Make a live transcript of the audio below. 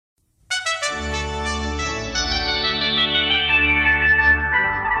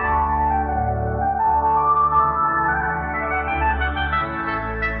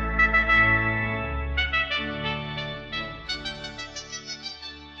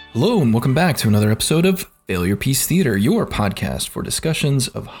Hello and welcome back to another episode of Failure Piece Theater, your podcast for discussions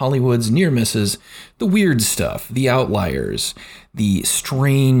of Hollywood's near misses, the weird stuff, the outliers, the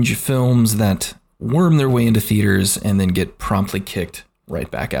strange films that worm their way into theaters and then get promptly kicked right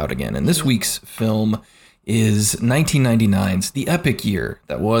back out again. And this week's film is 1999's The Epic Year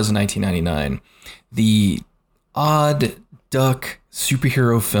that was 1999, the odd duck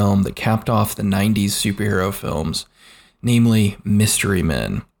superhero film that capped off the 90s superhero films, namely Mystery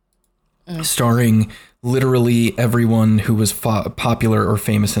Men. Starring literally everyone who was popular or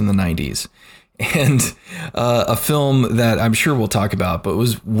famous in the 90s. And a film that I'm sure we'll talk about, but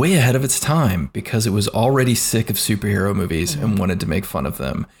was way ahead of its time because it was already sick of superhero movies and wanted to make fun of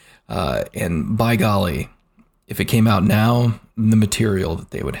them. And by golly, if it came out now, the material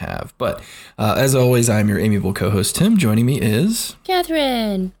that they would have. But as always, I'm your amiable co-host, Tim. Joining me is...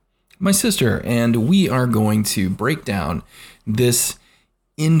 Catherine. My sister. And we are going to break down this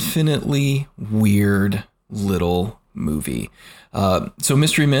infinitely weird little movie. So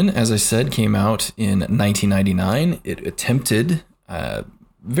Mystery Men, as I said, came out in 1999. It attempted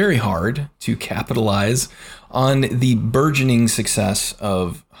very hard to capitalize on the burgeoning success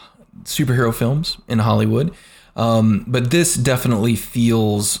of superhero films in Hollywood. But this definitely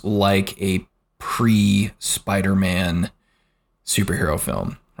feels like a pre-Spider-Man superhero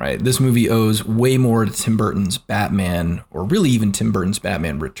film. Right. This movie owes way more to Tim Burton's Batman, or really even Tim Burton's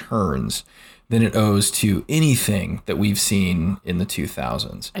Batman Returns, than it owes to anything that we've seen in the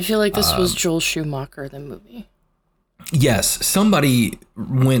 2000s. I feel like this was Joel Schumacher, the movie. Yes. Somebody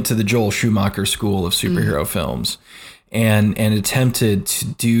went to the Joel Schumacher school of superhero films and attempted to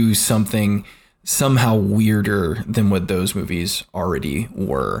do something somehow weirder than what those movies already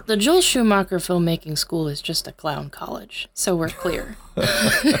were. The Joel Schumacher filmmaking school is just a clown college, so we're clear.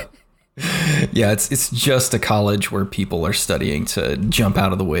 Yeah, it's just a college where people are studying to jump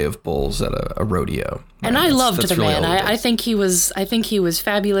out of the way of bulls at a rodeo. And I loved the man. I think he was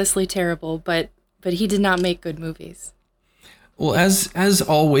fabulously terrible, but he did not make good movies. Well, as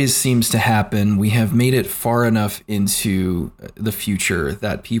always seems to happen, we have made it far enough into the future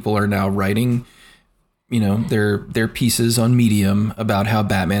that people are now writing, their pieces on Medium about how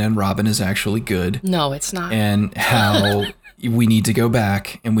Batman and Robin is actually good. No, it's not. And how we need to go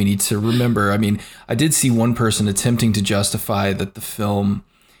back and we need to remember. I mean, I did see one person attempting to justify that the film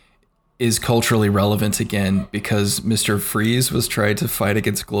is culturally relevant again because Mr. Freeze was trying to fight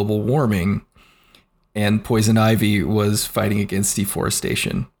against global warming. And Poison Ivy was fighting against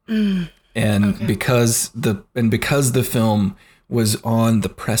deforestation. Because the film was on the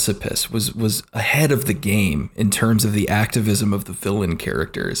precipice, was ahead of the game in terms of the activism of the villain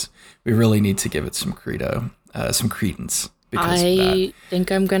characters, we really need to give it some credence. I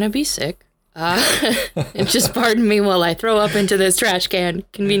think I'm going to be sick. And just pardon me while I throw up into this trash can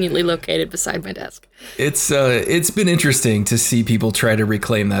conveniently located beside my desk. It's been interesting to see people try to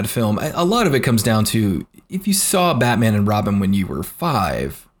reclaim that film. A lot of it comes down to if you saw Batman and Robin when you were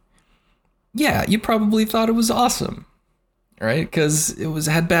 5, yeah, you probably thought it was awesome, right? Because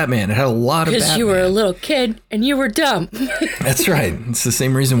it had Batman. It had a lot of Batman. Because you were a little kid and you were dumb. That's right. It's the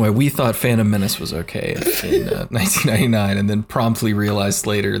same reason why we thought Phantom Menace was okay in 1999 and then promptly realized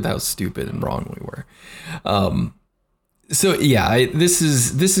later how stupid and wrong we were. So yeah, this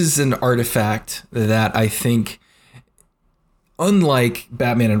is an artifact that I think, unlike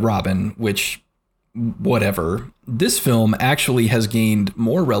Batman and Robin, which whatever, this film actually has gained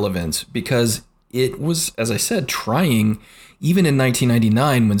more relevance because it was, as I said, trying, even in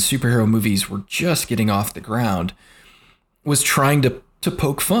 1999 when superhero movies were just getting off the ground, was trying to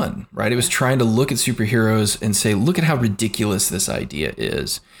poke fun, right? It was trying to look at superheroes and say, look at how ridiculous this idea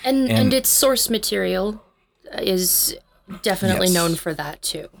is. And its source material is definitely known for that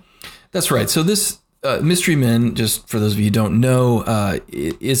too. That's right. So this Mystery Men, just for those of you who don't know,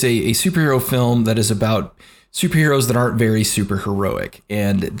 is a superhero film that is about superheroes that aren't very superheroic,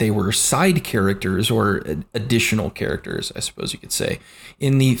 and they were side characters or additional characters, I suppose you could say,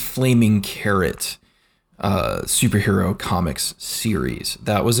 in the Flaming Carrot superhero comics series.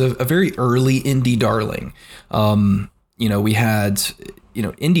 That was a very early indie darling. We had,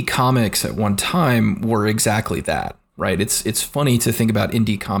 indie comics at one time were exactly that, right? It's funny to think about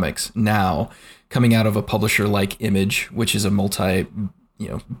indie comics now coming out of a publisher like Image, which is a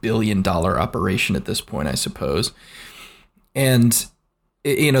multi-billion-dollar operation at this point, I suppose. And,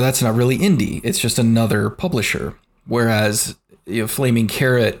 that's not really indie. It's just another publisher. Whereas, Flaming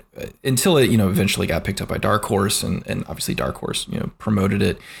Carrot, until it, eventually got picked up by Dark Horse, and obviously Dark Horse, promoted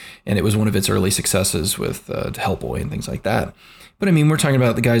it. And it was one of its early successes with Hellboy and things like that. But I mean, we're talking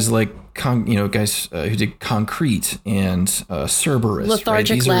about the guys like, guys who did Concrete and Cerberus.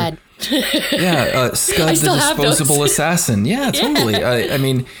 Lethargic Lad. Scud the Disposable Assassin. Yeah, totally. I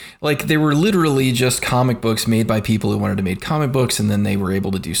mean, like, they were literally just comic books made by people who wanted to make comic books, and then they were able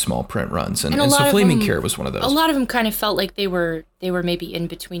to do small print runs. And so Flaming Carrot was one of those. A lot of them kind of felt like they were maybe in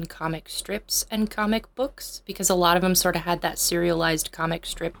between comic strips and comic books, because a lot of them sort of had that serialized comic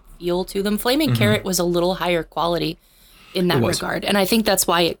strip feel to them. Flaming Carrot was a little higher quality in that regard. And I think that's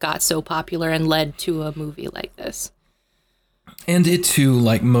why it got so popular and led to a movie like this. And it too,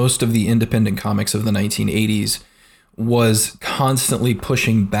 like most of the independent comics of the 1980s, was constantly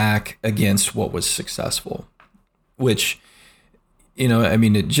pushing back against what was successful, which,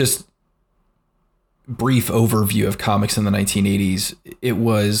 it just brief overview of comics in the 1980s. It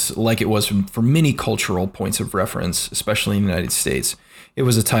was like it was for many cultural points of reference, especially in the United States. It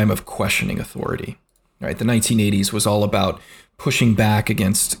was a time of questioning authority. Right, the 1980s was all about pushing back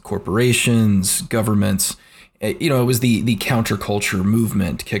against corporations, governments. It was the counterculture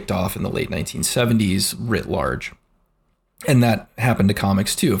movement kicked off in the late 1970s writ large. And that happened to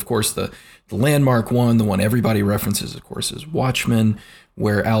comics too. Of course, the landmark one, the one everybody references, of course, is Watchmen,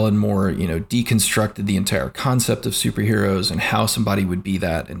 where Alan Moore, deconstructed the entire concept of superheroes and how somebody would be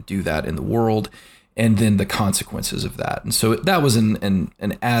that and do that in the world, and then the consequences of that. And so that was an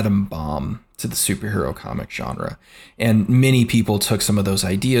atom bomb to the superhero comic genre. And many people took some of those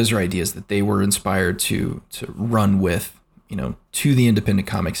ideas or ideas that they were inspired to run with, to the independent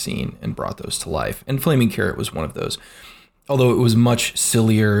comic scene and brought those to life. And Flaming Carrot was one of those. Although it was much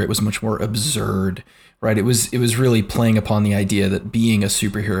sillier, it was much more absurd, right? It was really playing upon the idea that being a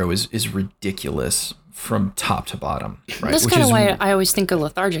superhero is ridiculous from top to bottom, right? That's kind of why I always think of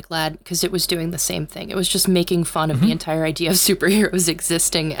Lethargic Lad, because it was doing the same thing. It was just making fun of the entire idea of superheroes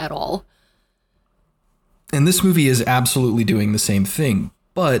existing at all. And this movie is absolutely doing the same thing.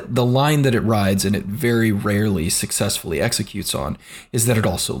 But the line that it rides, and it very rarely successfully executes on, is that it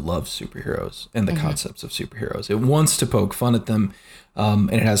also loves superheroes and the concepts of superheroes. It wants to poke fun at them,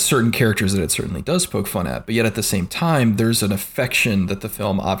 and it has certain characters that it certainly does poke fun at. But yet at the same time, there's an affection that the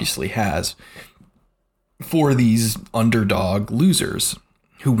film obviously has for these underdog losers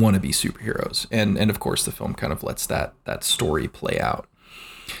who want to be superheroes. And of course, the film kind of lets that story play out.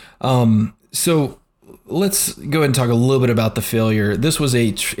 So let's go ahead and talk a little bit about the failure. This was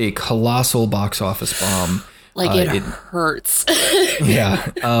a colossal box office bomb. It hurts. Yeah.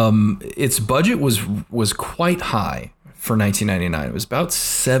 Its budget was quite high for 1999. It was about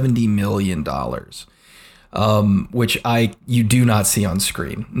 $70 million, which you do not see on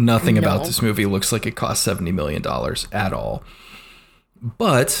screen. Nothing about this movie looks like it cost $70 million at all.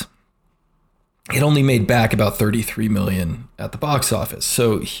 But it only made back about $33 million at the box office.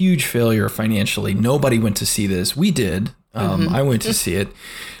 So huge failure financially. Nobody went to see this. We did. I went to see it,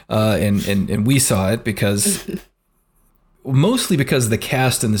 and we saw it mostly because the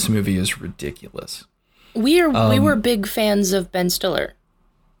cast in this movie is ridiculous. We were big fans of Ben Stiller.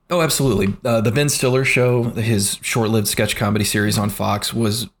 Oh, absolutely. The Ben Stiller Show, his short-lived sketch comedy series on Fox,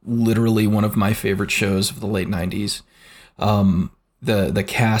 was literally one of my favorite shows of the late 90s. The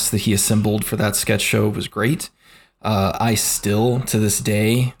cast that he assembled for that sketch show was great. I still, to this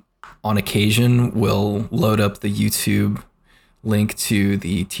day, on occasion, will load up the YouTube link to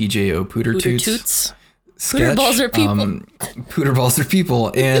the TJO Pooter Toots sketch. Pooter balls are people. Pooter balls are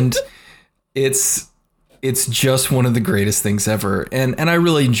people. And it's just one of the greatest things ever. And I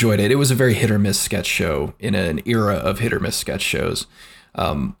really enjoyed it. It was a very hit or miss sketch show in an era of hit or miss sketch shows.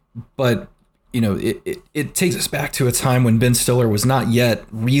 But it takes us back to a time when Ben Stiller was not yet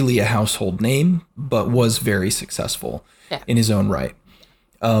really a household name, but was very successful in his own right.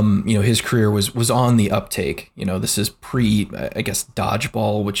 His career was on the uptake. This is I guess,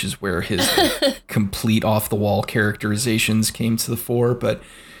 Dodgeball, which is where his complete off the wall characterizations came to the fore. But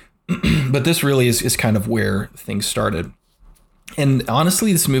this really is kind of where things started. And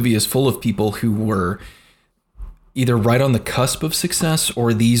honestly, this movie is full of people who were either right on the cusp of success,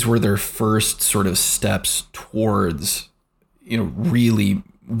 or these were their first sort of steps towards, really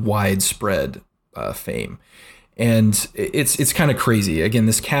widespread fame. And it's kind of crazy. Again,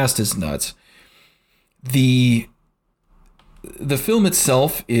 this cast is nuts. The film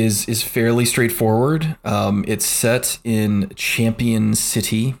itself is fairly straightforward. It's set in Champion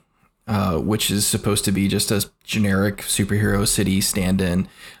City, which is supposed to be just a generic superhero city stand-in.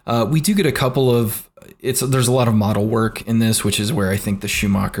 We do get a couple of there's a lot of model work in this, which is where I think the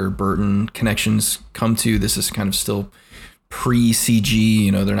Schumacher-Burton connections come to. This is kind of still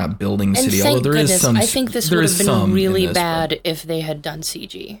pre-CG, they're not building the city. Although there is some. I think this would have been really bad if they had done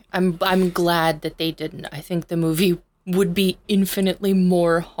CG. I'm glad that they didn't. I think the movie would be infinitely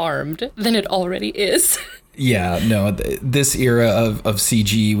more harmed than it already is. Yeah, no, this era of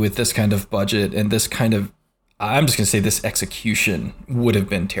CG with this kind of budget and this kind of, I'm just going to say this execution would have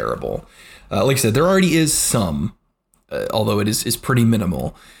been terrible. Like I said, there already is some, although it is pretty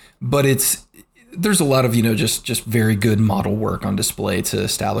minimal, but there's a lot of, just very good model work on display to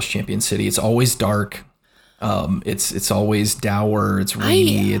establish Champion City. It's always dark. It's always dour. It's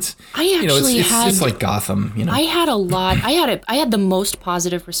rainy. It's like Gotham. I had the most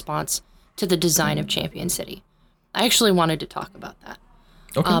positive response to the design of Champion City. I actually wanted to talk about that.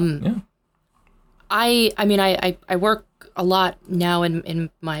 Okay. Yeah. I work a lot now in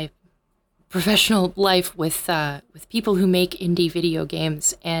my professional life with people who make indie video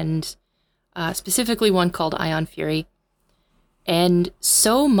games, and specifically one called Ion Fury. And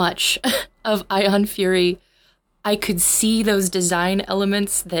so much of Ion Fury, I could see those design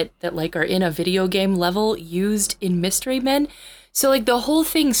elements that like are in a video game level used in Mystery Men. So like the whole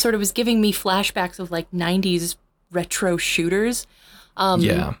thing sort of was giving me flashbacks of like 90s retro shooters.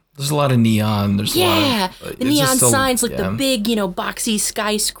 Yeah, there's a lot of neon. There's a lot of, the neon signs, like the big, boxy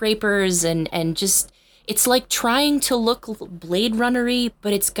skyscrapers, and just, it's like trying to look Blade Runner-y,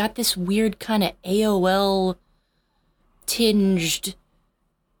 but it's got this weird kind of AOL tinged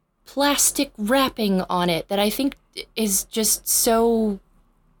plastic wrapping on it that I think is just so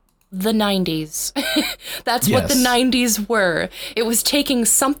the 90s. That's what the 90s were. It was taking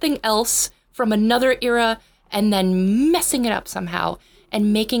something else from another era and then messing it up somehow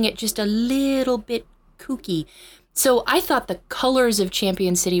and making it just a little bit kooky. So I thought the colors of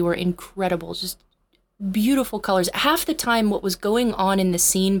Champion City were incredible, just beautiful colors. Half the time what was going on in the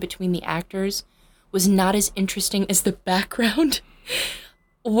scene between the actors was not as interesting as the background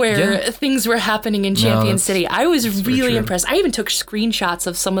where things were happening in Champion City. I was really impressed. I even took screenshots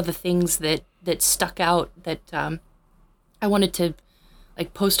of some of the things that stuck out that I wanted to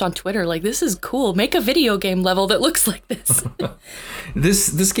like post on Twitter. Like, this is cool. Make a video game level that looks like this.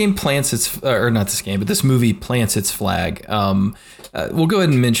 This game plants its, or not this game, but this movie plants its flag. We'll go ahead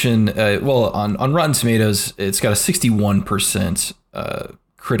and mention, on Rotten Tomatoes, it's got a 61%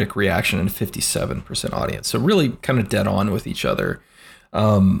 critic reaction and 57% audience. So really kind of dead on with each other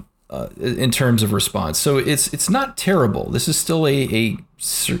in terms of response. So it's not terrible. This is still a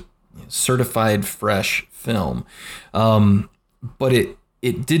certified fresh film. But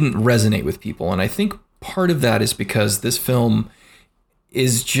it didn't resonate with people. And I think part of that is because this film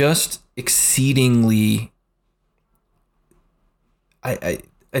is just exceedingly, I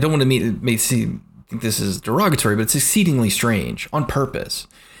don't want to think this is derogatory, but it's exceedingly strange on purpose.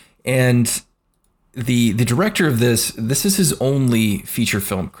 And the director of this is his only feature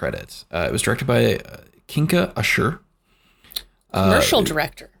film credit. It was directed by Kinka Ashur. Commercial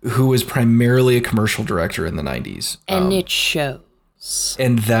director. Who was primarily a commercial director in the 90s. And it shows.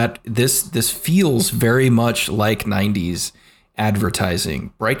 And that this feels very much like 90s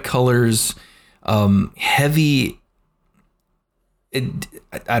advertising. Bright colors, heavy.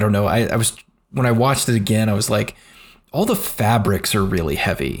 I don't know. When I watched it again, I was like, all the fabrics are really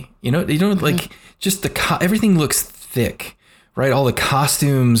heavy. Like just everything looks thick. Right, all the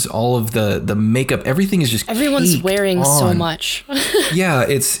costumes, all of the makeup, everything is just everyone's wearing so much. Yeah,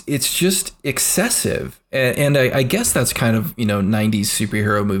 it's just excessive, and I guess that's kind of 90s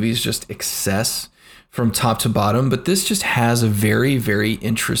superhero movies, just excess from top to bottom. But this just has a very, very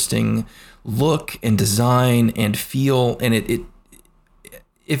interesting look and design and feel, and it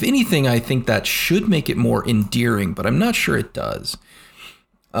if anything, I think that should make it more endearing, but I'm not sure it does.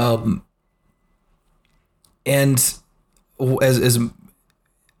 And as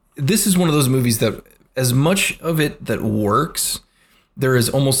this is one of those movies that, as much of it that works, there is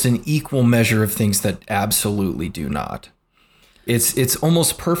almost an equal measure of things that absolutely do not. It's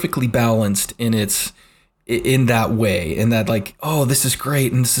almost perfectly balanced in that way, in that, like, oh, this is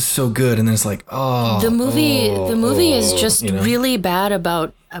great and this is so good, and then it's like, the movie is just really bad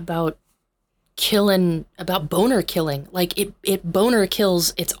about boner killing. Like it boner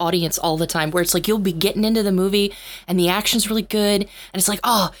kills its audience all the time, where it's like you'll be getting into the movie and the action's really good and it's like,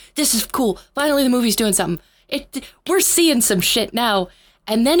 oh, this is cool, finally the movie's doing something, we're seeing some shit now,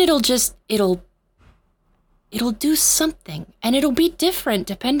 and then it'll do something, and it'll be different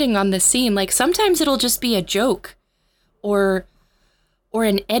depending on the scene. Like sometimes it'll just be a joke or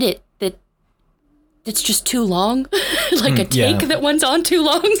an edit that's just too long. Like a take that one's on too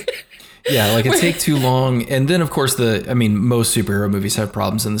long. Yeah, like a take too long. And then, of course, most superhero movies have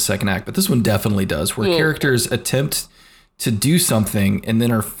problems in the second act, but this one definitely does, where characters attempt to do something and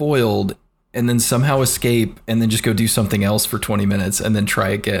then are foiled and then somehow escape and then just go do something else for 20 minutes and then try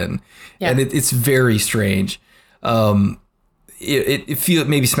again. Yeah. And it's very strange. It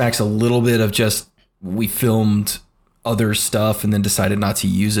maybe smacks a little bit of just we filmed other stuff and then decided not to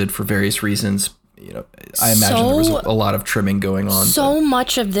use it for various reasons. You know, I imagine there was a lot of trimming going on. So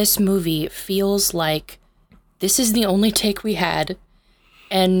much of this movie feels like this is the only take we had,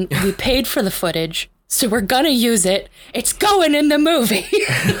 and we paid for the footage, so we're gonna use it. It's going in the movie.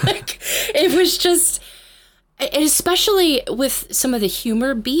 Like, it was just, especially with some of the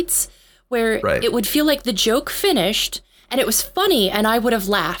humor beats, where it would feel like the joke finished, and it was funny, and I would have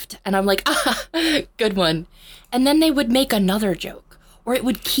laughed, and I'm like, good one. And then they would make another joke, or it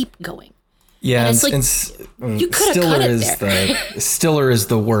would keep going. Yeah, and it's like, you could have cut it there. Stiller is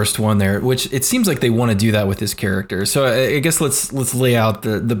the worst one there, which it seems like they want to do that with his character. So I guess let's lay out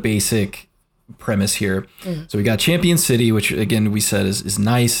the basic premise here. So we got Champion City, which again we said is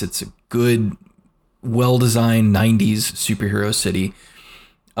nice. It's a good, well-designed 90s superhero city.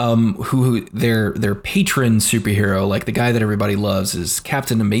 Who their patron superhero, like the guy that everybody loves, is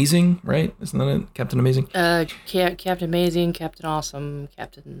Captain Amazing, right? Isn't that it? Captain Amazing? Captain Amazing, Captain Awesome,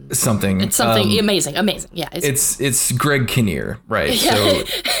 Captain something. It's something amazing. Yeah, it's Greg Kinnear, right? Yeah, so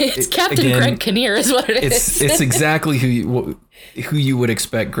it's Captain Greg Kinnear is what it is. It's exactly who you would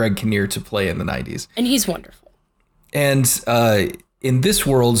expect Greg Kinnear to play in the 90s, and he's wonderful. And in this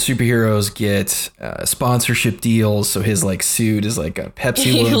world, superheroes get sponsorship deals. So his like suit is like a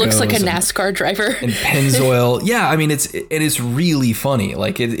Pepsi logo. He looks like a NASCAR driver. And Pennzoil. Yeah, I mean it's really funny.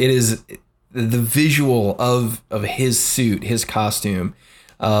 Like it is the visual of his suit, his costume,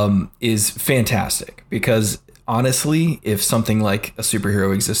 is fantastic. Because honestly, if something like a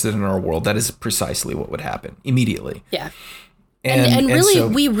superhero existed in our world, that is precisely what would happen immediately. Yeah, and really, so,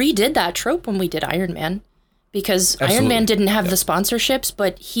 we redid that trope when we did Iron Man. Because absolutely. Iron Man didn't have the sponsorships,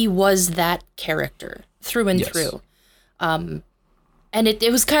 but he was that character through and through. And it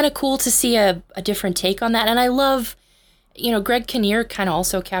was kind of cool to see a different take on that. And I love, Greg Kinnear kind of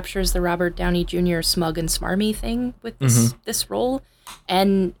also captures the Robert Downey Jr. smug and smarmy thing with this role.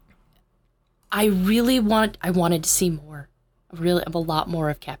 And I wanted to see more. A lot more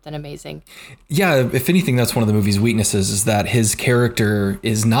of Captain Amazing. Yeah, if anything, that's one of the movie's weaknesses, is that his character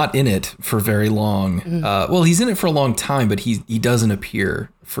is not in it for very long. Well, he's in it for a long time, but he doesn't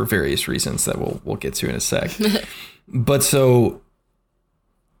appear for various reasons that we'll get to in a sec. But so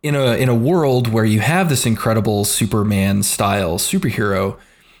in a world where you have this incredible Superman style superhero,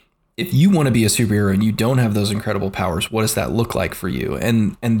 if you want to be a superhero and you don't have those incredible powers, what does that look like for you?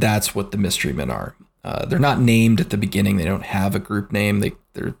 And that's what the Mystery Men are. They're not named at the beginning. They don't have a group name.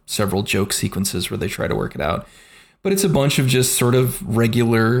 There are several joke sequences where they try to work it out. But it's a bunch of just sort of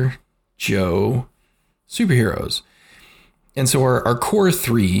regular Joe superheroes. And so our core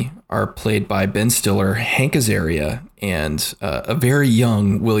three are played by Ben Stiller, Hank Azaria, and a very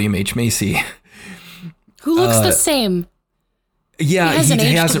young William H. Macy. Who looks the same. Yeah,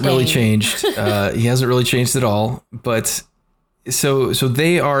 he hasn't really changed. He hasn't really changed at all. But so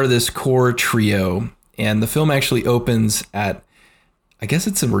they are this core trio, and the film actually opens at, I guess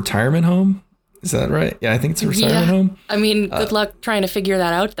it's a retirement home. Is that right? Yeah, I think it's a retirement home. I mean, good luck trying to figure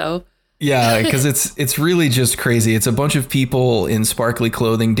that out, though. Yeah, because it's really just crazy. It's a bunch of people in sparkly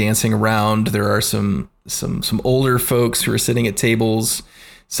clothing dancing around. There are some older folks who are sitting at tables,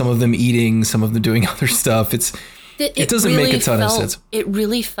 some of them eating, some of them doing other stuff. It doesn't really make a ton of sense. It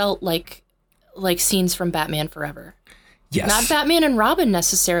really felt like scenes from Batman Forever. Yes. Not Batman and Robin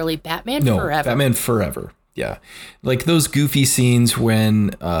necessarily, Batman Forever. Batman Forever. Yeah. Like those goofy scenes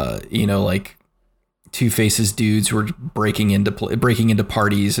when, like Two-Face's dudes were breaking into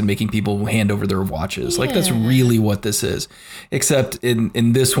parties and making people hand over their watches. Yeah. Like that's really what this is. Except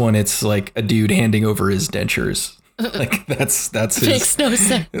in this one, it's like a dude handing over his dentures. Like that's his. Makes no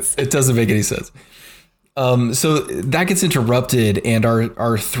sense. It doesn't make any sense. So that gets interrupted, and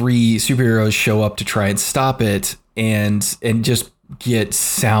our three superheroes show up to try and stop it, and just get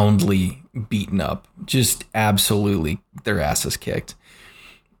soundly beaten up, just absolutely their asses kicked.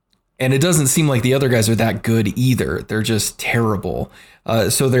 And it doesn't seem like the other guys are that good either. They're just terrible.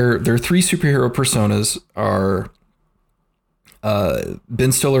 So their three superhero personas are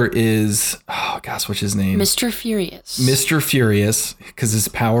Ben Stiller is, what's his name? Mr. Furious. Mr. Furious, because his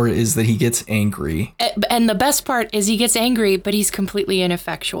power is that he gets angry. And the best part is he gets angry, but he's completely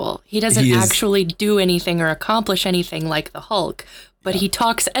ineffectual. He doesn't actually do anything or accomplish anything like the Hulk, but he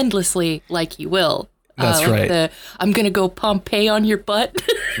talks endlessly like he will. That's right. I'm going to go Pompeii on your butt.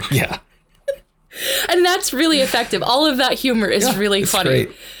 Yeah. And that's really effective. All of that humor is really funny.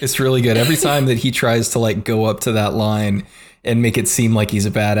 Great. It's really good. Every time that he tries to like go up to that line and make it seem like he's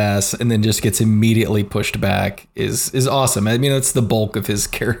a badass, and then just gets immediately pushed back is awesome. I mean, that's the bulk of his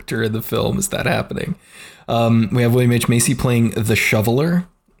character in the film, is that happening. We have William H. Macy playing the Shoveler,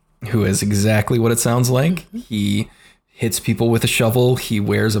 who is exactly what it sounds like. He hits people with a shovel. He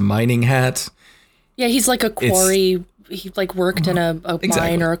wears a mining hat. Yeah, he's like a quarry. He like worked in a Exactly.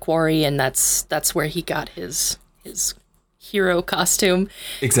 mine or a quarry, and that's where he got his hero costume.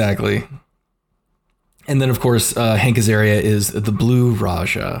 Exactly. And then, of course, Hank Azaria is the Blue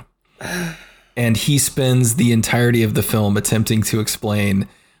Raja. And he spends the entirety of the film attempting to explain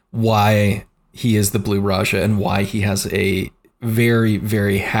why he is the Blue Raja and why he has a very,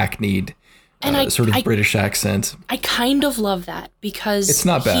 very hackneyed sort of British accent. I kind of love that because it's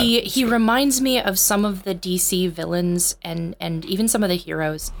not bad. He reminds me of some of the DC villains and even some of the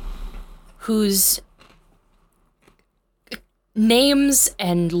heroes whose names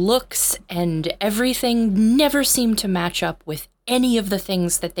and looks and everything never seem to match up with any of the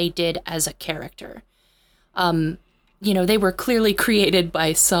things that they did as a character. They were clearly created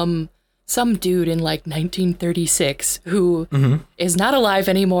by some dude in like 1936 who is not alive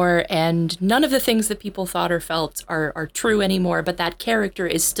anymore, and none of the things that people thought or felt are true anymore, but that character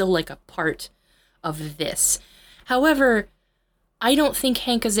is still like a part of this. However, I don't think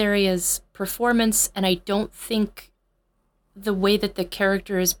Hank Azaria's performance, and I don't think the way that the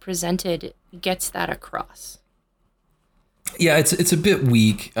character is presented gets that across. Yeah, it's a bit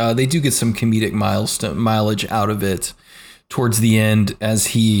weak. They do get some comedic mileage out of it towards the end,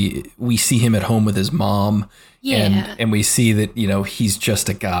 as we see him at home with his mom. Yeah. And we see that, he's just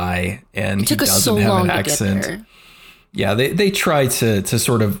a guy and he doesn't have an accent. Yeah, they try to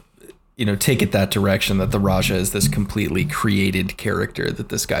sort of, take it that direction, that the Raja is this completely created character that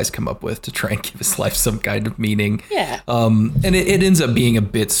this guy's come up with to try and give his life some kind of meaning. Yeah. And it ends up being a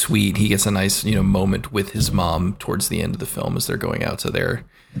bit sweet. He gets a nice, moment with his mom towards the end of the film as they're going out to their,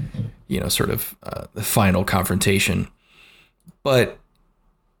 sort of the final confrontation. But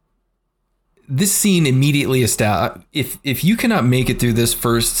this scene immediately established, if you cannot make it through this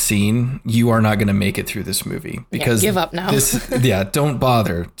first scene, you are not going to make it through this movie, because give up now. Don't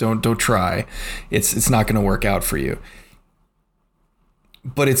bother. Don't try. It's not going to work out for you.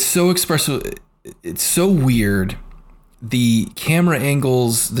 But it's so expressive. It's so weird. The camera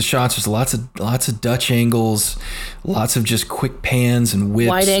angles, the shots, there's lots of Dutch angles, lots of just quick pans and whips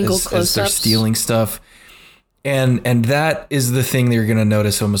wide angle as close-ups. they're stealing stuff. And that is the thing that you're going to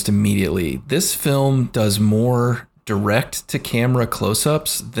notice almost immediately. This film does more direct to camera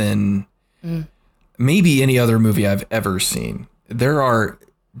close-ups than maybe any other movie I've ever seen. There are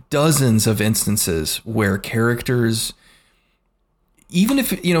dozens of instances where characters, even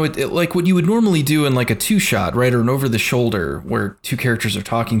if, like what you would normally do in like a two-shot, right, or an over-the-shoulder where two characters are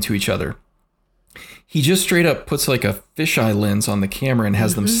talking to each other, he just straight up puts like a fisheye lens on the camera and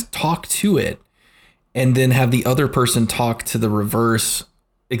has them talk to it, and then have the other person talk to the reverse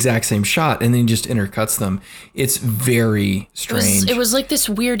exact same shot, and then just intercuts them. It's very strange. It was like this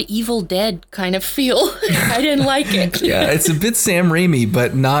weird Evil Dead kind of feel. I didn't like it. Yeah, it's a bit Sam Raimi,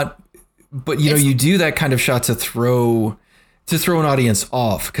 but you do that kind of shot to throw an audience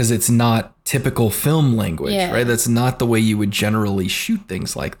off, because it's not typical film language, right? That's not the way you would generally shoot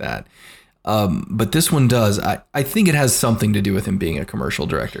things like that. But this one does. I think it has something to do with him being a commercial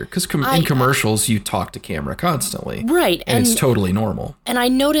director, because in commercials you talk to camera constantly, right? And it's totally normal. And I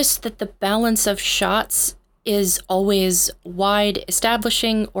noticed that the balance of shots is always wide,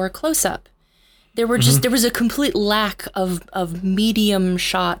 establishing, or close up. There was a complete lack of medium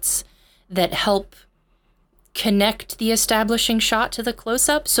shots that help connect the establishing shot to the close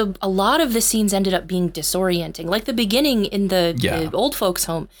up. So a lot of the scenes ended up being disorienting. Like the beginning in the old folks'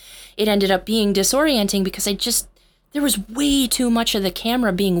 home, it ended up being disorienting because there was way too much of the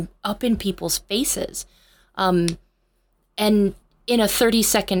camera being up in people's faces. And in a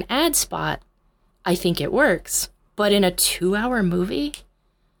 30-second ad spot, I think it works. But in a 2-hour movie,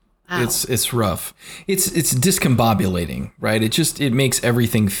 wow. It's rough. It's discombobulating, right? It makes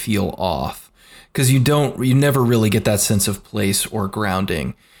everything feel off, because you never really get that sense of place or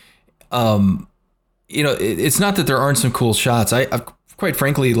grounding. It's not that there aren't some cool shots. I quite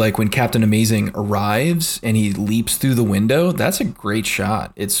frankly, like when Captain Amazing arrives and he leaps through the window, that's a great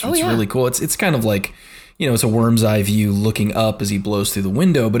shot. It's really cool. It's kind of like, it's a worm's eye view looking up as he blows through the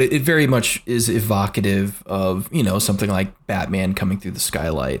window, but it very much is evocative of, something like Batman coming through the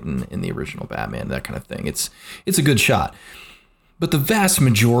skylight in the original Batman, that kind of thing. It's a good shot. But the vast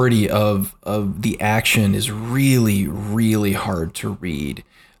majority of the action is really, really hard to read.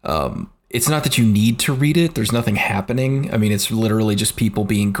 it's not that you need to read it. There's nothing happening. I mean, it's literally just people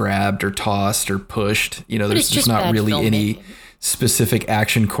being grabbed or tossed or pushed. You know, there's just not really any specific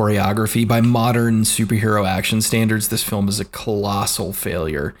action choreography. By modern superhero action standards, this film is a colossal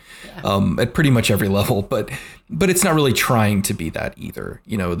failure at pretty much every level. But it's not really trying to be that either.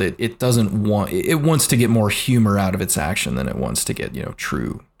 You know, that it wants to get more humor out of its action than it wants to get, you know,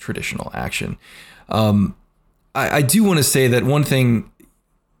 true traditional action. I do want to say that one thing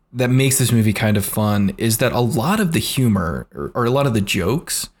that makes this movie kind of fun is that a lot of the humor or a lot of the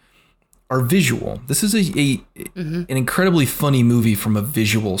jokes are visual. This is an incredibly funny movie from a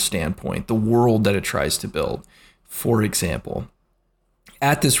visual standpoint, the world that it tries to build. For example,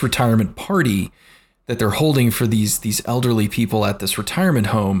 at this retirement party that they're holding for these elderly people at this retirement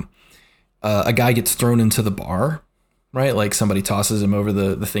home, a guy gets thrown into the bar, right? Like somebody tosses him over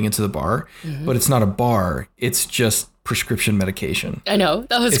the thing into the bar, but it's not a bar. It's just prescription medication. I know,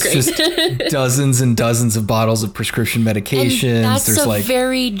 that was great. It's just dozens and dozens of bottles of prescription medications. And that's a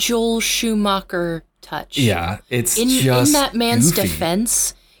very Joel Schumacher touch. Yeah, it's in that man's goofy.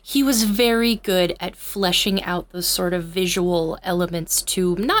 defense, he was very good at fleshing out the sort of visual elements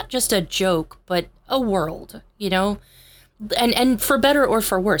to not just a joke, but a world, you know? And for better or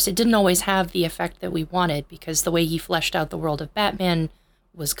for worse, it didn't always have the effect that we wanted because the way he fleshed out the world of Batman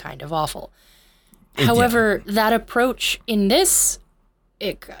was kind of awful. However, that approach in this,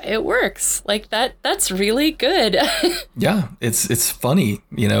 it works. Like that's really good. Yeah, it's funny,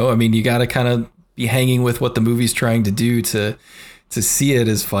 you know? I mean, you got to kind of be hanging with what the movie's trying to do to see it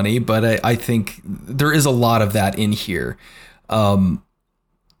as funny, but I think there is a lot of that in here. You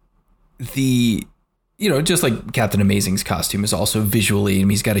know, just like Captain Amazing's costume is also visually, I mean,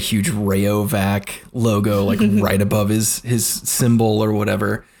 he's got a huge Rayovac logo like right above his symbol or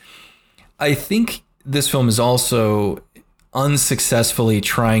whatever. I think this film is also unsuccessfully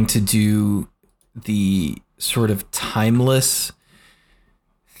trying to do the sort of timeless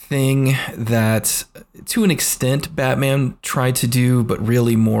thing that, to an extent, Batman tried to do, but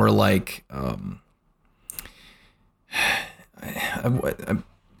really more like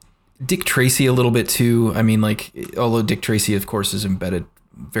Dick Tracy a little bit too. I mean, like, although Dick Tracy, of course, is embedded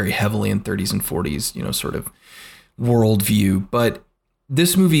very heavily in 30s and 40s, you know, sort of worldview, but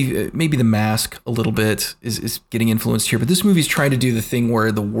this movie, maybe The Mask a little bit is getting influenced here, but this movie's trying to do the thing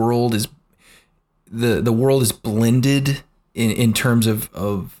where the world is the world is blended in terms of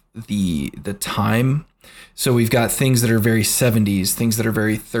the time. So we've got things that are very 70s, things that are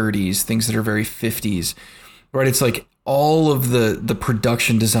very 30s, things that are very 50s, right? It's like all of the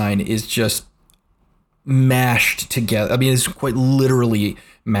production design is just mashed together. I mean, it's quite literally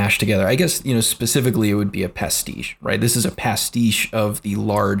mashed together. I guess, you know, specifically it would be a pastiche, right? This is a pastiche of the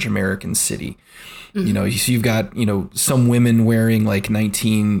large American city. You know, so you've got, you know, some women wearing like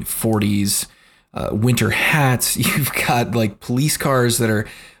 1940s winter hats. You've got like police cars that are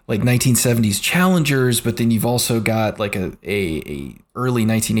like 1970s Challengers, but then you've also got like a early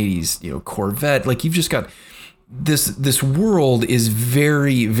 1980s, you know, Corvette. Like you've just got this world is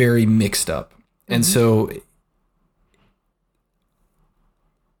very, very mixed up. And so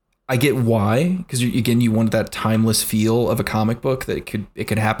I get why, because again, you want that timeless feel of a comic book that it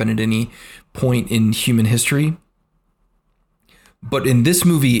could happen at any point in human history. But in this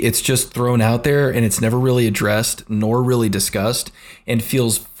movie, it's just thrown out there and it's never really addressed nor really discussed and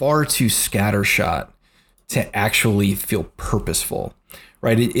feels far too scattershot to actually feel purposeful,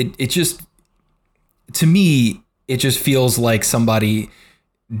 right? It just, to me, it just feels like somebody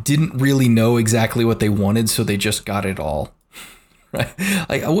didn't really know exactly what they wanted, so they just got it all. Right?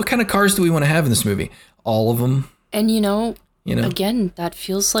 Like, what kind of cars do we want to have in this movie? All of them. And you know, again, that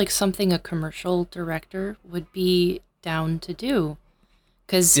feels like something a commercial director would be down to do.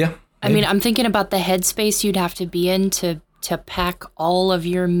 Because, I mean, I'm thinking about the headspace you'd have to be in to pack all of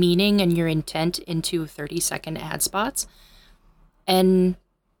your meaning and your intent into 30-second ad spots. And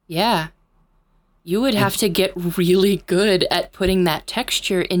yeah, you would have to get really good at putting that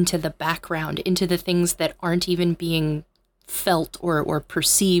texture into the background, into the things that aren't even being felt or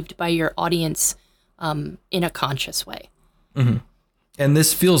perceived by your audience in a conscious way. Mm-hmm. And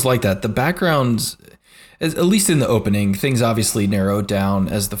this feels like that. The backgrounds, at least in the opening, things obviously narrow down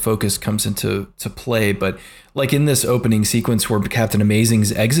as the focus comes into play. But like in this opening sequence where Captain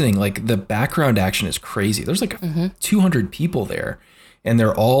Amazing's exiting, like the background action is crazy. There's like 200 people there. And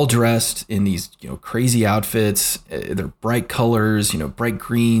they're all dressed in these, you know, crazy outfits. They're bright colors, you know, bright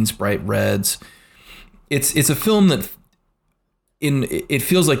greens, bright reds. It's a film that it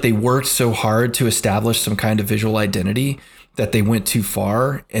feels like they worked so hard to establish some kind of visual identity that they went too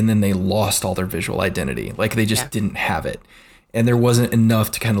far and then they lost all their visual identity. Like they just didn't have it. and there wasn't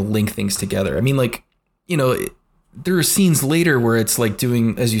enough to kind of link things together. I mean, like, you know, there are scenes later where it's like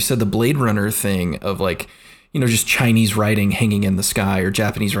doing, as you said, the Blade Runner thing of like, you know, just Chinese writing hanging in the sky or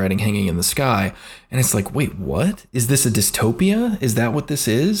Japanese writing hanging in the sky. And it's like, wait, what? Is this a dystopia? Is that what this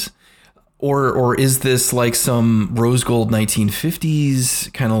is? Or is this like some rose gold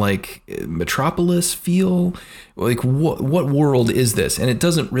 1950s kind of like Metropolis feel? Like what world is this? And it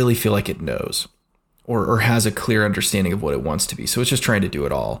doesn't really feel like it knows or has a clear understanding of what it wants to be. So it's just trying to do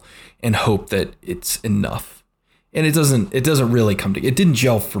it all and hope that it's enough. And it doesn't really come together. It didn't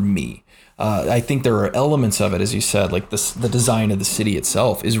gel for me. I think there are elements of it, as you said, like the design of the city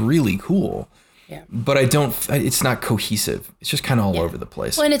itself is really cool. Yeah. But it's not cohesive. It's just kind of all over the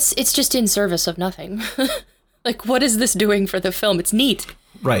place. Well, and it's just in service of nothing. Like, what is this doing for the film? It's neat.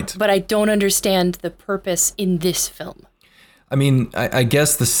 Right. But I don't understand the purpose in this film. I mean, I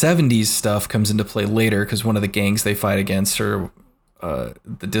guess the 70s stuff comes into play later because one of the gangs they fight against are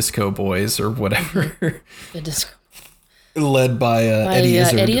the Disco Boys or whatever. The Disco. Led by Eddie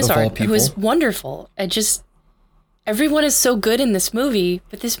Izzard, of all people. Who is wonderful. Everyone is so good in this movie,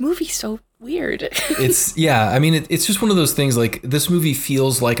 but this movie's so weird. It's just one of those things. Like, this movie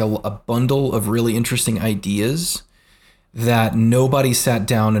feels like a bundle of really interesting ideas that nobody sat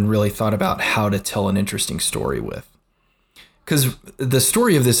down and really thought about how to tell an interesting story with. Because the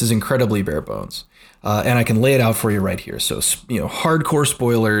story of this is incredibly bare bones. And I can lay it out for you right here. So, you know, hardcore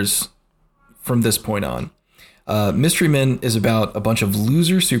spoilers from this point on. Mystery Men is about a bunch of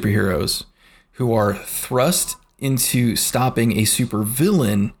loser superheroes who are thrust into stopping a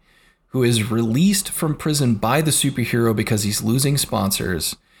supervillain who is released from prison by the superhero because he's losing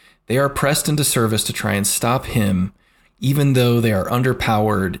sponsors. They are pressed into service to try and stop him, even though they are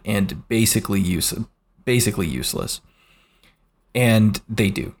underpowered and basically useless. And they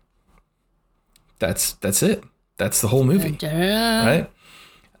do. That's it. That's the whole movie, right?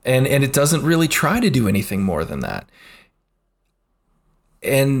 And it doesn't really try to do anything more than that.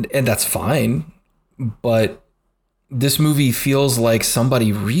 And that's fine, but this movie feels like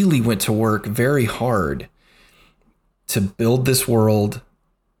somebody really went to work very hard to build this world,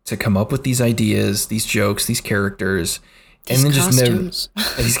 to come up with these ideas, these jokes, these characters, and then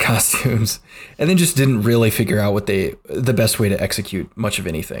these costumes, and then just didn't really figure out the best way to execute much of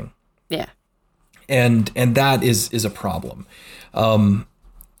anything. Yeah. And that is a problem.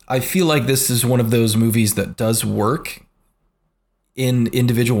 I feel like this is one of those movies that does work in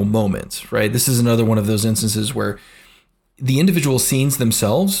individual moments, right? This is another one of those instances where the individual scenes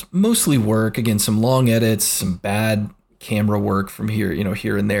themselves mostly work. Again, some long edits, some bad camera work from here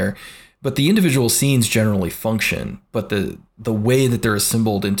and there, but the individual scenes generally function. But the way that they're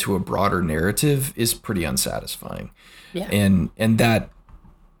assembled into a broader narrative is pretty unsatisfying. Yeah. And that,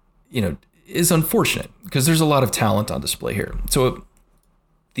 you know, is unfortunate because there's a lot of talent on display here. So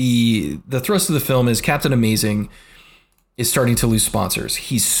the thrust of the film is Captain Amazing is starting to lose sponsors.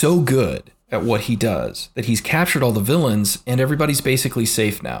 He's so good at what he does that he's captured all the villains and everybody's basically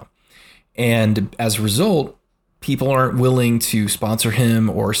safe now. And as a result, people aren't willing to sponsor him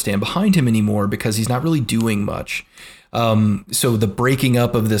or stand behind him anymore because he's not really doing much. So the breaking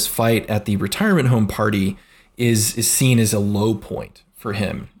up of this fight at the retirement home party is seen as a low point for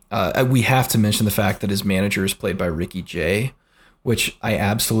him. We have to mention the fact that his manager is played by Ricky Jay, which I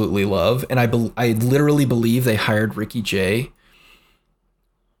absolutely love. And I literally believe they hired Ricky Jay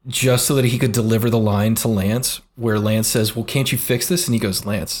just so that he could deliver the line to Lance, where Lance says, "Well, can't you fix this?" And he goes,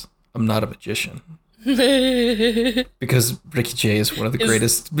 "Lance, I'm not a magician." Because Ricky Jay is one of the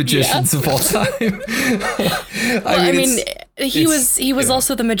greatest magicians of all time. He was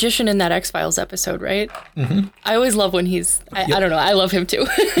also the magician in that X-Files episode, right? Mm-hmm. I always love when I don't know, I love him too.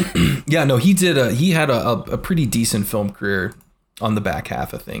 Yeah, no, he had a pretty decent film career on the back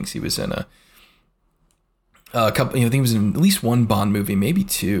half of things. He was in a couple, I think he was in at least one Bond movie, maybe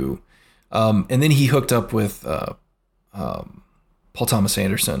two. And then he hooked up with Paul Thomas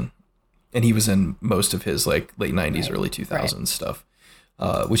Anderson, and he was in most of his like late 90s, early 2000s stuff,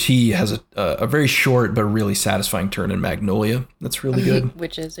 which he has a very short but really satisfying turn in Magnolia. That's really good.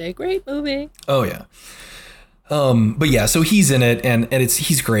 Which is a great movie. Oh, yeah. But yeah, so he's in it and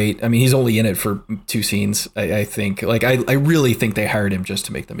he's great. I mean, he's only in it for 2 scenes, I think. Like, I really think they hired him just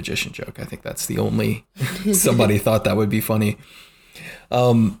to make the magician joke. I think that's the only somebody thought that would be funny.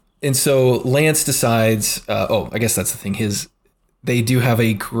 And so Lance decides, I guess that's the thing. They do have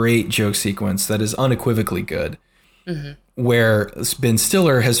a great joke sequence that is unequivocally good, where Ben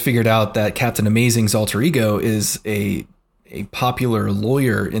Stiller has figured out that Captain Amazing's alter ego is a popular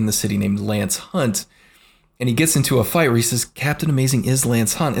lawyer in the city named Lance Hunt. And he gets into a fight where he says, "Captain Amazing is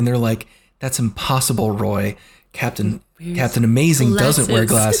Lance Hunt." And they're like, "That's impossible, Roy. Captain Amazing doesn't wear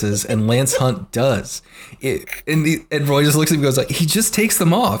glasses, and Lance Hunt does. And Roy just looks at him and goes like, he just takes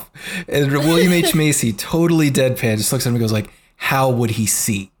them off. And William H. Macy, totally deadpan, just looks at him and goes like, how would he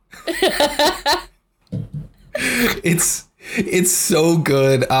see? It's so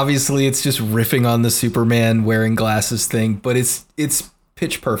good. Obviously, it's just riffing on the Superman wearing glasses thing, but it's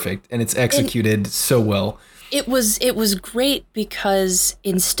pitch perfect and it's executed so well. It was great because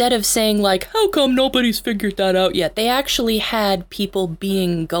instead of saying like, how come nobody's figured that out yet? They actually had people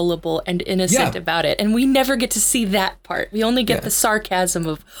being gullible and innocent about it. And we never get to see that part. We only get the sarcasm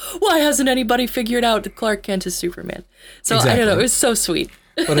of, why hasn't anybody figured out that Clark Kent is Superman? So I don't know. It was so sweet.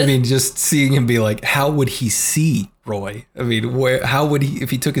 But I mean, just seeing him be like, how would he see Roy? I mean, how would he, if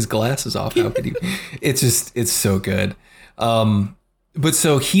he took his glasses off, how could he? It's so good. But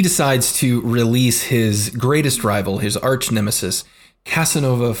so he decides to release his greatest rival, his arch nemesis,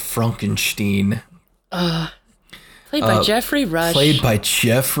 Casanova Frankenstein. Played by Geoffrey Rush. Played by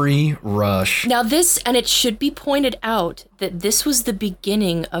Geoffrey Rush. Now this, and it should be pointed out that this was the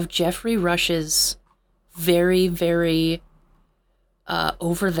beginning of Geoffrey Rush's very, very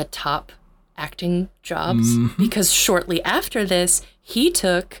over-the-top acting jobs. Mm-hmm. Because shortly after this, he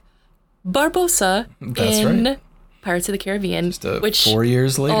took Barbossa in Pirates of the Caribbean, which 4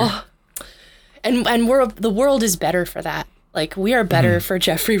 years later. And the world is better for that. Like, we are better for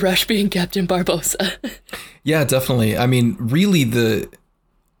Geoffrey Rush being Captain Barbossa. Yeah, definitely. I mean, really,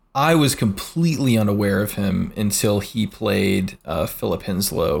 I was completely unaware of him until he played Philip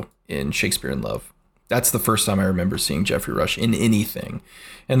Henslowe in Shakespeare in Love. That's the first time I remember seeing Geoffrey Rush in anything.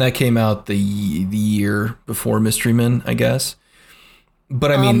 And that came out the year before Mystery Men, I guess.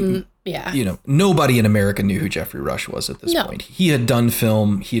 But I mean, you know, nobody in America knew who Geoffrey Rush was at this point. He had done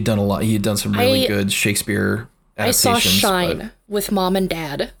film. He had done a lot. He had done some really good Shakespeare adaptations. I saw Shine with Mom and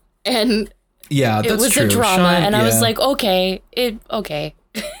Dad, and yeah, that's it was true. a drama, Shine, and I was like, okay,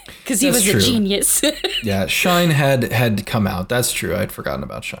 because he was a genius. Yeah, Shine had come out. That's true. I'd forgotten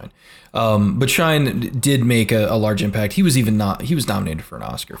about Shine. But Shine did make a large impact. He was nominated for an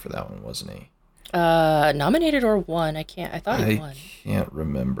Oscar for that one, wasn't he? Nominated or won? I thought he won. I can't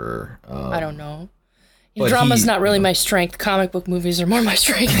remember. I don't know. Drama's not really my strength. Comic book movies are more my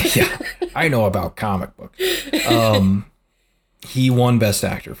strength. Yeah, I know about comic books. He won Best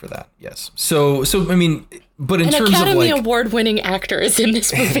Actor for that. Yes. So I mean, but in terms of like, an Academy Award-winning actor is in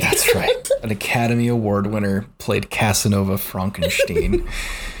this movie. That's right. An Academy Award winner played Casanova Frankenstein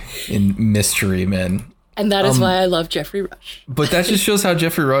in Mystery Men. And that is why I love Geoffrey Rush. But that just shows how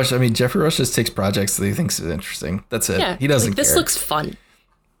Geoffrey Rush just takes projects that he thinks is interesting. That's it. Yeah, he doesn't care. This looks fun.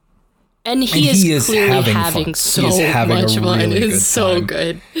 And he is clearly having so much fun. It's so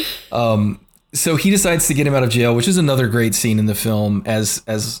good. So he decides to get him out of jail, which is another great scene in the film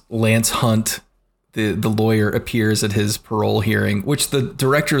as Lance Hunt, the lawyer, appears at his parole hearing, which the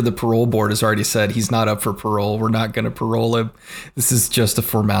director of the parole board has already said he's not up for parole. We're not going to parole him. This is just a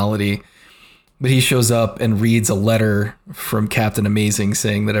formality. But he shows up and reads a letter from Captain Amazing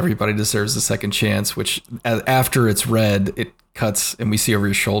saying that everybody deserves a second chance, which after it's read, it cuts and we see over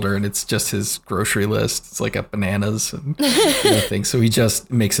his shoulder and it's just his grocery list. It's like bananas and things. So he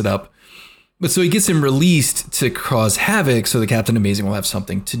just makes it up. But so he gets him released to cause havoc so the Captain Amazing will have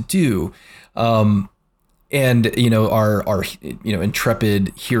something to do. And, you know, our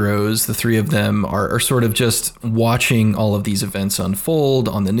intrepid heroes, the three of them are sort of just watching all of these events unfold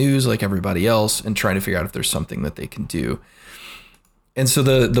on the news like everybody else and trying to figure out if there's something that they can do. And so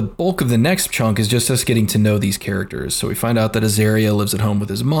the bulk of the next chunk is just us getting to know these characters. So we find out that Azaria lives at home with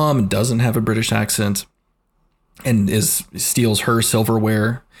his mom and doesn't have a British accent and steals her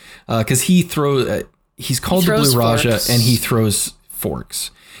silverware because he's called the Blue Raja and he throws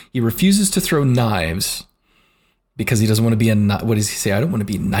forks. He refuses to throw knives because he doesn't want to be what does he say? I don't want to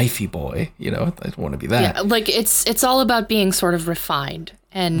be a knifey boy. You know, I don't want to be that. Yeah, like it's all about being sort of refined.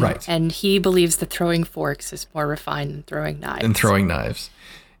 And he believes that throwing forks is more refined than throwing knives.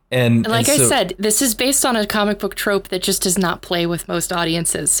 And I said, this is based on a comic book trope that just does not play with most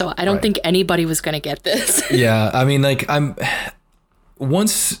audiences. So I don't think anybody was going to get this. Yeah, I mean, like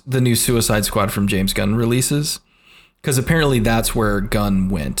once the new Suicide Squad from James Gunn releases, because apparently that's where Gunn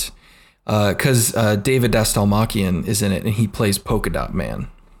went. Because David Dastmalchian is in it and he plays Polka Dot Man.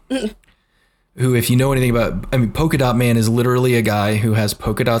 Who, if you know anything about, Polka Dot Man is literally a guy who has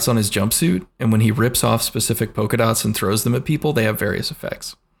polka dots on his jumpsuit. And when he rips off specific polka dots and throws them at people, they have various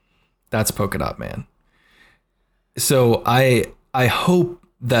effects. That's Polka Dot Man. So I hope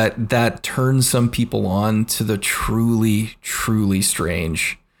that turns some people on to the truly, truly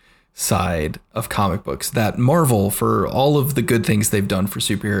strange side of comic books that Marvel, for all of the good things they've done for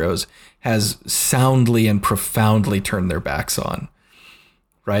superheroes, has soundly and profoundly turned their backs on.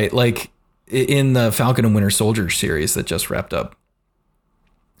 Right? Like in the Falcon and Winter Soldier series that just wrapped up,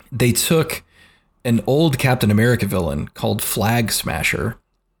 they took an old Captain America villain called Flag Smasher.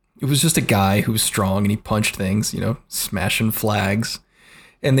 It was just a guy who was strong and he punched things, you know, smashing flags.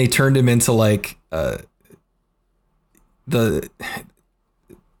 And they turned him into like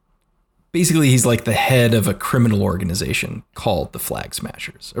basically he's like the head of a criminal organization called the Flag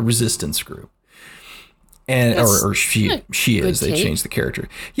Smashers, a resistance group. And or she is. They changed the character.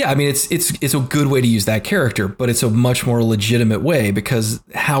 Yeah, I mean it's a good way to use that character, but it's a much more legitimate way, because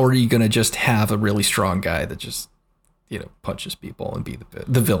how are you going to just have a really strong guy that just, you know, punches people and be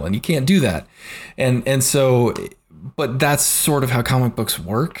the villain? You can't do that. And so, but that's sort of how comic books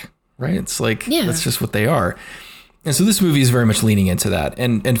work, right? It's like that's just what they are. And so this movie is very much leaning into that,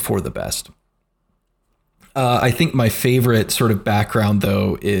 and for the best. I think my favorite sort of background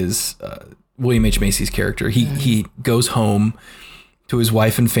though is William H. Macy's character. He goes home to his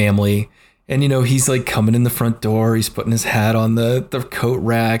wife and family, and, you know, he's like coming in the front door. He's putting his hat on the coat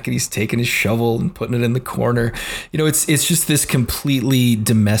rack, and he's taking his shovel and putting it in the corner. You know, it's just this completely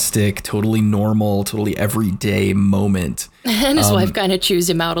domestic, totally normal, totally everyday moment. And his wife kind of chews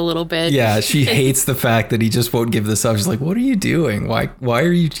him out a little bit. Yeah, she hates the fact that he just won't give this up. She's like, "What are you doing? Why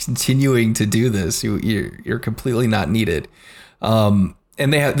are you continuing to do this? You're completely not needed."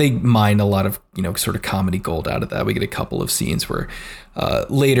 And they mine a lot of, you know, sort of comedy gold out of that. We get a couple of scenes where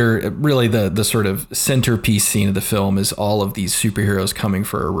later, really the sort of centerpiece scene of the film is all of these superheroes coming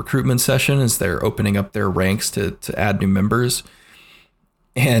for a recruitment session as they're opening up their ranks to add new members.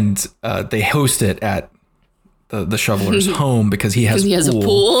 And they host it at the shoveler's home because he has a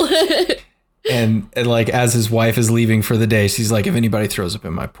pool. And like, as his wife is leaving for the day, she's like, "If anybody throws up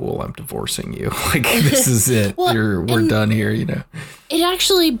in my pool, I'm divorcing you." Like, this is it. Well, we're done here, you know. It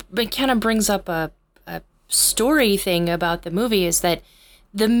actually kind of brings up a story thing about the movie, is that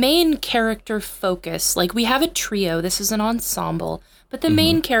the main character focus, like, we have a trio, this is an ensemble, but the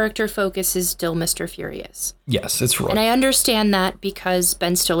main character focus is still Mr. Furious. Yes, it's right. And I understand that because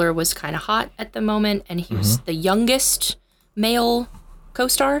Ben Stiller was kind of hot at the moment, and he was the youngest male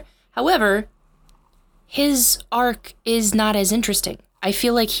co-star. However, his arc is not as interesting. I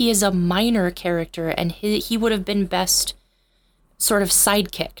feel like he is a minor character, and he would have been best sort of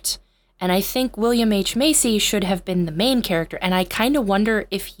sidekicked. And I think William H. Macy should have been the main character, and I kind of wonder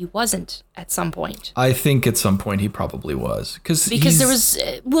if he wasn't at some point. I think at some point he probably was. Because there was,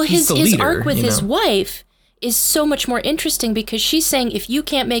 his leader, arc with his wife is so much more interesting, because she's saying, "If you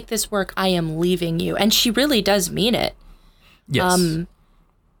can't make this work, I am leaving you." And she really does mean it. Yes.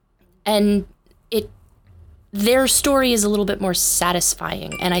 And their story is a little bit more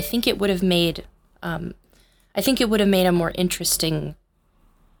satisfying, and I think it would have made, a more interesting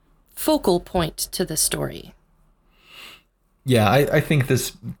focal point to the story. Yeah, I think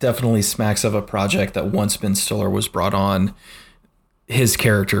this definitely smacks of a project that once Ben Stiller was brought on, his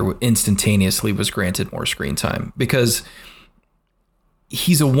character instantaneously was granted more screen time, because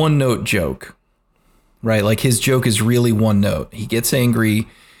he's a one-note joke, right? Like, his joke is really one note. He gets angry.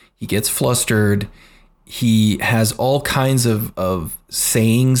 He gets flustered. He has all kinds of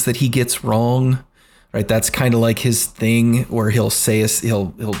sayings that he gets wrong, right? That's kind of like his thing, where he'll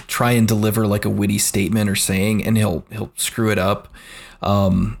try and deliver like a witty statement or saying, and he'll screw it up.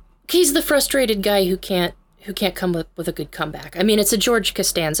 He's the frustrated guy who can't come up with a good comeback. I mean, it's a George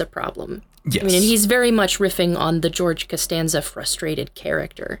Costanza problem. Yes. I mean, and he's very much riffing on the George Costanza frustrated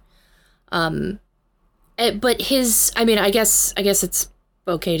character. But I guess it's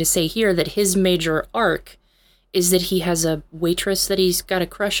okay to say here that his major arc is that he has a waitress that he's got a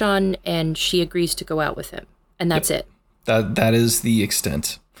crush on, and she agrees to go out with him, and that's it. That is the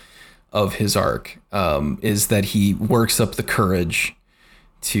extent of his arc, is that he works up the courage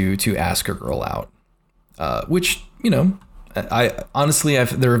to ask a girl out, which, you know, I honestly,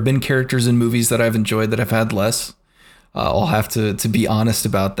 there have been characters in movies that I've enjoyed that I've had less. I'll have to be honest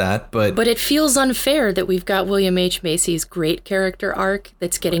about that, but it feels unfair that we've got William H. Macy's great character arc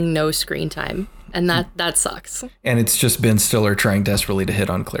that's getting no screen time, and that sucks. And it's just Ben Stiller trying desperately to hit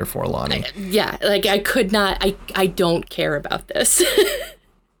on Claire Forlani. I don't care about this.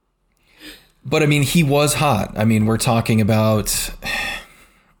 But I mean, he was hot. I mean, we're talking about,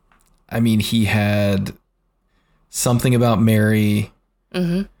 he had Something About Mary.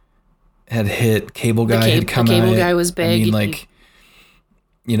 Mm-hmm. Had hit. Cable Guy had come out. Cable Guy was big.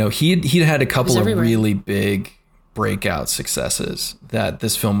 He'd had a couple of really big breakout successes that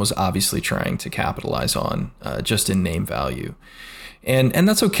this film was obviously trying to capitalize on, just in name value. And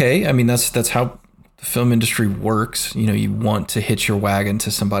that's okay. I mean, that's how the film industry works. You know, you want to hitch your wagon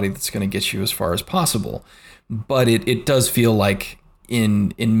to somebody that's going to get you as far as possible. But it does feel like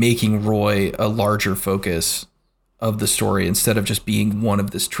in making Roy a larger focus of the story, instead of just being one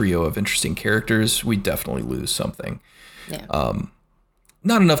of this trio of interesting characters, we definitely lose something. Yeah.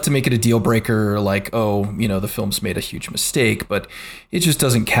 Not enough to make it a deal breaker, like, oh, you know, the film's made a huge mistake, but it just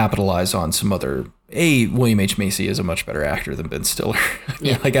doesn't capitalize on some other. William H. Macy is a much better actor than Ben Stiller.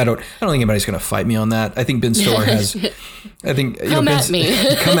 Yeah. Like, I don't think anybody's going to fight me on that. I think Ben Stiller has. I think come at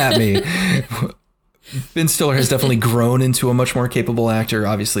me. Come at me. Ben Stiller has definitely grown into a much more capable actor.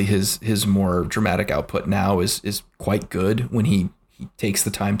 Obviously, his more dramatic output now is quite good when he takes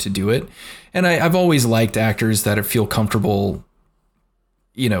the time to do it. And I've always liked actors that feel comfortable.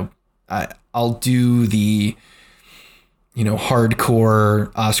 You know, I'll do the, you know, hardcore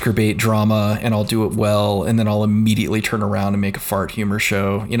Oscar bait drama and I'll do it well. And then I'll immediately turn around and make a fart humor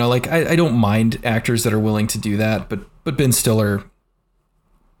show. You know, like I don't mind actors that are willing to do that. But Ben Stiller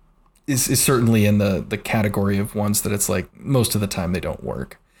is certainly in the category of ones that it's like most of the time they don't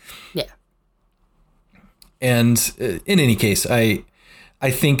work. Yeah. And in any case, I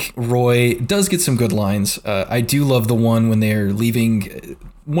think Roy does get some good lines. I do love the one when they're leaving.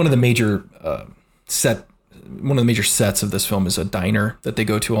 One of the major sets of this film is a diner that they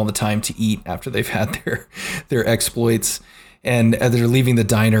go to all the time to eat after they've had their exploits. And they're leaving the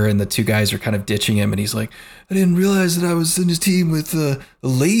diner and the two guys are kind of ditching him. And he's like, I didn't realize that I was in his team with a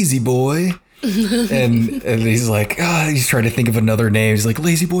lazy boy. and he's like, he's trying to think of another name. He's like,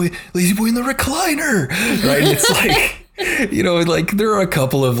 lazy boy in the recliner. Right. And it's like, you know, like there are a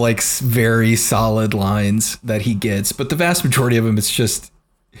couple of like very solid lines that he gets, but the vast majority of them, it's just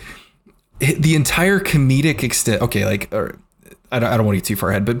the entire comedic extent. Okay. Like, I don't want to get too far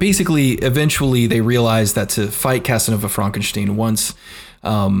ahead, but basically eventually they realize that to fight Casanova Frankenstein once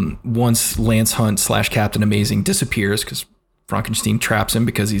Lance Hunt / Captain Amazing disappears because Frankenstein traps him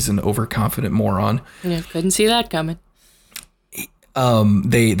because he's an overconfident moron. Yeah, couldn't see that coming.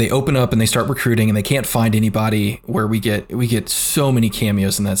 They open up and they start recruiting and they can't find anybody, where we get so many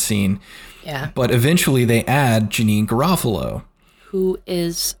cameos in that scene. Yeah. But eventually they add Janeane Garofalo, who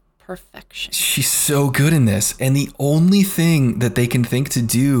is perfection. She's so good in this. And the only thing that they can think to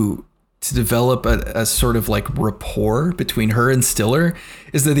do to develop a sort of like rapport between her and Stiller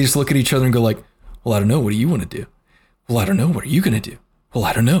is that they just look at each other and go like, well, I don't know. What do you want to do? Well, I don't know. What are you going to do? Well,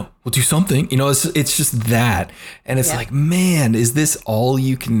 I don't know. We'll do something. You know, it's just that. And it's like, man, is this all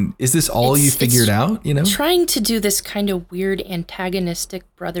you figured out? You know, trying to do this kind of weird antagonistic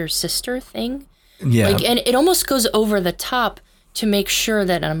brother-sister thing. Yeah. Like, and it almost goes over the top to make sure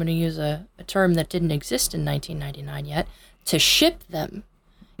that, and I'm going to use a term that didn't exist in 1999 yet, to ship them.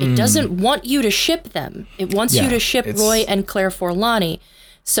 It doesn't want you to ship them. It wants you to ship Roy and Claire Forlani.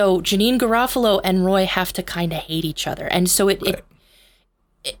 So Janeane Garofalo and Roy have to kind of hate each other. And so it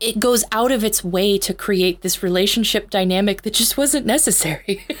goes out of its way to create this relationship dynamic that just wasn't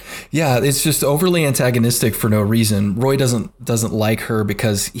necessary. Yeah, it's just overly antagonistic for no reason. Roy doesn't like her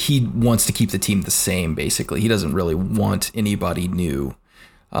because he wants to keep the team the same, basically. He doesn't really want anybody new.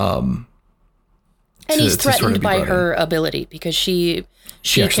 And he's threatened by her ability because she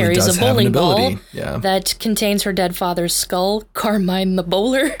carries a bowling ball that contains her dead father's skull, Carmine the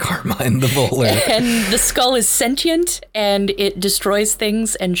Bowler. Carmine the Bowler. And the skull is sentient and it destroys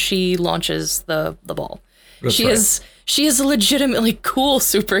things and she launches the ball. She is a legitimately cool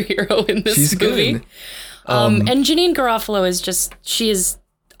superhero in this movie. Good. And Janeane Garofalo she is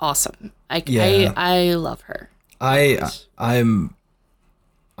awesome. I love her. I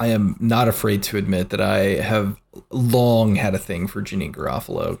am not afraid to admit that I have long had a thing for Janeane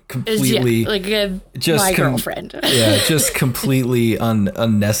Garofalo. Completely, my girlfriend. Just completely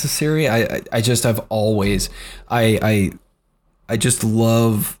unnecessary. I just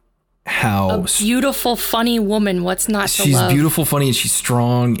love how a beautiful, funny woman. What's not to love? She's beautiful, funny, and she's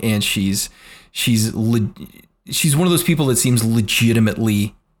strong, and she's one of those people that seems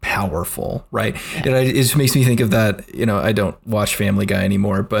legitimately powerful, right? Yeah. And it just makes me think of that, you know, I don't watch Family Guy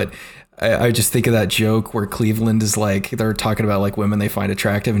anymore, but I just think of that joke where Cleveland is like, they're talking about like women they find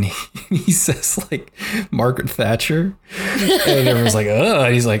attractive, and he says like Margaret Thatcher, and everyone's like, oh,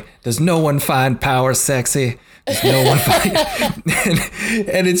 and he's like, does no one find power sexy? Does no one find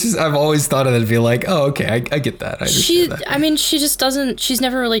and it's just, I've always thought of it and be like, oh, okay, I get that. I understand that. I mean, she just doesn't, she's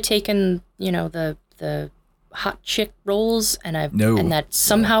never really taken, you know, the hot chick roles, and that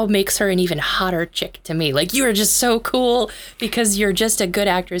somehow makes her an even hotter chick to me. Like, you are just so cool because you're just a good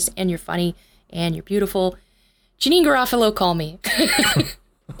actress and you're funny and you're beautiful. Janeane Garofalo, call me.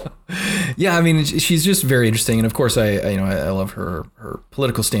 Yeah, I mean, she's just very interesting, and of course, I love her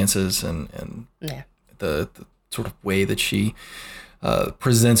political stances and the sort of way that she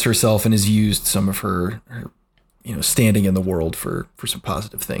presents herself and has used some of her standing in the world for some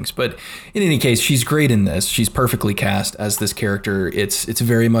positive things. But in any case, she's great in this. She's perfectly cast as this character. It's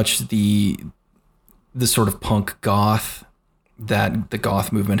very much the sort of punk goth that the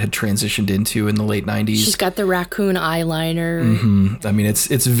goth movement had transitioned into in the late 90s. She's got the raccoon eyeliner. Mm-hmm. I mean, it's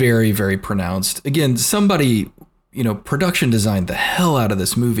very, very pronounced. Again, somebody, production designed the hell out of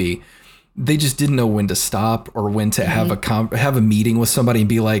this movie. They just didn't know when to stop or when to have a meeting with somebody and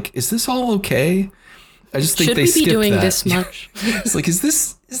be like, is this all okay? I just think they skipped that. Should we be doing this much? It's like, is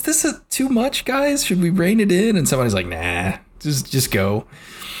this too much, guys? Should we rein it in? And somebody's like, nah, just go.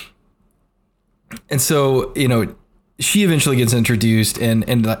 And so, she eventually gets introduced,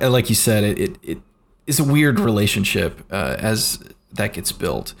 and like you said, it is a weird relationship as that gets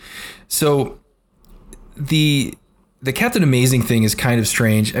built. So the Captain Amazing thing is kind of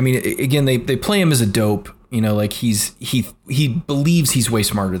strange. I mean, again, they play him as a dope. Like he believes he's way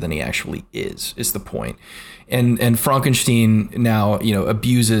smarter than he actually is the point. And Frankenstein now,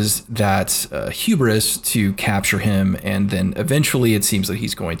 abuses that hubris to capture him. And then eventually it seems that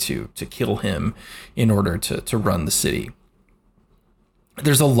he's going to kill him in order to run the city.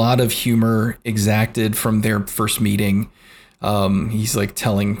 There's a lot of humor exacted from their first meeting. He's like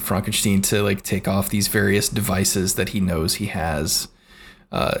telling Frankenstein to like take off these various devices that he knows he has,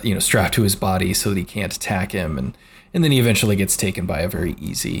 strapped to his body so that he can't attack him. And then he eventually gets taken by a very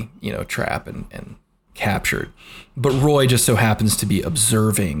easy, trap and captured. But Roy just so happens to be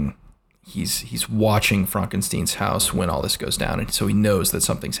observing. He's watching Frankenstein's house when all this goes down. And so he knows that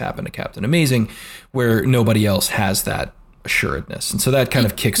something's happened to Captain Amazing where nobody else has that assuredness. And so that kind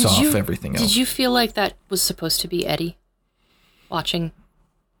of kicks off everything else. Did you feel like that was supposed to be Eddie watching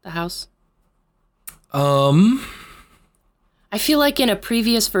the house? I feel like in a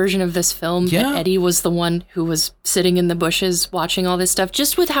previous version of this film, that Eddie was the one who was sitting in the bushes watching all this stuff,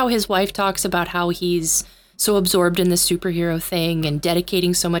 just with how his wife talks about how he's so absorbed in the superhero thing and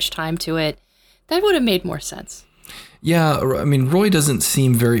dedicating so much time to it. That would have made more sense. Yeah, I mean, Roy doesn't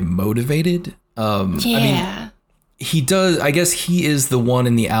seem very motivated. I mean, he does. I guess he is the one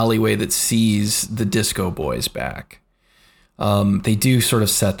in the alleyway that sees the Disco Boys back. They do sort of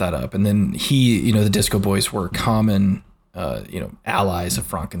set that up. And then the Disco Boys were common allies of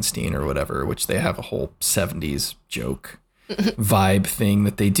Frankenstein or whatever, which they have a whole 70s joke vibe thing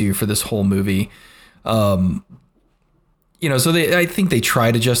that they do for this whole movie. So I think they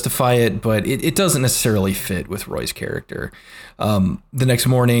try to justify it, but it doesn't necessarily fit with Roy's character. The next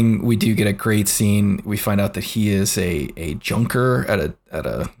morning we do get a great scene. We find out that he is a junker at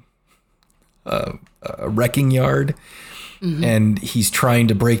a wrecking yard. Mm-hmm. And he's trying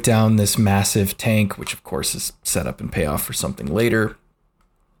to break down this massive tank, which of course is set up and pay off for something later.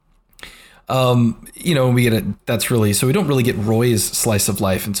 So we don't really get Roy's slice of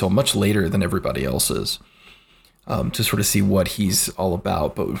life until much later than everybody else's, to sort of see what he's all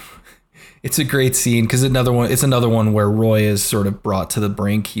about. But it's a great scene because it's another one where Roy is sort of brought to the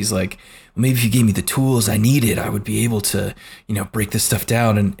brink. He's like, well, maybe if you gave me the tools I needed, I would be able to, break this stuff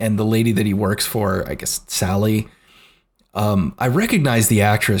down. And the lady that he works for, I guess, Sally, I recognize the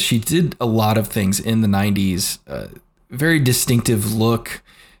actress. She did a lot of things in the 90s. Very distinctive look.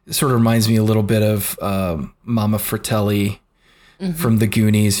 It sort of reminds me a little bit of Mama Fratelli from The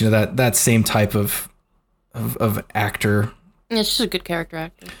Goonies. That same type of actor. Yeah, she's a good character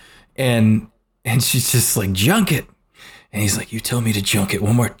actor. And she's just like, junk it. And he's like, you tell me to junk it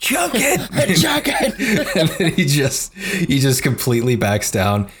one more. Junk it! Junk it! And then he just completely backs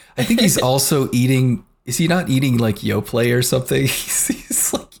down. I think he's also eating... Is he not eating like Yoplait or something?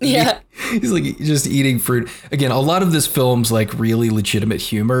 He's like just eating fruit. Again, a lot of this film's like really legitimate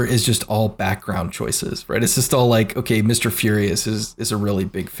humor is just all background choices, right? It's just all like, okay, Mr. Furious is a really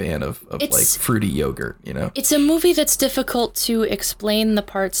big fan of like fruity yogurt, It's a movie that's difficult to explain the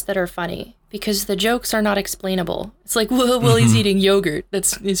parts that are funny because the jokes are not explainable. It's like, well, he's eating yogurt.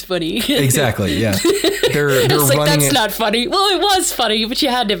 It's funny. Exactly, yeah. They're like, running that's not funny. Well, it was funny, but you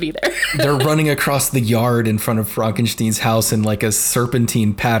had to be there. They're running across the yard in front of Frankenstein's house in like a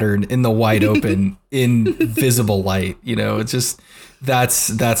serpentine pattern in the wide open, in visible light. It's just, that's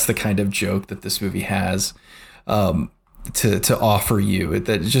the kind of joke that this movie has to offer you.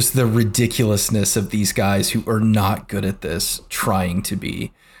 That just the ridiculousness of these guys who are not good at this trying to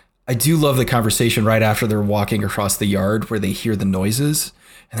be. I do love the conversation right after they're walking across the yard where they hear the noises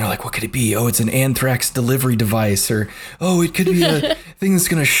and they're like, what could it be? Oh, it's an anthrax delivery device, or, oh, it could be a thing that's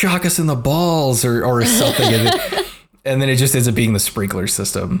going to shock us in the balls or something. then it just ends up being the sprinkler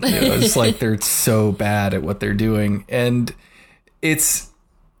system. It's like they're so bad at what they're doing. And it's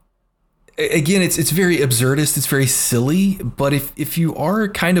very absurdist. It's very silly. But if you are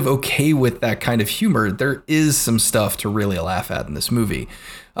kind of okay with that kind of humor, there is some stuff to really laugh at in this movie.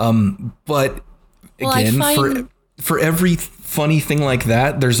 But again, for every funny thing like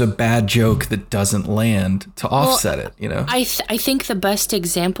that, there's a bad joke that doesn't land to offset it, I think the best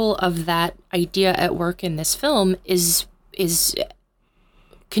example of that idea at work in this film is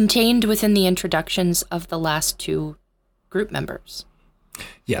contained within the introductions of the last two group members.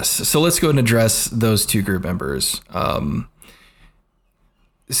 Yes. So let's go ahead and address those two group members. Let's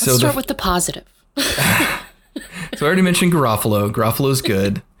start with the positive. So I already mentioned Garofalo. Garofalo's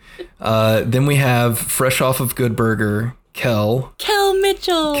good. Then we have fresh off of Good Burger, Kel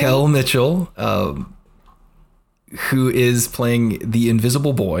Mitchell, who is playing the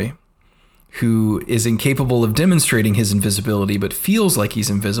invisible boy, who is incapable of demonstrating his invisibility, but feels like he's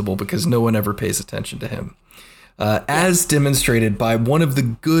invisible because no one ever pays attention to him. As demonstrated by one of the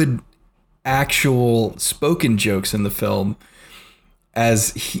good actual spoken jokes in the film,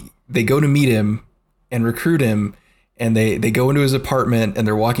 as they go to meet him and recruit him. And they go into his apartment and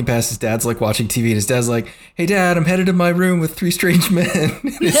they're walking past his dad's like watching TV, and his dad's like, "Hey Dad, I'm headed to my room with 3 strange men."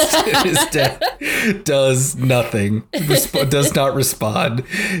 his dad does nothing, does not respond.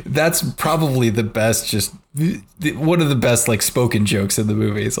 That's probably the best, one of the best like spoken jokes in the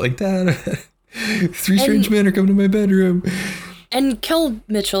movie. It's like, "Dad, 3 strange men are coming to my bedroom." And Kel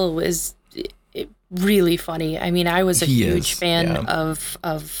Mitchell is really funny. I mean, I was a huge fan of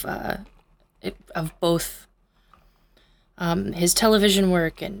both his television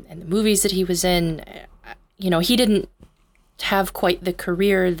work and the movies that he was in. He didn't have quite the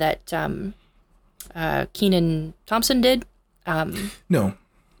career that Kenan Thompson did. No.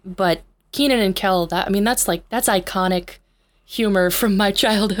 But Kenan and Kel, that's iconic humor from my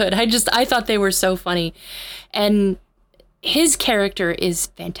childhood. I thought they were so funny. And his character is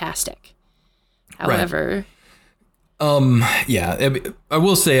fantastic. However. Right. I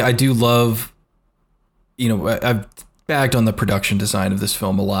will say I do love, I've bagged on the production design of this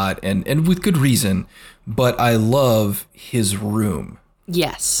film a lot, and with good reason, but I love his room.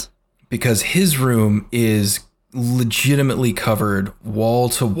 Yes. Because his room is legitimately covered wall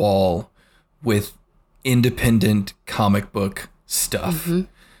to wall with independent comic book stuff. Mm-hmm.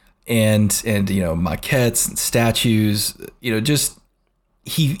 And maquettes and statues, just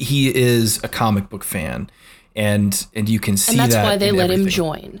he is a comic book fan. And you can see that. And that's why they let him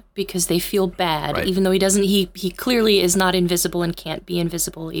join, because they feel bad, right. Even though he clearly is not invisible and can't be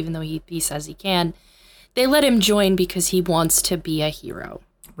invisible, even though he says he can. They let him join because he wants to be a hero.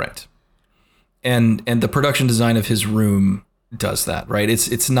 Right. And the production design of his room does that, right?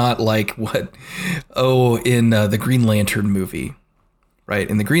 It's not like in the Green Lantern movie, right?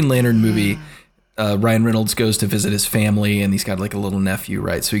 In the Green Lantern movie, Ryan Reynolds goes to visit his family, and he's got like a little nephew,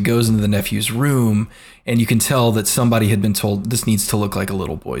 right? So he goes into the nephew's room, and you can tell that somebody had been told this needs to look like a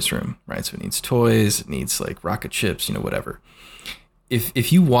little boy's room, right? So it needs toys, it needs like rocket ships, whatever.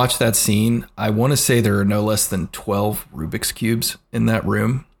 If you watch that scene, I want to say there are no less than 12 Rubik's Cubes in that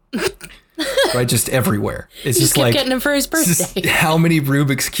room, right? Just everywhere. It's just like getting him for his birthday. How many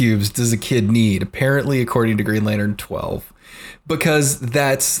Rubik's Cubes does a kid need? Apparently, according to Green Lantern, 12. Because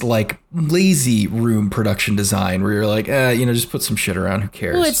that's like lazy room production design where you're like, just put some shit around. Who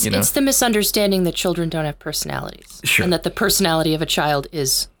cares? Well, it's the misunderstanding that children don't have personalities. Sure. And that the personality of a child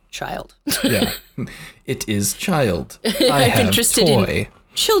is child. Yeah. It is child. I have interested toy. In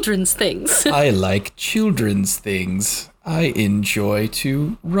children's things. I like children's things. I enjoy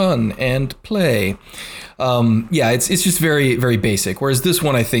to run and play. It's just very, very basic. Whereas this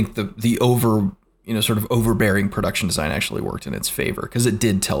one, I think the sort of overbearing production design actually worked in its favor, because it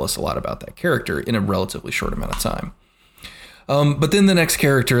did tell us a lot about that character in a relatively short amount of time. But then the next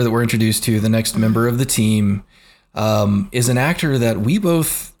character that we're introduced to, the next member of the team, is an actor that we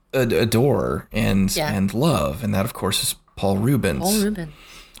both adore and love, and that of course is Paul Reubens.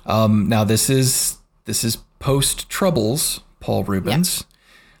 Now this is post Troubles Paul Reubens.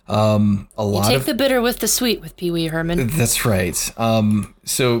 You take the bitter with the sweet with Pee Wee Herman. That's right.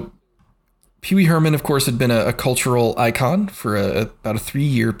 So Pee Wee Herman, of course, had been a cultural icon for about a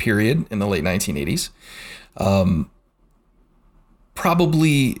 3-year period in the late 1980s.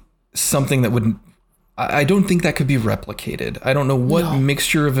 Probably something that I don't think that could be replicated. I don't know what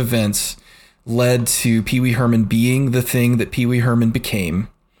mixture of events led to Pee Wee Herman being the thing that Pee Wee Herman became.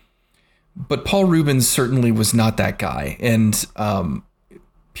 But Paul Reubens certainly was not that guy. And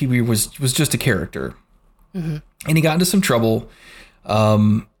Pee Wee was just a character. Mm-hmm. And he got into some trouble.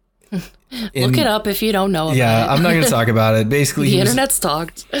 Look it up if you don't know about it. I'm not going to talk about it. Basically, the internet's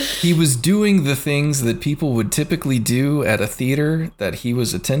talked. He was doing the things that people would typically do at a theater that he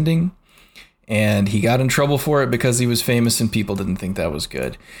was attending, and he got in trouble for it because he was famous and people didn't think that was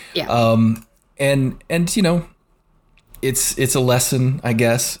good. Yeah. And you know, it's a lesson, I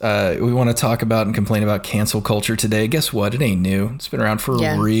guess. We want to talk about and complain about cancel culture today. Guess what? It ain't new. It's been around for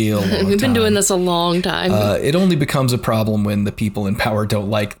a real long time. We've been doing this a long time. It only becomes a problem when the people in power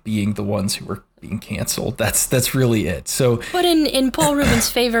don't like being the ones who are being canceled. That's really it. So, but in Paul Rubens'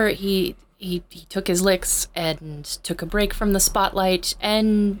 favor, he took his licks and took a break from the spotlight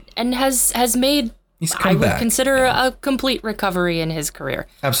and has made, I would consider, a complete recovery in his career.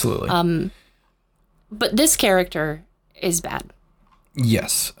 Absolutely. But this character is bad.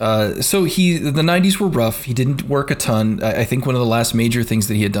 Yes. So the 90s were rough. He didn't work a ton. I think one of the last major things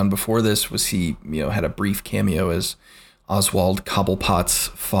that he had done before this was he, had a brief cameo as Oswald Cobblepot's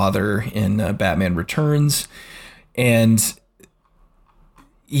father in Batman Returns. And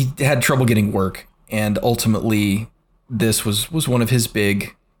he had trouble getting work. And ultimately, this was one of his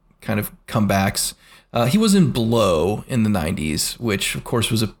big kind of comebacks. He was in Blow in the 90s, which, of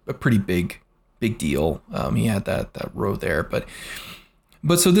course, was a pretty big deal. He had that row there.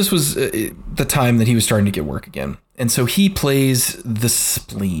 But so this was the time that he was starting to get work again. And so he plays the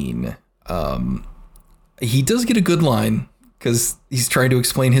Spleen. He does get a good line because he's trying to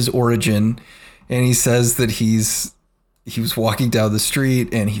explain his origin. And he says that he was walking down the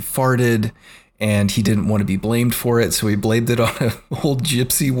street and he farted and he didn't want to be blamed for it. So he blamed it on an old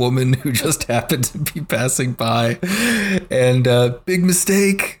gypsy woman who just happened to be passing by. And big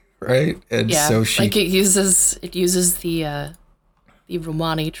mistake. Right. And so it uses the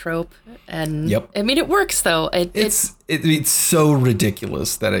Romani trope. And yep. I mean, it works, though. It's so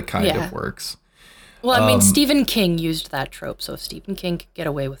ridiculous that it kind of works. Well, I mean, Stephen King used that trope. So if Stephen King could get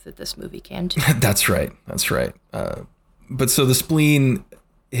away with it, this movie can too. That's right. But so the Spleen,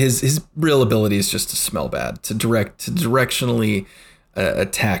 his real ability is just to smell bad, to directionally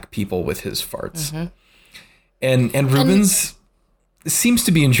attack people with his farts. Mm-hmm. And Rubens seems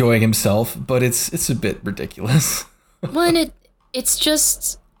to be enjoying himself, but it's a bit ridiculous. Well, and it's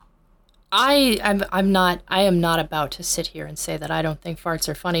just I am not about to sit here and say that I don't think farts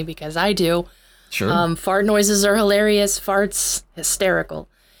are funny, because I do. Sure. Fart noises are hilarious. Farts hysterical.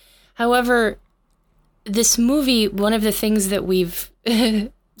 However, this movie, one of the things that we've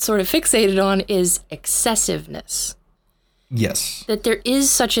sort of fixated on is excessiveness. Yes. That there is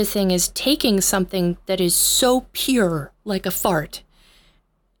such a thing as taking something that is so pure, like a fart,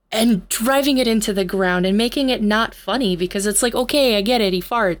 and driving it into the ground and making it not funny, because it's like, okay, I get it, he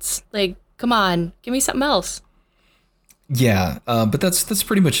farts. Like, come on, give me something else. Yeah, but that's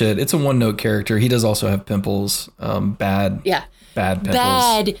pretty much it. It's a one-note character. He does also have pimples. Bad pimples.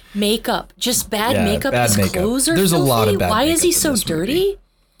 Bad makeup. Just bad makeup. His clothes are There's filthy. a lot of bad Why makeup is he so dirty? Movie.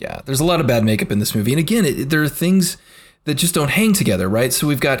 Yeah, there's a lot of bad makeup in this movie. And again, there are things that just don't hang together, right? So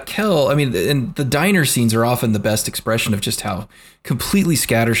we've got Kel. I mean, and the diner scenes are often the best expression of just how completely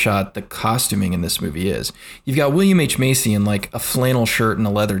scattershot the costuming in this movie is. You've got William H. Macy in like a flannel shirt and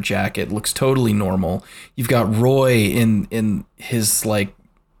a leather jacket, looks totally normal. You've got Roy in his like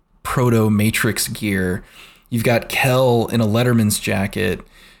proto-Matrix gear. You've got Kel in a Letterman's jacket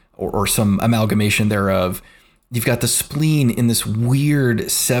or some amalgamation thereof. You've got the Spleen in this weird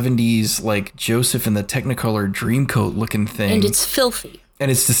 70s, like Joseph in the Technicolor Dreamcoat looking thing. And it's filthy.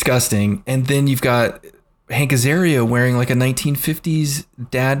 And it's disgusting. And then you've got Hank Azaria wearing like a 1950s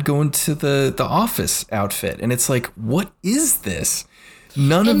dad going to the office outfit. And it's like, what is this?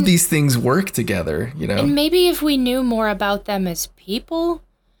 None of these things work together, you know? And maybe if we knew more about them as people,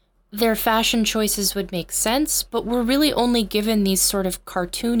 their fashion choices would make sense, but we're really only given these sort of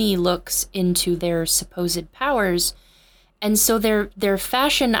cartoony looks into their supposed powers, and so their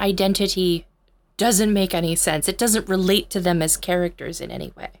fashion identity doesn't make any sense. It doesn't relate to them as characters in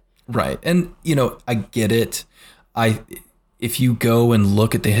any way. Right. And, I get it. If you go and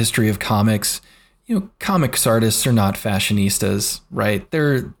look at the history of comics, comics artists are not fashionistas, right?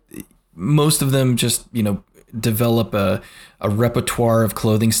 Most of them just, develop a repertoire of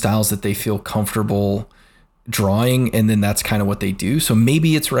clothing styles that they feel comfortable drawing, and then that's kind of what they do. So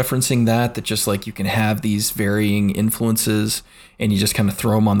maybe it's referencing that just like you can have these varying influences and you just kind of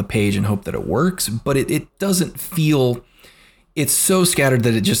throw them on the page and hope that it works, but it doesn't feel, it's so scattered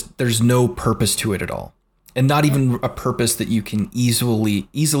that there's no purpose to it at all. and not even a purpose that you can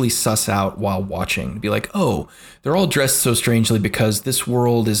easily suss out while watching. Be like, oh, they're all dressed so strangely because this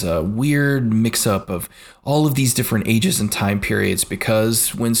world is a weird mix-up of all of these different ages and time periods,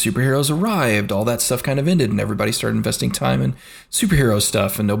 because when superheroes arrived, all that stuff kind of ended and everybody started investing time in superhero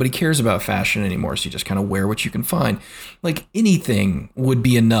stuff and nobody cares about fashion anymore, so you just kind of wear what you can find. Like, anything would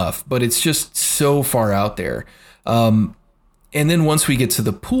be enough, but it's just so far out there. And then once we get to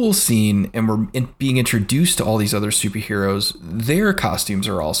the pool scene and we're being introduced to all these other superheroes, their costumes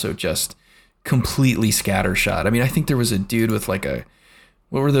are also just completely scattershot. I mean, I think there was a dude with like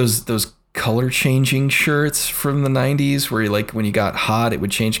what were those color changing shirts from the 90s where like when you got hot, it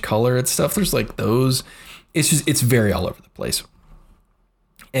would change color and stuff. There's like those. It's very all over the place.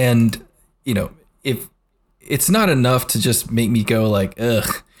 And, you know, if it's not enough to just make me go like,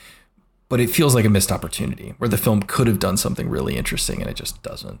 ugh, but it feels like a missed opportunity where the film could have done something really interesting and it just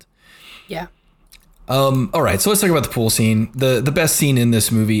doesn't. Yeah. All right, so let's talk about the pool scene. The best scene in this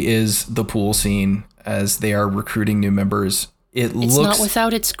movie is the pool scene as they are recruiting new members. It's not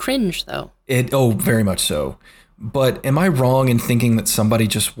without its cringe, though. Very much so. But am I wrong in thinking that somebody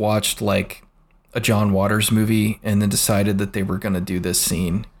just watched like a John Waters movie and then decided that they were going to do this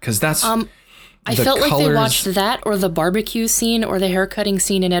scene? Because that's... I felt like they watched that or the barbecue scene or the haircutting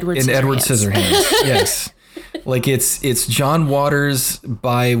scene in Edward Scissorhands. Yes. Like it's John Waters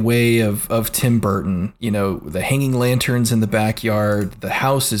by way of Tim Burton. You know, the hanging lanterns in the backyard. The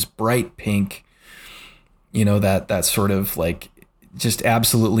house is bright pink. You know, that sort of like just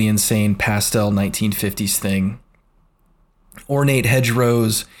absolutely insane pastel 1950s thing. Ornate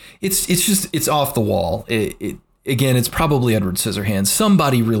hedgerows. It's off the wall. Again, it's probably Edward Scissorhands.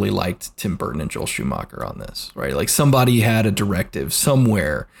 Somebody really liked Tim Burton and Joel Schumacher on this, right? Like somebody had a directive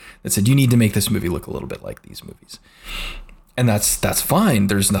somewhere that said, you need to make this movie look a little bit like these movies. And that's fine.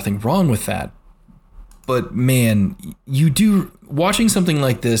 There's nothing wrong with that. But man, watching something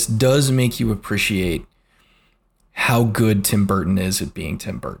like this does make you appreciate how good Tim Burton is at being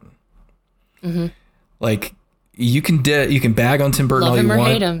Tim Burton. Mm-hmm. Like, you can bag on Tim Burton all you want.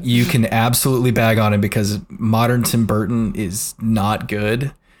 Hate him. You can absolutely bag on him because modern Tim Burton is not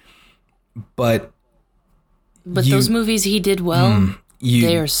good. But those movies he did well,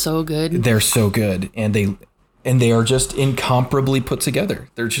 they are so good. They're so good, and they are just incomparably put together.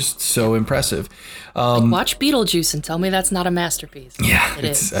 They're just so impressive. Watch Beetlejuice and tell me that's not a masterpiece. Yeah,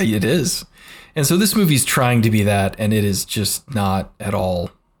 it is. And so this movie's trying to be that, and it is just not at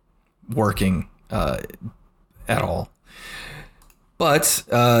all working. At all. But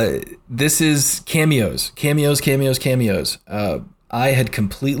this is cameos. I had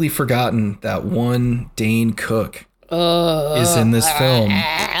completely forgotten that one Dane Cook is in this film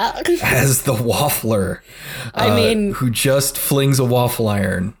as the waffler. Who just flings a waffle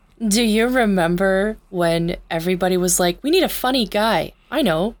iron. Do you remember when everybody was like, we need a funny guy? I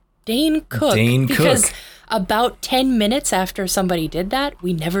know, Dane Cook. Because about 10 minutes after somebody did that,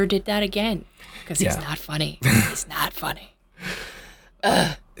 we never did that again. Because he's not funny. He's not funny.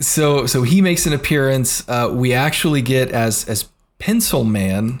 So he makes an appearance. We actually get as Pencil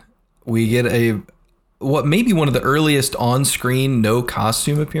Man. We get what may be one of the earliest on-screen no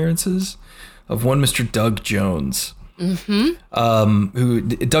costume appearances of one Mr. Doug Jones.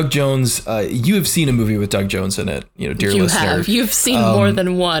 Mm-hmm. Doug Jones. You have seen a movie with Doug Jones in it, you know, dear listener. You've seen more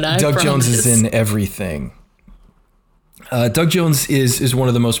than one. Doug Jones is in everything. Doug Jones is one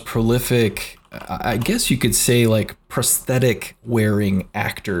of the most prolific, I guess you could say, like prosthetic wearing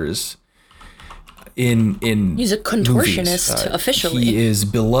actors in he's a contortionist officially. He is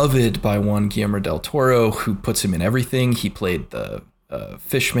beloved by one Guillermo del Toro, who puts him in everything. He played the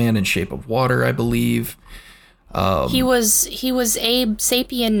Fishman in Shape of Water, I believe. He was Abe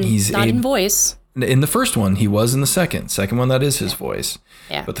Sapien, in voice. In the first one, he was. In the second one, that is his voice.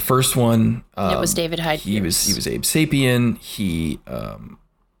 Yeah. But the first one, it was David Hyde. He was Abe Sapien. He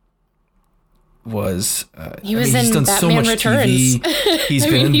was in done Batman so much Returns. TV. He's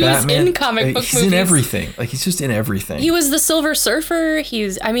been in Batman. Was in comic book he's movies. In everything. Like, he's just in everything. He was the Silver Surfer.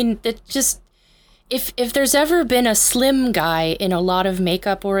 If there's ever been a slim guy in a lot of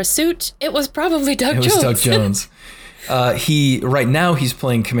makeup or a suit, it was probably Doug Jones. It was Doug Jones. Right now he's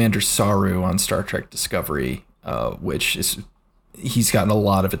playing Commander Saru on Star Trek Discovery, which he's gotten a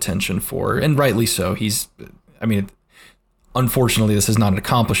lot of attention for, and rightly so. Unfortunately, this is not an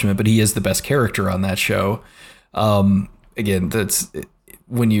accomplishment, but he is the best character on that show. Again, that's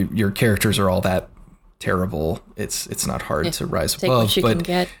when your characters are all that terrible. It's not hard to rise above. What you can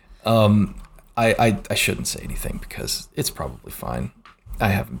get. I shouldn't say anything because it's probably fine. I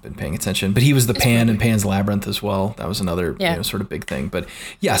haven't been paying attention, but he was the Pan in Pan's Labyrinth as well. That was another sort of big thing. But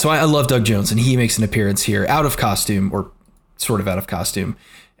yeah, so I love Doug Jones, and he makes an appearance here out of costume, or sort of out of costume,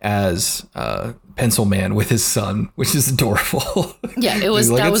 as Pencil Man with his son, which is adorable. Yeah, it was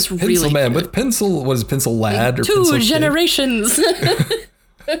that was really Pencil Man cute. with Pencil. What is Pencil Lad or Two Pencil generations?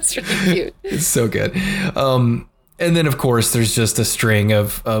 That's really cute. It's so good. And then of course there's just a string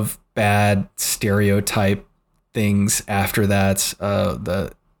of bad stereotype things after that.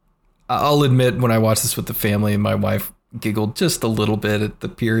 I'll admit, when I watched this with the family, my wife giggled just a little bit at the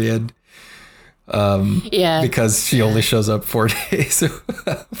period. Because she only shows up 4 days,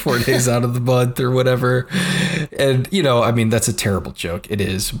 4 days out of the month or whatever. And, I mean, that's a terrible joke. It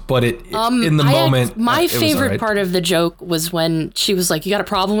is. But in the moment. My favorite part of the joke was when she was like, you got a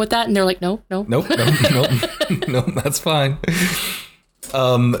problem with that? And they're like, no. Nope, that's fine.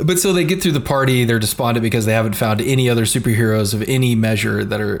 But so they get through the party. They're despondent because they haven't found any other superheroes of any measure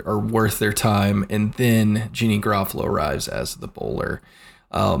that are worth their time. And then Jeannie Garofalo arrives as the bowler.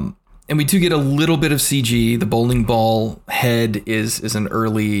 And we do get a little bit of CG. The bowling ball head is an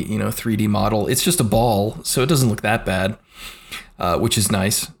early, 3D model. It's just a ball, so it doesn't look that bad, which is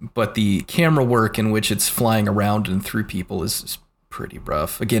nice. But the camera work in which it's flying around and through people is pretty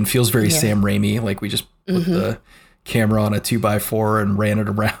rough. Again, feels very Sam Raimi, like we just put the camera on a 2x4 and ran it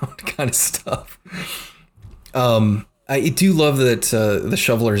around kind of stuff. I do love that the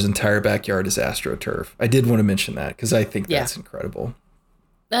shoveler's entire backyard is AstroTurf. I did want to mention that because I think that's incredible.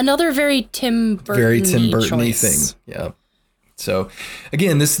 Another very Tim Burton-y thing. Yeah. So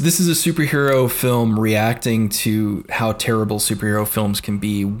again, this is a superhero film reacting to how terrible superhero films can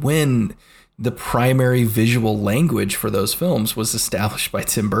be when the primary visual language for those films was established by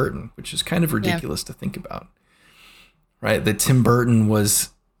Tim Burton, which is kind of ridiculous to think about. Right? That Tim Burton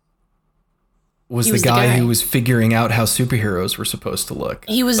was the guy who was figuring out how superheroes were supposed to look.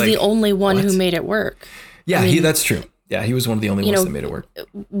 He was the only one who made it work. Yeah, that's true. Yeah, he was one of the only ones that made it work.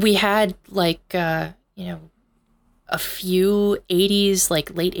 We had a few 80s, late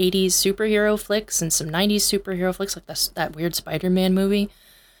 80s superhero flicks and some 90s superhero flicks, like that weird Spider-Man movie.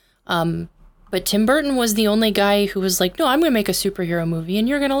 But Tim Burton was the only guy who was like, no, I'm going to make a superhero movie and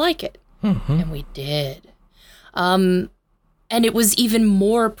you're going to like it. Mm-hmm. And we did. And it was even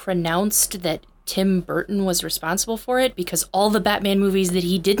more pronounced that Tim Burton was responsible for it because all the Batman movies that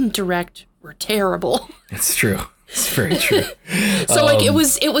he didn't direct were terrible. It's true. It's very true. So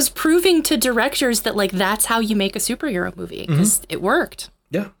it was proving to directors that that's how you make a superhero movie because it worked.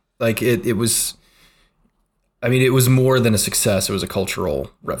 Yeah. It was, I mean, it was more than a success. It was a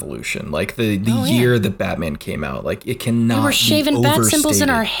cultural revolution. The year that Batman came out, it cannot be overstated. We were shaving bat symbols in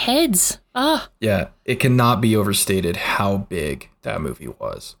our heads. Yeah. It cannot be overstated how big that movie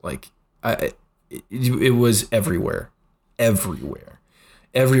was. It was everywhere.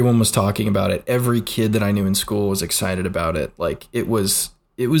 Everyone was talking about it. Every kid that I knew in school was excited about it. It was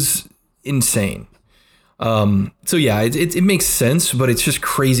insane. So yeah, it makes sense, but it's just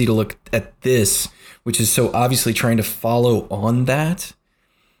crazy to look at this, which is so obviously trying to follow on that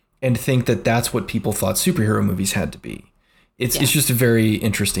and think that that's what people thought superhero movies had to be. It's just a very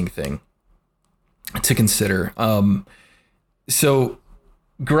interesting thing to consider. So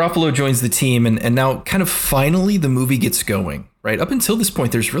Garofalo joins the team and now kind of finally the movie gets going. Right. Up until this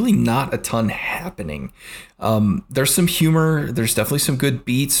point, there's really not a ton happening. There's some humor. There's definitely some good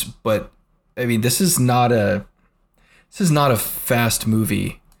beats. But I mean, this is not a fast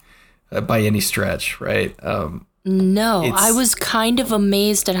movie by any stretch. Right. No, I was kind of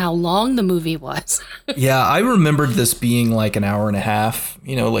amazed at how long the movie was. Yeah, I remembered this being an hour and a half.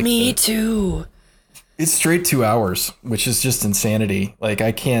 Me too. It's straight 2 hours, which is just insanity.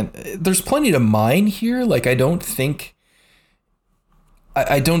 I can't. There's plenty to mine here.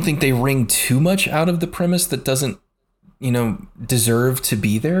 I don't think they wring too much out of the premise that doesn't, deserve to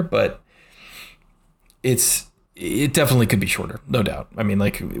be there, but it definitely could be shorter, no doubt. I mean,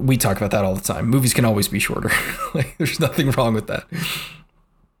 we talk about that all the time. Movies can always be shorter. There's nothing wrong with that.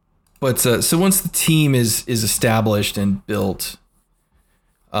 But so once the team is established and built,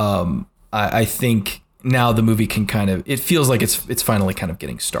 I think now the movie can it feels like it's finally kind of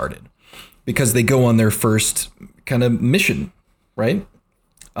getting started because they go on their first kind of mission, right?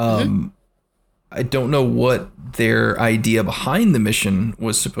 I don't know what their idea behind the mission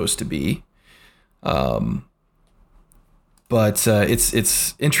was supposed to be. But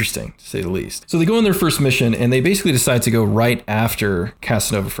it's interesting to say the least. So they go on their first mission and they basically decide to go right after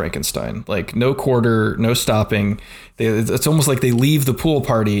Casanova Frankenstein. No quarter, no stopping. It's almost like they leave the pool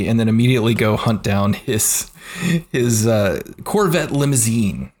party and then immediately go hunt down his Corvette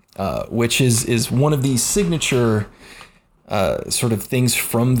limousine, which is one of the signature sort of things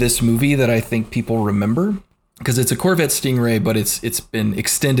from this movie that I think people remember, because it's a Corvette Stingray, but it's been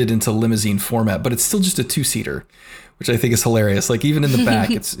extended into limousine format, but it's still just a 2-seater, which I think is hilarious. Like even in the back,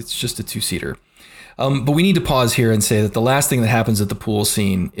 it's just a 2-seater. But we need to pause here and say that the last thing that happens at the pool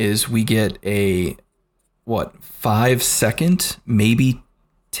scene is we get a 5-second, maybe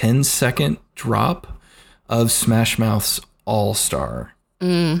 10-second drop of Smash Mouth's All Star.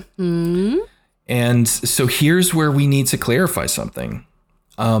 Mm-hmm. And so here's where we need to clarify something.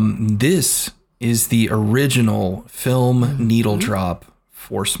 This is the original film needle drop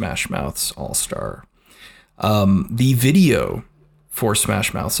for Smash Mouth's All Star. The video for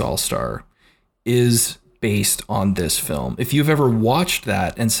Smash Mouth's All Star is based on this film. If you've ever watched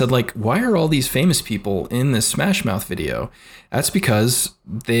that and said, like, why are all these famous people in this Smash Mouth video? That's because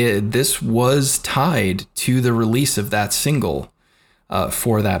this was tied to the release of that single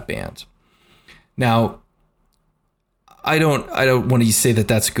for that band. Now, I don't want to say that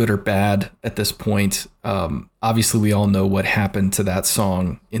that's good or bad at this point. Obviously, we all know what happened to that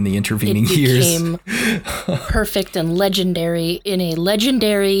song in the intervening years. It became perfect and legendary in a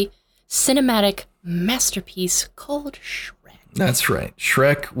legendary cinematic masterpiece called Shrek. That's right.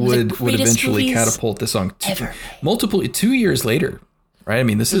 Shrek would eventually catapult this song 2 years later, right? I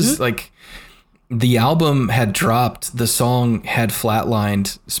mean, this is like the album had dropped, the song had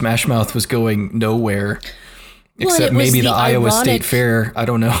flatlined, Smash Mouth was going nowhere. Except maybe the Iowa State Fair. I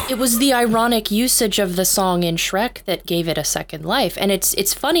don't know. It was the ironic usage of the song in Shrek that gave it a second life. And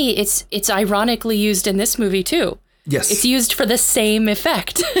it's funny, it's ironically used in this movie too. Yes. It's used for the same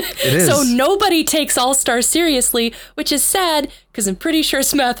effect. It is. So nobody takes All Star seriously, which is sad because I'm pretty sure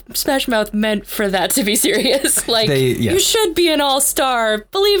Smash Mouth meant for that to be serious. Like, you should be an All Star,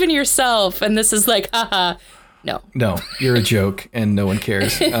 believe in yourself. And this is like, haha, no. No, you're a joke and no one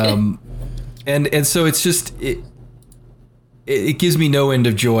cares. And so it's just, it gives me no end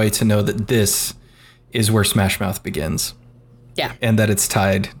of joy to know that this is where Smash Mouth begins. Yeah. And that it's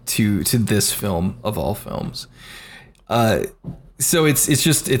tied to this film of all films. So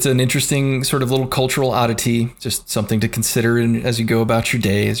it's an interesting sort of little cultural oddity, just something to consider as you go about your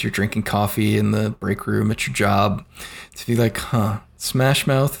day, as you're drinking coffee in the break room at your job, to be like, Smash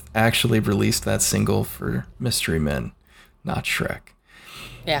Mouth actually released that single for Mystery Men, not Shrek.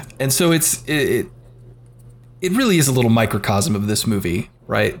 Yeah. And so it really is a little microcosm of this movie,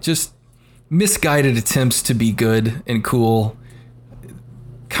 right? Just misguided attempts to be good and cool,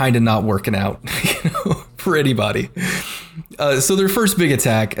 kind of not working out, for anybody. So their first big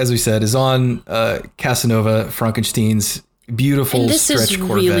attack, as we said, is on Casanova Frankenstein's beautiful stretch Corvette. And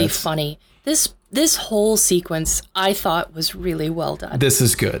this is really funny. This whole sequence I thought was really well done. This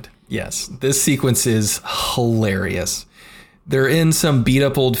is good. Yes. This sequence is hilarious. They're in some beat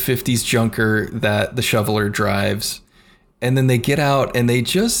up old 50s junker that the shoveler drives. And then they get out and they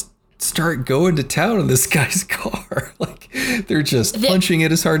just start going to town on this guy's car. Like they're just punching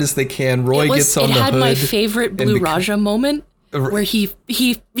it as hard as they can. Roy gets on the hood. It had my favorite Blue Raja moment where he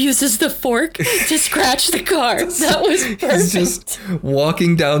uses the fork to scratch the car. That was perfect. He's just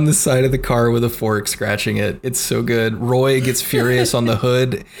walking down the side of the car with a fork, scratching it. It's so good. Roy gets furious on the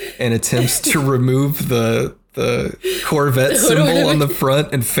hood and attempts to remove the Corvette symbol on the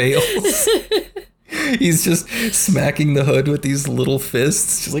front and fails. He's just smacking the hood with these little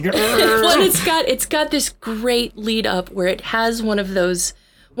fists. Just like, well, it's got this great lead up where it has one of those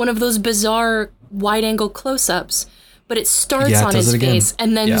bizarre wide angle close-ups, but it starts on his face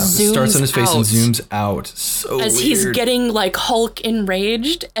and then zooms out. Starts on his face and zooms out. So as weird. He's getting like Hulk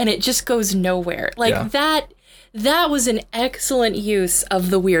enraged, and it just goes nowhere. Like that was an excellent use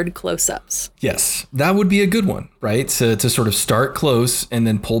of the weird close-ups. Yes, that would be a good one, right? To sort of start close and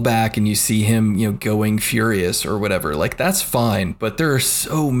then pull back and you see him, going furious or whatever. Like, that's fine, but there are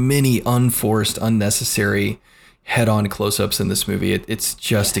so many unforced, unnecessary head-on close-ups in this movie. It's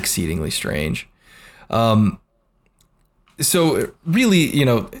just exceedingly strange. So really,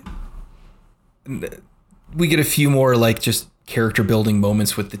 we get a few more like just character building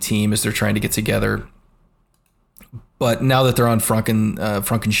moments with the team as they're trying to get together. But now that they're on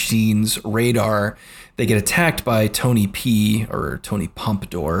Frankenstein's radar, they get attacked by Tony P, or Tony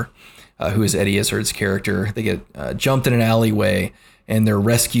Pompadour, who is Eddie Izzard's character. They get jumped in an alleyway, and they're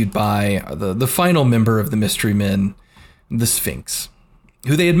rescued by the final member of the Mystery Men, the Sphinx,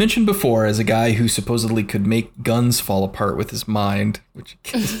 who they had mentioned before as a guy who supposedly could make guns fall apart with his mind, which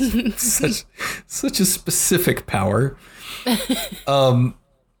is such a specific power. But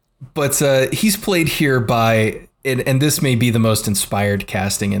he's played here by... And this may be the most inspired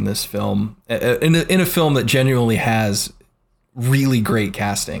casting in this film, in a film that genuinely has really great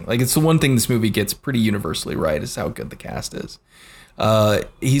casting. Like, it's the one thing this movie gets pretty universally right, is how good the cast is.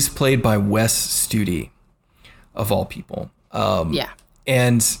 He's played by Wes Studi, of all people.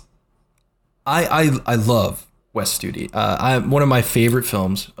 And I love Wes Studi. One of my favorite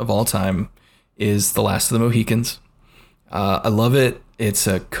films of all time is The Last of the Mohicans. I love it. It's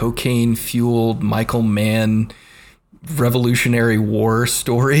a cocaine-fueled Michael Mann Revolutionary War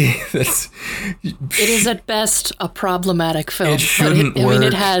story. It is at best a problematic film. It shouldn't work. I mean,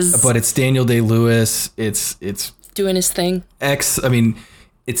 it has, but it's Daniel Day-Lewis. It's doing his thing. It's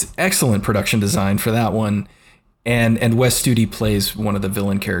excellent production design for that one. And Wes Studi plays one of the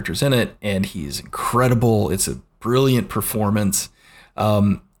villain characters in it, and he's incredible. It's a brilliant performance.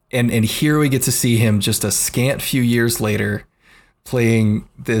 And here we get to see him just a scant few years later playing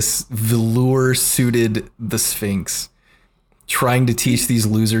this velour-suited the Sphinx, trying to teach these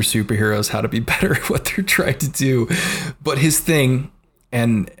loser superheroes how to be better at what they're trying to do. But his thing,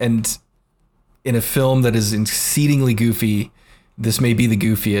 and in a film that is exceedingly goofy, this may be the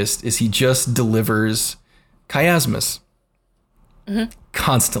goofiest, is he just delivers chiasmus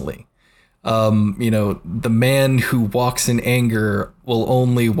constantly. The man who walks in anger will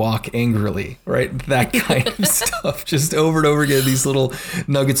only walk angrily, right? That kind of stuff, just over and over again, these little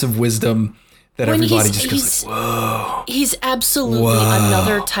nuggets of wisdom that everybody just goes like, whoa. He's absolutely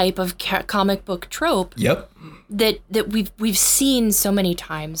another type of comic book trope. Yep. That we've seen so many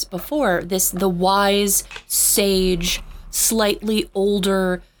times before. The wise, sage, slightly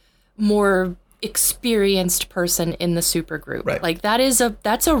older, more experienced person in the supergroup. Right. Like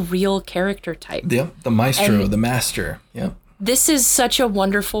that's a real character type. Yeah, the maestro, the master. Yeah. This is such a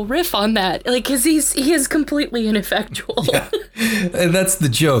wonderful riff on that. Like, cause he is completely ineffectual. Yeah. And that's the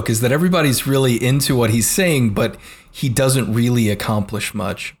joke, is that everybody's really into what he's saying, but he doesn't really accomplish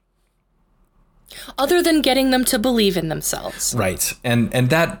much. Other than getting them to believe in themselves. Right. And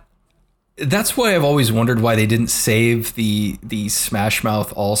that's why I've always wondered why they didn't save the Smash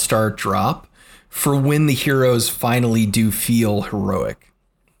Mouth All-Star drop for when the heroes finally do feel heroic.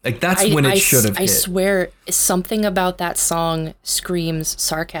 Like, that's when it should have hit. I swear, something about that song screams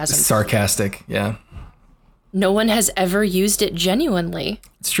sarcasm. It's sarcastic, yeah. No one has ever used it genuinely.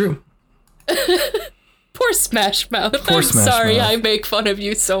 It's true. Poor Smash Mouth. I'm sorry I make fun of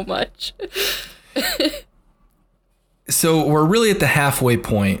you so much. So we're really at the halfway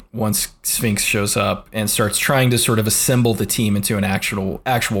point once Sphinx shows up and starts trying to sort of assemble the team into an actual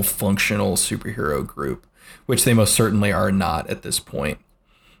functional superhero group, which they most certainly are not at this point.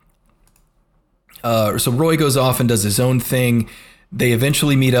 So Roy goes off and does his own thing. They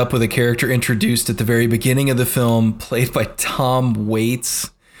eventually meet up with a character introduced at the very beginning of the film, played by Tom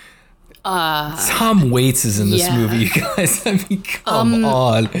Waits. Tom Waits is in this movie, you guys. I mean, come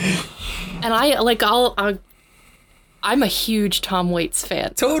on. And I'm a huge Tom Waits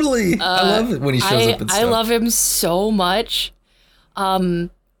fan. Totally. I love it when he shows up and stuff. I love him so much.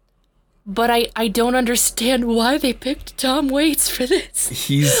 But I don't understand why they picked Tom Waits for this.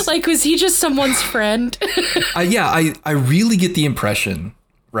 He's like, was he just someone's friend? I really get the impression,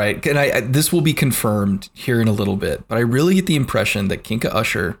 right? And this will be confirmed here in a little bit, but I really get the impression that Kinka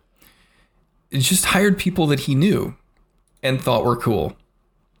Usher just hired people that he knew and thought were cool.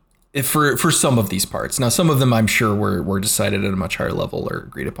 For some of these parts. Now, some of them I'm sure were decided at a much higher level or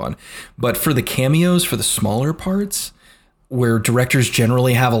agreed upon. But for the cameos, for the smaller parts, where directors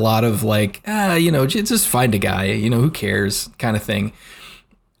generally have a lot of like, just find a guy, who cares kind of thing.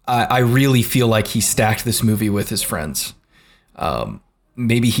 I really feel like he stacked this movie with his friends.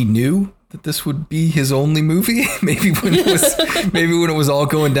 Maybe he knew that this would be his only movie. maybe when it was all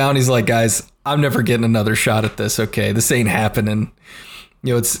going down, he's like, guys, I'm never getting another shot at this. Okay, this ain't happening.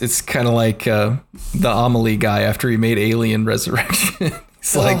 It's kind of like the Amelie guy after he made Alien Resurrection.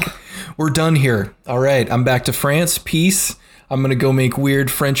 He's like, we're done here. All right, I'm back to France. Peace. I'm going to go make weird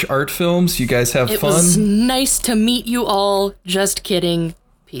French art films. You guys have fun. It was nice to meet you all. Just kidding.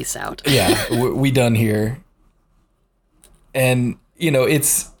 Peace out. Yeah, we done here. And,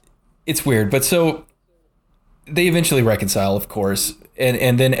 it's weird. But so they eventually reconcile, of course.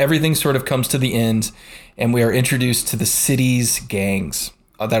 And then everything sort of comes to the end. And we are introduced to the city's gangs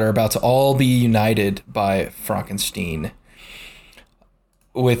that are about to all be united by Frankenstein.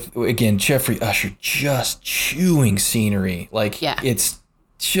 With, again, Jeffrey Usher just chewing scenery. Like, It's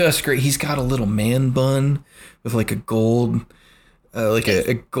just great. He's got a little man bun with like a gold,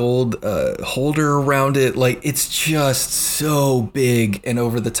 a gold holder around it. Like, it's just so big and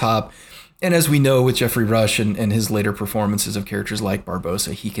over the top. And as we know with Jeffrey Rush and his later performances of characters like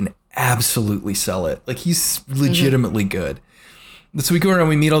Barbossa, he can absolutely sell it. Like, he's legitimately good. So we go around,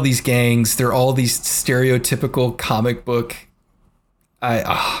 we meet all these gangs. They're all these stereotypical comic book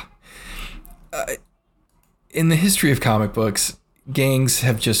In the history of comic books, gangs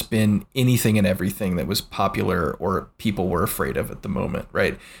have just been anything and everything that was popular or people were afraid of at the moment,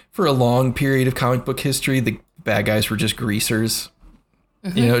 right? For a long period of comic book history, the bad guys were just greasers,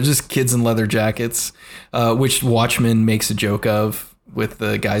 just kids in leather jackets, which Watchmen makes a joke of with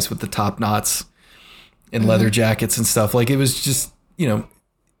the guys with the top knots and leather jackets and stuff. Like it was just, it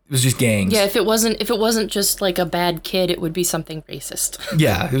was just gangs. Yeah, if it wasn't just like a bad kid, it would be something racist.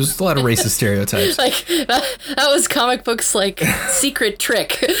 Yeah, it was a lot of racist stereotypes. Like that was comic books like secret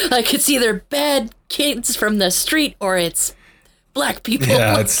trick. Like it's either bad kids from the street or it's black people.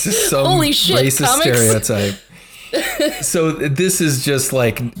 Yeah, it's just some holy shit, racist comics. stereotype. So this is just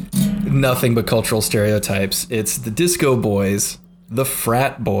like nothing but cultural stereotypes. It's the disco boys, the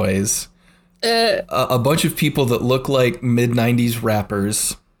frat boys, a bunch of people that look like mid-90s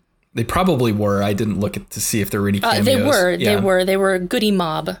rappers. They probably were. I didn't look to see if there were any cameos. They were. Yeah. They were Goody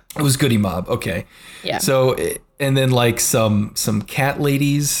Mob. It was Goody Mob. Okay. Yeah. So, and then like some cat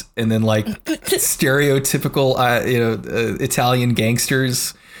ladies, and then like stereotypical, Italian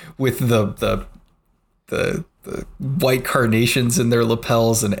gangsters with the white carnations in their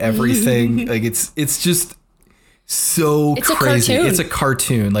lapels and everything. Like it's just so crazy. It's a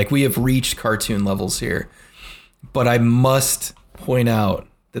cartoon. Like we have reached cartoon levels here. But I must point out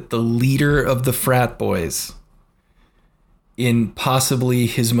that the leader of the frat boys, in possibly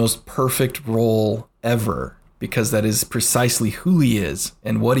his most perfect role ever, because that is precisely who he is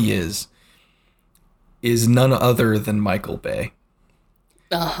and what he is none other than Michael Bay.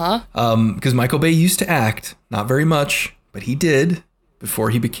 Because Michael Bay used to act, not very much, but he did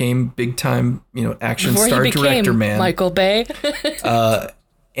before he became big time, action star director man. Michael Bay.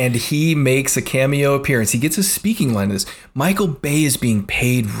 And he makes a cameo appearance. He gets a speaking line in this. Michael Bay is being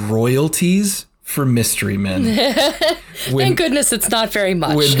paid royalties for Mystery Men. Thank goodness it's not very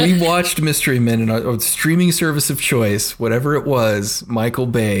much. When we watched Mystery Men on a streaming service of choice, whatever it was, Michael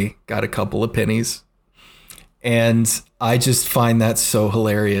Bay got a couple of pennies. And I just find that so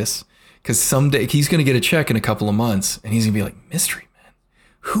hilarious. Because someday he's going to get a check in a couple of months and he's going to be like, Mystery Men?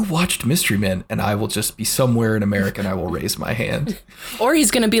 Who watched Mystery Men? And I will just be somewhere in America and I will raise my hand. Or he's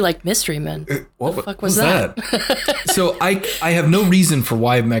going to be like, Mystery Men. What the fuck was that? So I have no reason for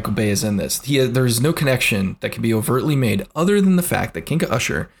why Michael Bay is in this. There's no connection that can be overtly made other than the fact that Kinka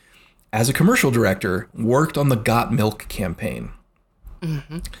Usher, as a commercial director, worked on the Got Milk campaign,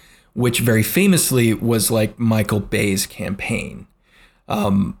 which very famously was like Michael Bay's campaign.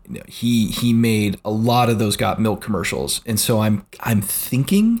 He made a lot of those Got Milk commercials. And so I'm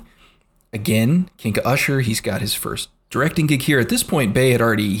thinking, again, Kinka Usher, he's got his first directing gig here. At this point, Bay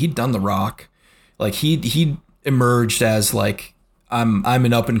he'd done The Rock. Like he emerged as like, I'm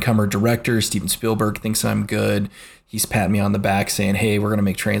an up and comer director. Steven Spielberg thinks I'm good. He's patting me on the back saying, hey, we're going to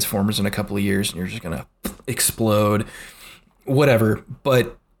make Transformers in a couple of years and you're just going to explode, whatever.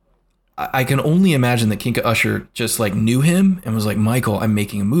 But I can only imagine that Kinka Usher just like knew him and was like, Michael, I'm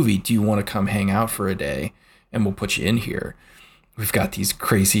making a movie. Do you want to come hang out for a day? And we'll put you in here. We've got these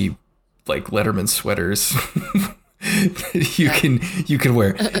crazy like Letterman sweaters that you can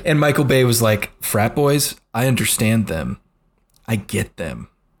wear. And Michael Bay was like, frat boys, I understand them. I get them.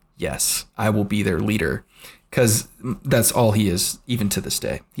 Yes, I will be their leader. Because that's all he is, even to this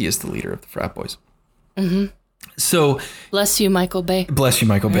day. He is the leader of the frat boys. Mm-hmm. So bless you, Michael Bay. Bless you,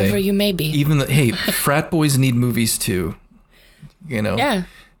 Michael Bay. Wherever you may be. Even hey, frat boys need movies too. Yeah.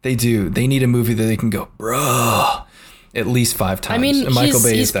 They do. They need a movie that they can go, bruh, at least 5 times. I mean, and Michael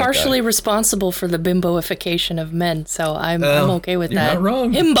Bay he's is that partially guy. Responsible for the bimboification of men, so I'm okay with you're that. Not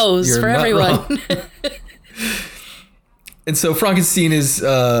wrong. Himbos you're for not everyone. And so Frankenstein is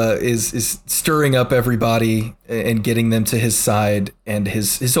stirring up everybody and getting them to his side. And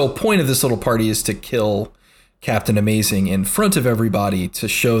his whole point of this little party is to kill Captain Amazing in front of everybody to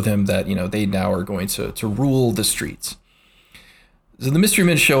show them that, they now are going to rule the streets. So the Mystery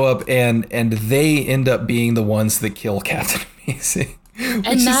Men show up and they end up being the ones that kill Captain Amazing.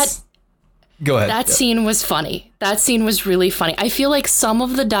 Go ahead. That scene was funny. That scene was really funny. I feel like some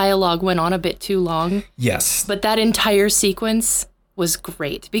of the dialogue went on a bit too long. Yes. But that entire sequence was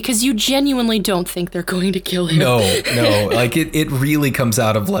great because you genuinely don't think they're going to kill him. No. Like it really comes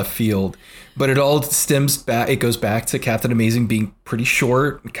out of left field. But it all stems back. It goes back to Captain Amazing being pretty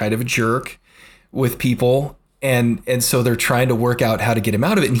short, kind of a jerk with people. And so they're trying to work out how to get him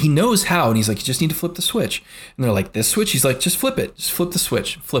out of it. And he knows how. And he's like, you just need to flip the switch. And they're like, this switch? He's like, just flip it. Just flip the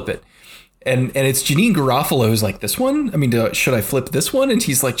switch. Flip it. And it's Janine Garofalo who's like, this one? I mean, should I flip this one? And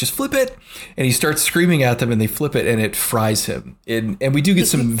he's like, just flip it. And he starts screaming at them and they flip it and it fries him. And we do get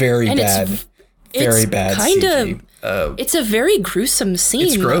some very bad very bad kind CG. It's a very gruesome scene.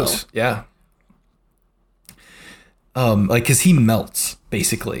 It's gross. Though. Yeah. Like, cause he melts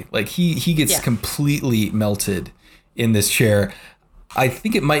basically. Like he gets completely melted in this chair. I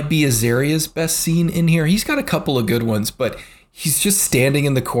think it might be Azaria's best scene in here. He's got a couple of good ones, but he's just standing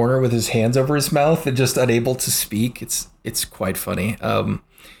in the corner with his hands over his mouth and just unable to speak. It's quite funny.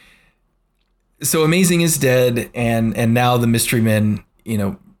 So Amazing is dead, and now the Mystery Men,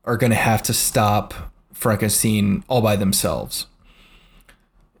 are going to have to stop Frankenstein all by themselves.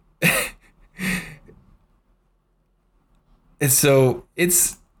 And so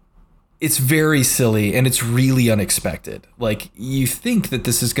it's very silly, and it's really unexpected. Like, you think that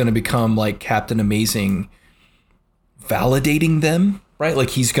this is going to become like Captain Amazing validating them, right?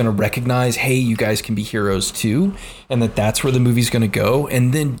 Like, he's going to recognize, hey, you guys can be heroes too, and that's where the movie's going to go.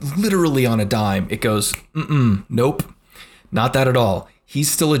 And then literally on a dime, it goes, nope, not that at all.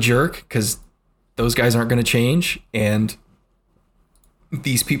 He's still a jerk because those guys aren't going to change, and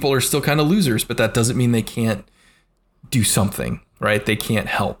these people are still kind of losers, but that doesn't mean they can't do something, right? They can't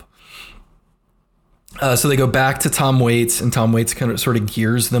help. So they go back to Tom Waits, and Tom Waits kind of sort of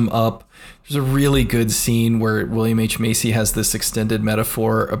gears them up. There's a really good scene where William H. Macy has this extended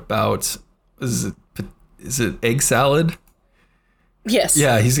metaphor about, is it egg salad? Yes.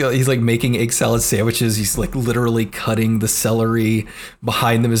 Yeah, he's like making egg salad sandwiches. He's like literally cutting the celery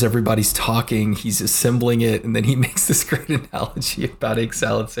behind them as everybody's talking. He's assembling it, and then he makes this great analogy about egg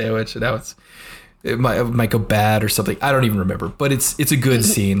salad sandwich and how it might go bad or something. I don't even remember, but it's a good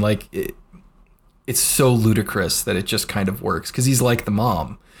scene. Like, it's so ludicrous that it just kind of works because he's like the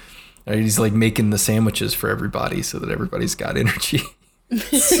mom. Right? He's like making the sandwiches for everybody so that everybody's got energy.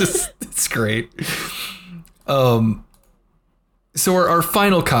 It's great. So our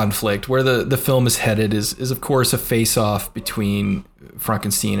final conflict, where the film is headed, is of course a face-off between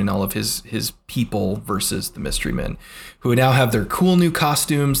Frankenstein and all of his people versus the Mystery Men, who now have their cool new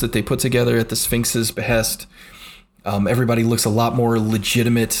costumes that they put together at the Sphinx's behest. Everybody looks a lot more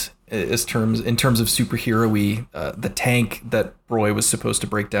legitimate in terms of superhero-y. The tank that Roy was supposed to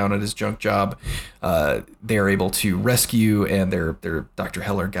break down at his junk job, they're able to rescue, and their Dr.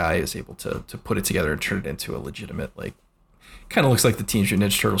 Heller guy is able to put it together and turn it into a legitimate, like, kind of looks like the Teenage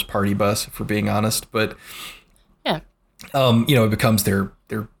Mutant Ninja Turtles party bus, if we're being honest. But yeah, it becomes their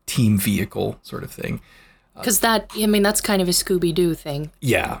team vehicle sort of thing. Because that's kind of a Scooby-Doo thing.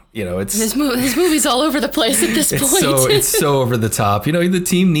 Yeah, it's his movie's all over the place at this point. It's so over the top. The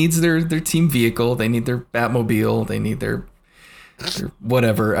team needs their team vehicle. They need their Batmobile. They need their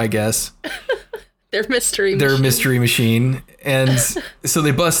whatever, I guess. Their mystery machine. And so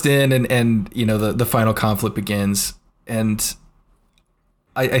they bust in, and the final conflict begins. And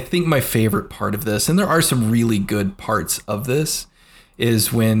I think my favorite part of this, and there are some really good parts of this,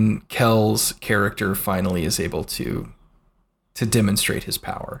 is when Kel's character finally is able to demonstrate his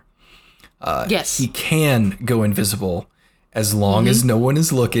power. Yes. He can go invisible as long as no one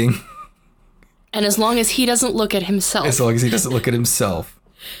is looking. And as long as he doesn't look at himself. As long as he doesn't look at himself.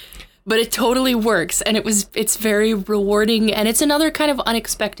 But it totally works, and it's very rewarding, and it's another kind of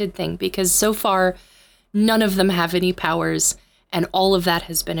unexpected thing, because so far none of them have any powers, and all of that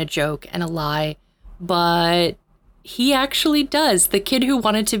has been a joke and a lie. But he actually does. The kid who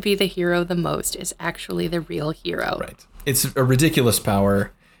wanted to be the hero the most is actually the real hero. Right. It's a ridiculous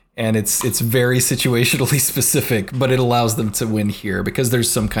power, and it's very situationally specific, but it allows them to win here because there's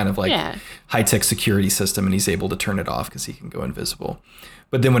some kind of high-tech security system, and he's able to turn it off because he can go invisible.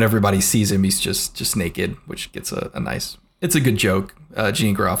 But then when everybody sees him, he's just naked, which gets a nice... It's a good joke.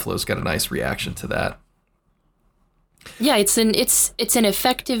 Janeane Garofalo's got a nice reaction to that. Yeah, it's an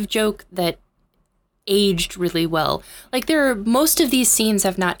effective joke that aged really well. Like, most of these scenes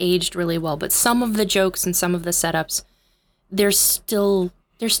have not aged really well, but some of the jokes and some of the setups, they're still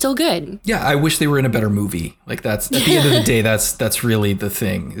good. Yeah, I wish they were in a better movie. Like, that's at the end of the day, that's really the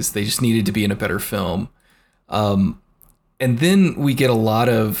thing, is they just needed to be in a better film. And then we get a lot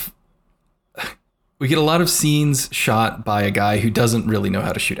of scenes shot by a guy who doesn't really know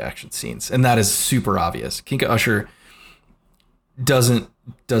how to shoot action scenes, and that is super obvious. Kinka Usher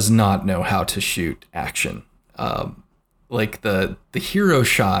does not know how to shoot action. Like the hero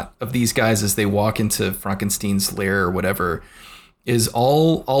shot of these guys as they walk into Frankenstein's lair or whatever is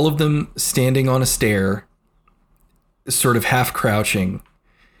all of them standing on a stair, sort of half crouching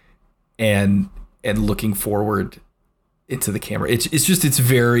and looking forward into the camera. It's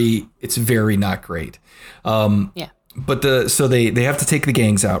very not great. Yeah. But so they have to take the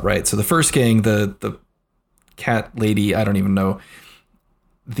gangs out, right? So the first gang, the cat lady, I don't even know.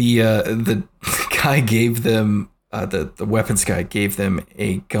 The guy gave them the weapons guy gave them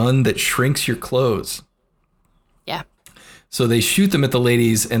a gun that shrinks your clothes. Yeah. So they shoot them at the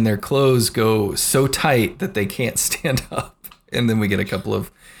ladies and their clothes go so tight that they can't stand up. And then we get a couple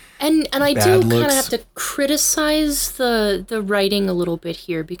of And I do kind of looks. have to criticize the writing a little bit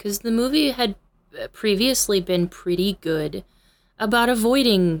here, because the movie had previously been pretty good about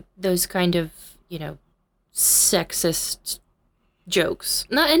avoiding those kind of, sexist jokes.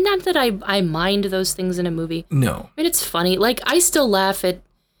 Not that I mind those things in a movie. No. I mean, it's funny. Like, I still laugh at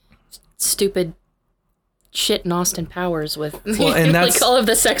stupid shit in Austin Powers with and that's, like all of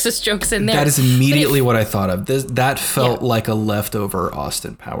the sexist jokes in there. That is immediately what I thought of. That felt like a leftover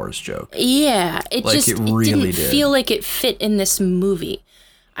Austin Powers joke. Yeah, it really didn't feel like it fit in this movie.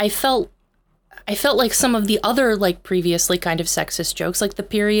 I felt like some of the other like previously kind of sexist jokes, like the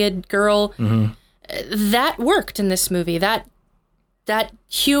period girl, that worked in this movie. That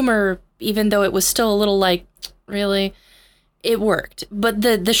humor, even though it was still a little like, really, it worked. But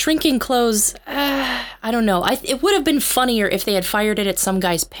the shrinking clothes, I don't know. It would have been funnier if they had fired it at some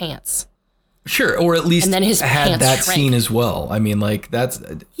guy's pants. Sure, or at least And then his had pants that shrank. scene as well. I mean, like, that's...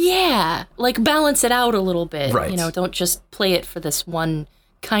 Yeah, like balance it out a little bit. Right. Don't just play it for this one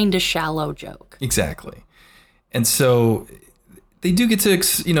kind of shallow joke. Exactly. And so they do get to,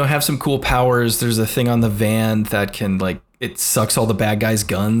 have some cool powers. There's a thing on the van that can, like, it sucks all the bad guys'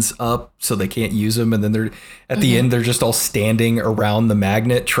 guns up so they can't use them. And then they're at the end, they're just all standing around the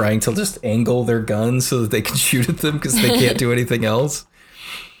magnet trying to just angle their guns so that they can shoot at them because they can't do anything else.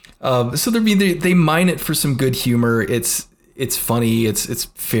 So they mine it for some good humor. It's funny. It's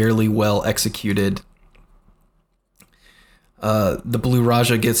fairly well executed. The Blue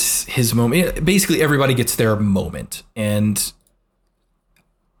Raja gets his moment. Basically, everybody gets their moment, and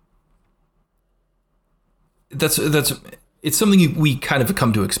that's it's something we kind of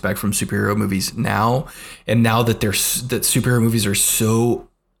come to expect from superhero movies now. And now that that superhero movies are so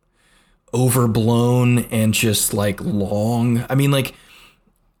overblown and just like long. I mean, like,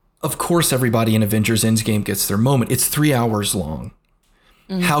 of course, everybody in Avengers Endgame gets their moment. It's 3 hours long.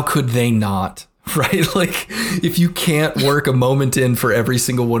 How could they not? Right? Like, if you can't work a moment in for every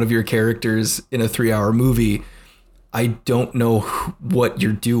single one of your characters in a 3-hour movie, I don't know what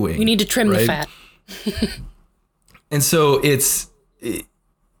you're doing. You need to trim the fat. And so this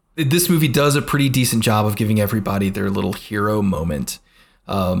movie does a pretty decent job of giving everybody their little hero moment.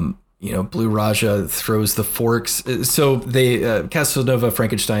 Blue Raja throws the forks. So they, Casanova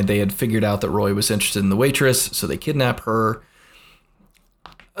Frankenstein, they had figured out that Roy was interested in the waitress. So they kidnap her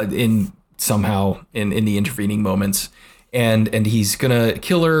somehow in the intervening moments. And he's going to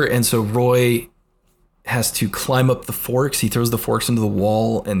kill her. And so Roy has to climb up the forks. He throws the forks into the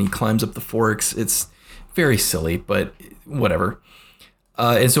wall and he climbs up the forks. It's very silly, but whatever.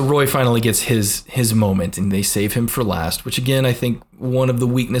 And so Roy finally gets his moment, and they save him for last, which, again, I think one of the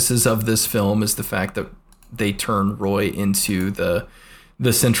weaknesses of this film is the fact that they turn Roy into the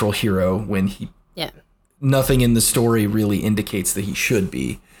central hero when nothing in the story really indicates that he should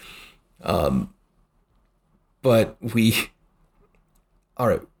be. But all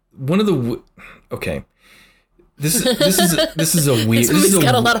right. Okay. This is a weird. This movie's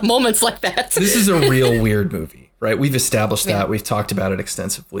got a lot of moments like that. This is a real weird movie, right? We've established that. We've talked about it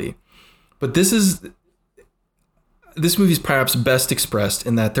extensively. But this movie is perhaps best expressed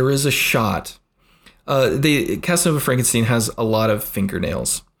in that there is a shot. Casanova Frankenstein has a lot of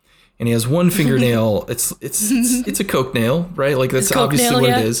fingernails, and he has one fingernail. It's a coke nail, right? Like, that's obviously what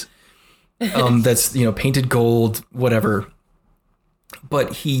it is. That's painted gold, whatever.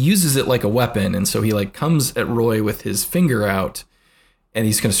 But he uses it like a weapon, and so he like comes at Roy with his finger out, and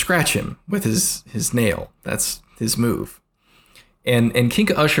he's going to scratch him with his nail. That's his move. And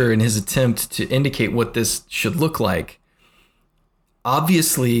Kinka Usher, in his attempt to indicate what this should look like,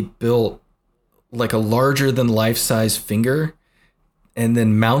 obviously built like a larger than life-size finger, and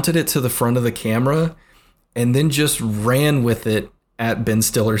then mounted it to the front of the camera, and then just ran with it at Ben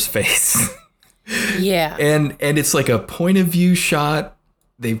Stiller's face. Yeah. And it's like a point of view shot.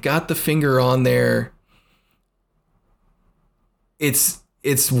 They've got the finger on there. It's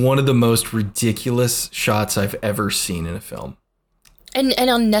one of the most ridiculous shots I've ever seen in a film. And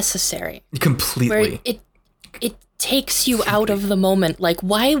unnecessary. Completely. Where it takes you out of the moment. Like,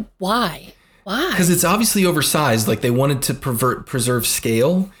 why? Because it's obviously oversized. Like, they wanted to preserve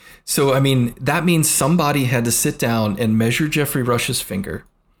scale. So, I mean, that means somebody had to sit down and measure Jeffrey Rush's finger,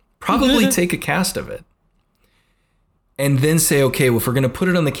 probably take a cast of it, and then say, okay, well, if we're going to put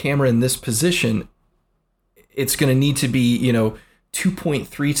it on the camera in this position, it's going to need to be,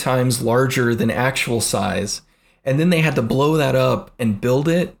 2.3 times larger than actual size. And then they had to blow that up and build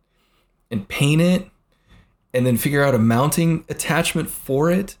it and paint it. and then figure out a mounting attachment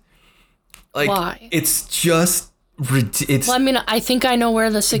for it. Like, why? It's just it's. Well, I mean, I think I know where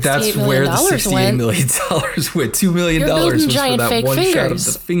the $68 million That's where the $68 million went. $2 million was for that one fingers. shot of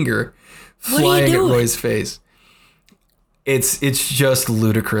the finger flying at Roy's face. It's just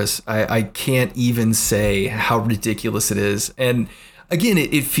ludicrous. I can't even say how ridiculous it is. And again,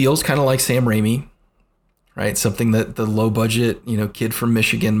 it feels kind of like Sam Raimi, right? Something that the low budget, kid from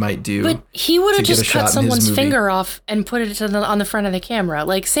Michigan might do. But he would have just cut someone's finger off and put it on the front of the camera.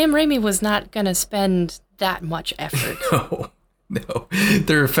 Like, Sam Raimi was not going to spend that much effort. No.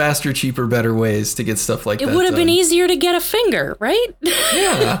 There are faster, cheaper, better ways to get stuff like that. It would have been easier to get a finger, right?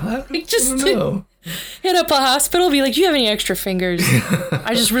 Yeah. Just to hit up a hospital, be like, do you have any extra fingers?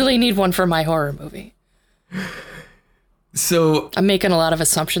 I just really need one for my horror movie. So I'm making a lot of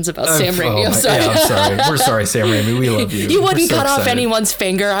assumptions about Sam Raimi. I'm sorry. I'm sorry. We're sorry, Sam Raimi. We love you. You wouldn't cut off anyone's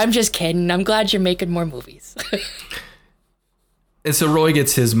finger. I'm just kidding. I'm glad you're making more movies. And so Roy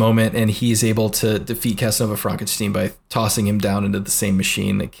gets his moment, and he's able to defeat Casanova Frankenstein by tossing him down into the same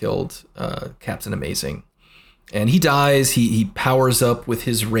machine that killed Captain Amazing. And he dies. He powers up with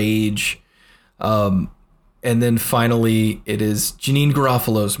his rage. And then finally, it is Janeane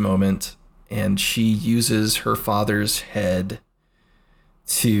Garofalo's moment. And she uses her father's head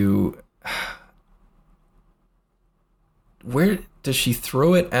to... Where does she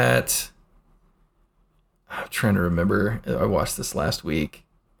throw it at? I'm trying to remember. I watched this last week.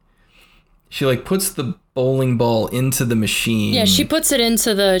 She puts the bowling ball into the machine. Yeah, she puts it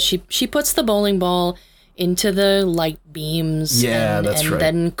into the... She puts the bowling ball into the light beams. Yeah, that's right. And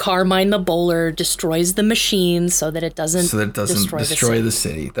then Carmine the bowler destroys the machine so that it doesn't destroy the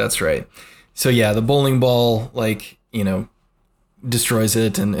city. That's right. So yeah, the bowling ball, destroys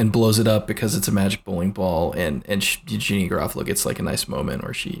it and blows it up because it's a magic bowling ball. And Janeane Garofalo gets a nice moment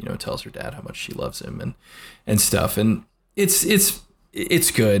where she, tells her dad how much she loves him and stuff. And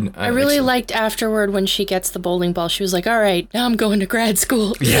it's good. I really liked afterward when she gets the bowling ball. She was like, all right, now I'm going to grad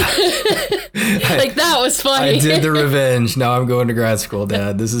school. Yeah. That was funny. I did the revenge. Now I'm going to grad school,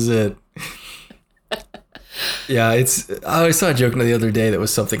 Dad. This is it. Yeah, I saw a joke the other day that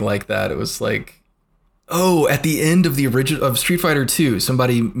was something like that. It was like, at the end of the original of Street Fighter 2,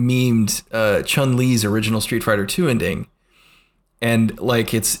 somebody memed Chun-Li's original Street Fighter 2 ending. And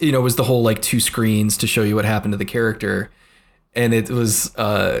it's, it was the whole 2 screens to show you what happened to the character. And it was,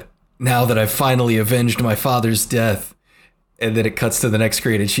 now that I've finally avenged my father's death. And then it cuts to the next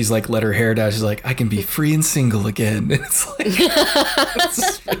screen and she's let her hair down. She's like, I can be free and single again. And it's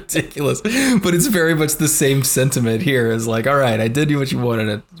it's ridiculous. But it's very much the same sentiment here as all right, I did what you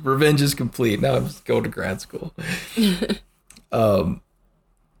wanted. Revenge is complete. Now I'm just going to grad school. And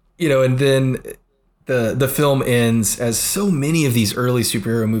then the film ends as so many of these early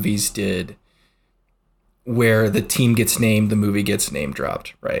superhero movies did, where the team gets named, the movie gets name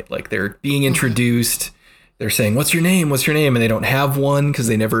dropped, right? They're being introduced. They're saying, what's your name? What's your name? And they don't have one because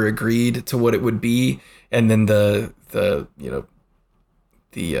they never agreed to what it would be. And then the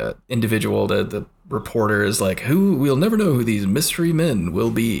individual, the reporter is like, we'll never know who these mystery men will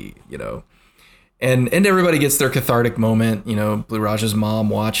be, and everybody gets their cathartic moment, Blue Raja's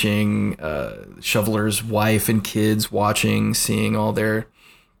mom watching, Shoveler's wife and kids watching, seeing all their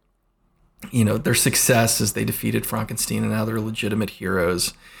success as they defeated Frankenstein and now they're legitimate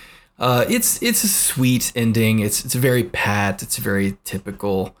heroes. It's a sweet ending. It's very pat. It's very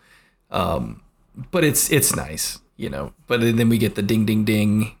typical. But it's nice, but then we get the ding, ding,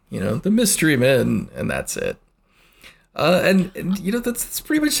 ding, the mystery men, and that's it. And that's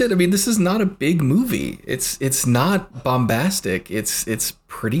pretty much it. I mean, this is not a big movie. It's not bombastic. It's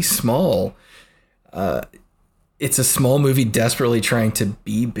pretty small. It's a small movie desperately trying to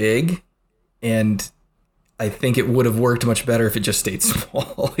be big, and I think it would have worked much better if it just stayed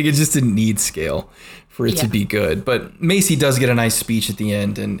small. It just didn't need scale for it to be good. But Macy does get a nice speech at the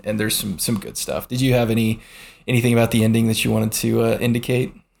end, and there's some good stuff. Did you have anything about the ending that you wanted to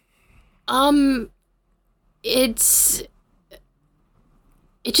indicate? It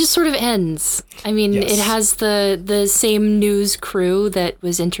just sort of ends. I mean, It has the same news crew that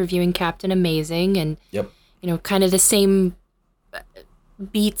was interviewing Captain Amazing, and kind of the same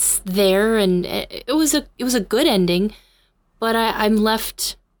beats there, and it was a good ending, but I'm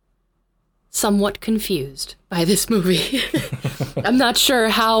left somewhat confused by this movie. I'm not sure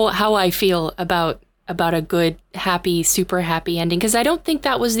how I feel about a good, happy, super happy ending, because I don't think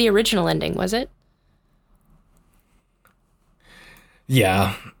that was the original ending, was it?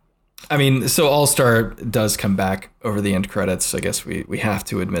 Yeah. I mean, so All-Star does come back over the end credits. I guess we have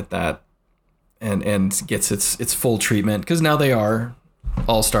to admit that, and gets its full treatment, because now they are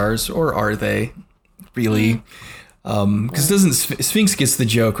All-Stars, or are they? really. Because doesn't Sphinx gets the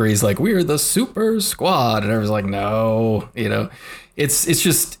joke where he's like, we're the super squad, and everyone's like, no, it's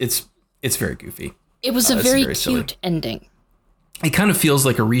very goofy. It was a very cute silly ending. It kind of feels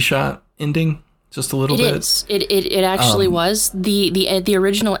like a reshot ending, just a little bit. It is. It actually was. The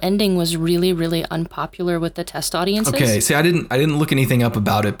original ending was really, really unpopular with the test audiences. Okay, see, I didn't look anything up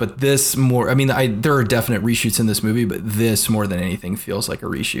about it, but this more. I mean, there are definite reshoots in this movie, but this more than anything feels like a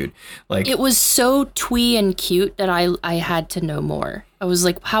reshoot. Like it was so twee and cute that I had to know more. I was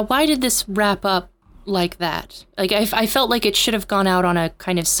like, why did this wrap up like that? Like I felt like it should have gone out on a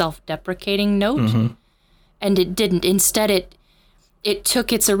kind of self-deprecating note, and it didn't. Instead, it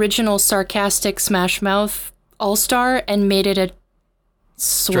took its original sarcastic Smash Mouth All-Star and made it a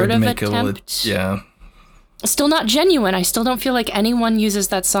sort of attempt. Yeah. Still not genuine. I still don't feel like anyone uses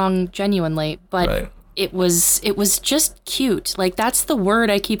that song genuinely, but right. it was just cute. Like, that's the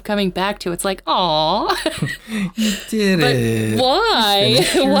word I keep coming back to. It's like, aw. You did but it. Why?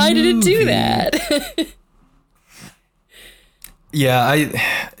 Why did it do that? Yeah,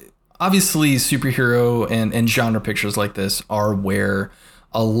 obviously superhero and genre pictures like this are where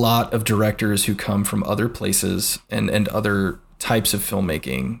a lot of directors who come from other places and other types of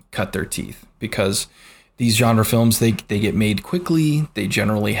filmmaking cut their teeth, because these genre films, they get made quickly. They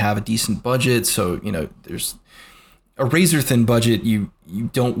generally have a decent budget. So, there's a razor thin budget. You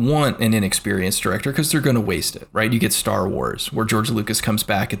don't want an inexperienced director because they're going to waste it, right? You get Star Wars, where George Lucas comes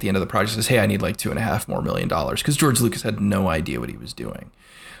back at the end of the project and says, hey, I need like $2.5 million more, because George Lucas had no idea what he was doing.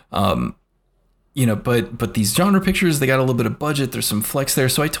 But these genre pictures, they got a little bit of budget. There's some flex there.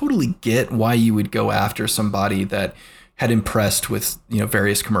 So I totally get why you would go after somebody that had impressed with,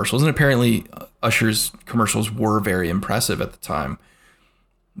 various commercials. And apparently Usher's commercials were very impressive at the time.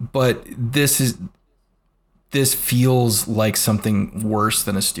 But this feels like something worse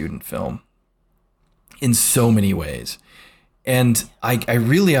than a student film in so many ways. And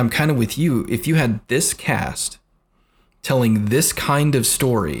I'm kind of with you. If you had this cast telling this kind of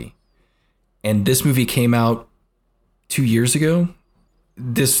story, and this movie came out 2 years ago,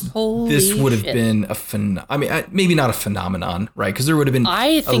 this would have been maybe not a phenomenon, right? Because there would have been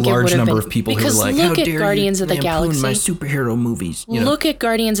a large number of people who were like, how dare Guardians of the Galaxy, my superhero movies. Look at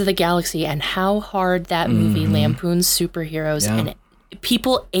Guardians of the Galaxy and how hard that movie lampoons superheroes, and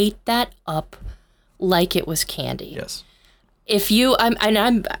people ate that up like it was candy. Yes. If you,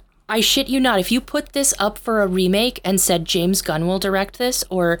 I shit you not, if you put this up for a remake and said James Gunn will direct this,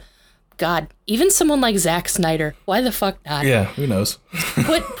 or God, even someone like Zack Snyder, why the fuck not? Yeah, who knows?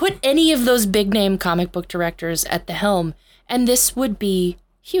 put any of those big name comic book directors at the helm, and this would be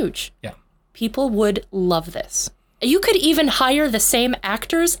huge. Yeah. People would love this. You could even hire the same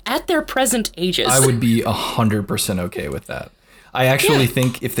actors at their present ages. I would be 100% okay with that. I actually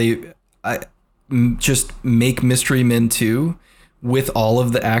think if they just make Mystery Men 2 with all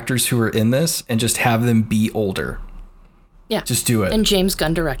of the actors who are in this and just have them be older. Yeah. Just do it. And James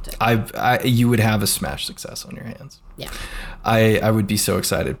Gunn directed. You would have a smash success on your hands. Yeah. I would be so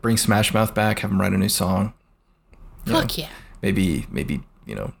excited. Bring Smash Mouth back, have him write a new song. Fuck yeah. Maybe,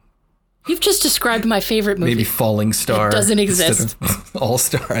 You've just described my favorite movie. Maybe Falling Star. It doesn't exist. All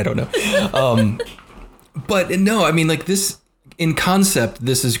Star, I don't know. But no, I mean, like, this, in concept,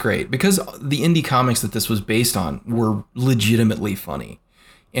 this is great, because the indie comics that this was based on were legitimately funny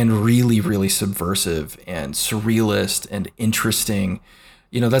and really, really subversive and surrealist and interesting.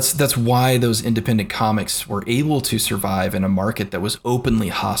 That's why those independent comics were able to survive in a market that was openly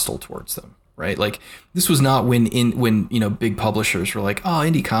hostile towards them, right? Like, this was not when big publishers were like, oh,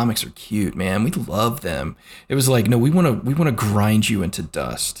 indie comics are cute, man, we love them. It was like, no, we want to grind you into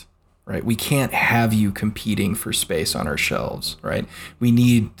dust, right? We can't have you competing for space on our shelves, right? We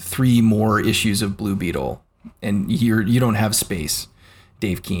need 3 more issues of Blue Beetle, and you don't have space,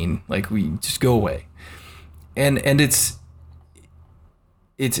 Dave Keane. Like, we just go away. And it's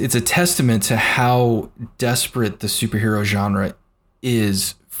a testament to how desperate the superhero genre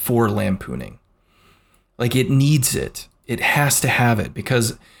is for lampooning. Like, it needs it. It has to have it,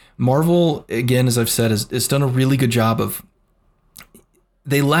 because Marvel, again, as I've said, has done a really good job of,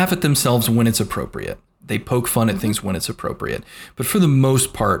 they laugh at themselves when it's appropriate. They poke fun at things when it's appropriate. But for the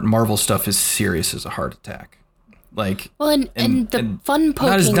most part, Marvel stuff is serious as a heart attack. Like, and the fun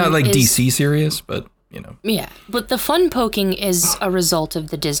poking not like DC serious, but Yeah, but the fun poking is a result of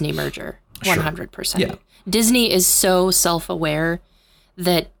the Disney merger, 100%. Yeah. Disney is so self-aware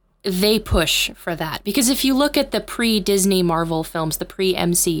that they push for that. Because if you look at the pre-Disney Marvel films, the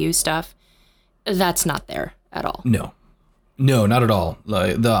pre-MCU stuff, that's not there at all. No, No, not at all.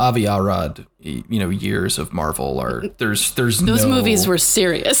 Like the Avi Arad, years of Marvel are there's Those no, movies were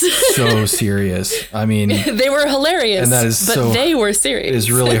serious. so serious. I mean, they were hilarious, and that is but they were serious. It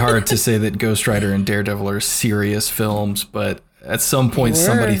is really hard to say that Ghost Rider and Daredevil are serious films, but at some point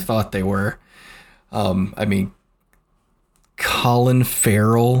somebody thought they were. I mean, Colin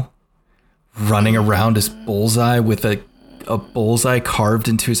Farrell running around as Bullseye with a bullseye carved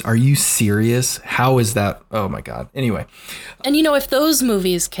into his. Are you serious? How is that? Oh my God. Anyway. And if those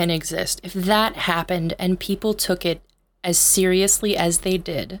movies can exist, if that happened and people took it as seriously as they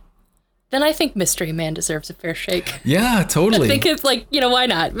did, then I think Mystery Man deserves a fair shake. Yeah, totally. I think it's like, why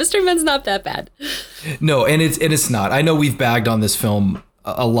not? Mystery Man's not that bad. No, and it's not. I know we've bagged on this film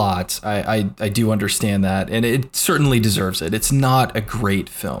a lot. I do understand that, and it certainly deserves it. It's not a great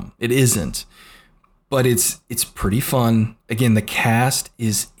film. It isn't. But it's pretty fun. Again, the cast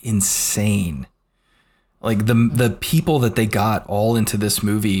is insane. Like the people that they got all into this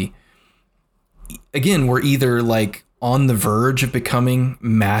movie, again, were either like on the verge of becoming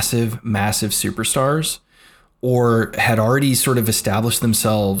massive superstars, or had already sort of established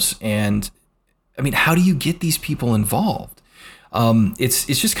themselves. And I mean, how do you get these people involved? It's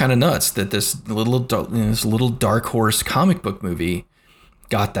just kind of nuts that this little dark horse comic book movie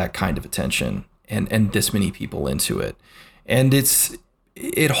got that kind of attention. And this many people into it. And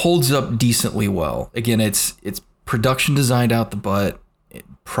it holds up decently well. Again, it's production designed out the butt,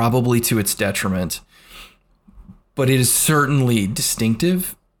 probably to its detriment, but it is certainly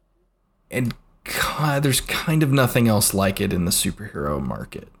distinctive, and there's kind of nothing else like it in the superhero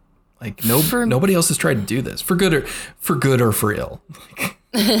market. Like nobody else has tried to do this for good or for ill.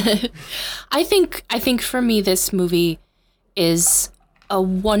 I think for me, this movie is a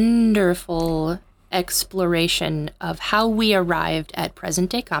wonderful exploration of how we arrived at present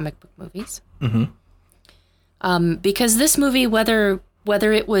day comic book movies. Mm-hmm. Because this movie, whether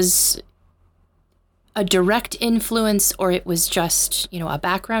it was a direct influence or it was just, a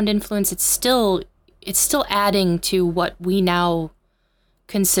background influence, it's still adding to what we now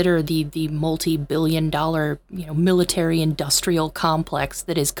consider the multi-billion-dollar, military industrial complex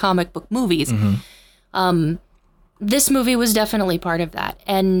that is comic book movies. Mm-hmm. This movie was definitely part of that.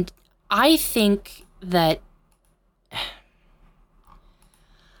 And I think that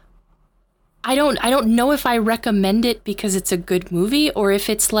I don't know if I recommend it because it's a good movie, or if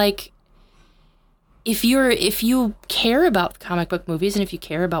it's like, if you care about comic book movies and if you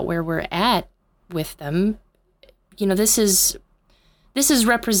care about where we're at with them, this is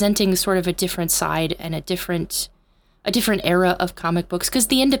representing sort of a different side and a different era of comic books, because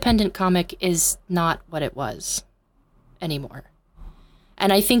the independent comic is not what it was anymore.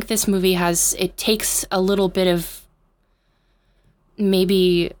 And I think this movie it takes a little bit of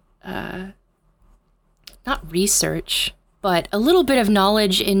maybe not research, but a little bit of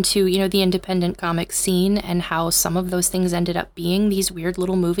knowledge into, the independent comic scene and how some of those things ended up being these weird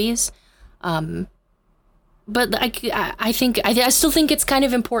little movies. But I still think it's kind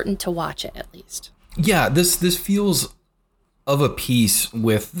of important to watch it, at least. Yeah, this feels of a piece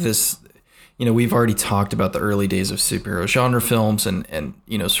with this. We've already talked about the early days of superhero genre films, and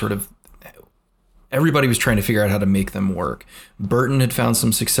sort of everybody was trying to figure out how to make them work. Burton had found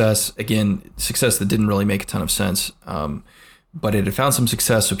some success, success that didn't really make a ton of sense, but it had found some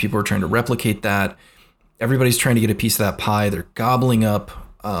success, so people were trying to replicate that. Everybody's trying to get a piece of that pie. They're gobbling up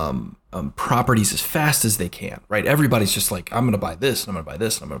properties as fast as they can, right? Everybody's just like, I'm going to buy this, and I'm going to buy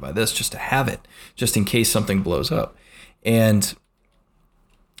this, and I'm going to buy this, just to have it, just in case something blows up. And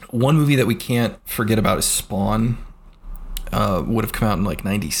one movie that we can't forget about is Spawn. Would have come out in like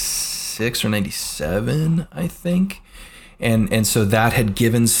 96 or 97, I think. And so that had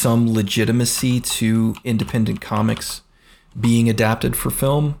given some legitimacy to independent comics being adapted for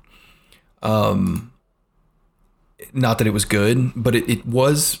film. Not that it was good, but it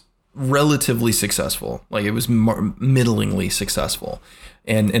was relatively successful. Like, it was middlingly successful.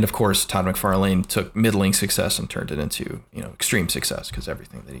 And of course, Todd McFarlane took middling success and turned it into, extreme success, because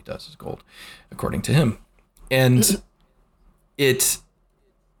everything that he does is gold, according to him. And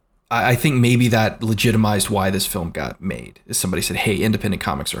I think maybe that legitimized why this film got made. Is somebody said, hey, independent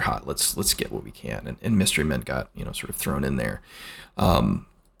comics are hot. Let's get what we can. And Mystery Men got, sort of thrown in there. And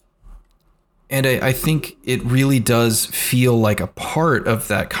I think it really does feel like a part of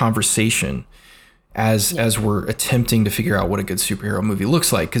that conversation as we're attempting to figure out what a good superhero movie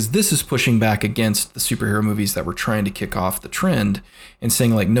looks like, because this is pushing back against the superhero movies that were trying to kick off the trend and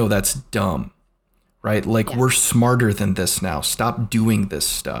saying, like, no, that's dumb, right? Like, we're smarter than this now. Stop doing this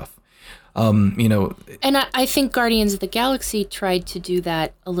stuff. And I think Guardians of the Galaxy tried to do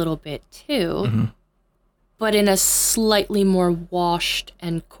that a little bit too. Mm-hmm. but in a slightly more washed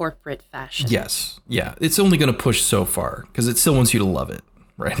and corporate fashion. Yes. Yeah. It's only going to push so far because it still wants you to love it.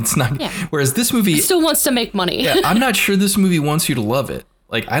 Right. It's not. Yeah. Whereas this movie it still wants to make money. Yeah. I'm not sure this movie wants you to love it.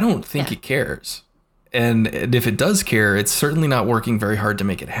 Like, I don't think it cares. And if it does care, it's certainly not working very hard to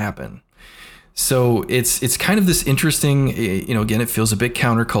make it happen. So it's kind of this interesting, again, it feels a bit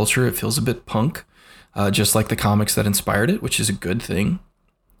counterculture. It feels a bit punk, just like the comics that inspired it, which is a good thing.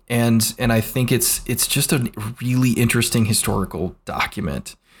 And I think it's just a really interesting historical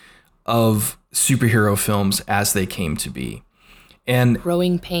document of superhero films as they came to be. And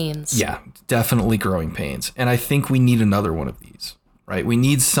growing pains. Yeah, definitely growing pains. And I think we need another one of these, right? We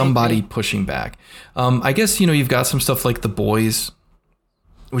need somebody pushing back. I guess, you've got some stuff like The Boys,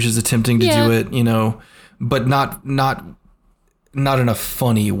 which is attempting to do it, but not in a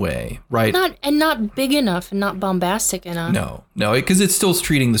funny way, right? Not big enough and not bombastic enough. No, because it's still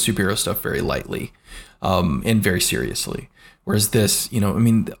treating the superhero stuff very lightly and very seriously. Whereas this,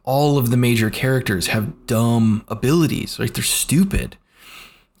 all of the major characters have dumb abilities. Like, they're stupid.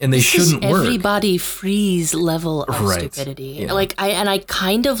 And they shouldn't work. Everybody freeze level of stupidity. Yeah. Like, I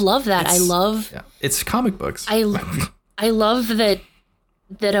kind of love that. It's comic books. I love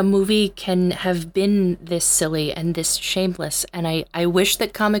that a movie can have been this silly and this shameless. And I wish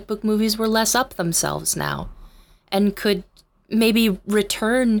that comic book movies were less up themselves now and could maybe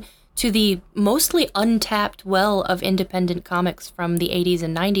return to the mostly untapped well of independent comics from the 80s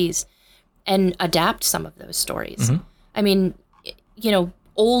and 90s and adapt some of those stories. Mm-hmm. I mean,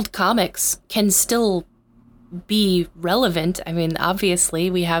 old comics can still be relevant. I mean,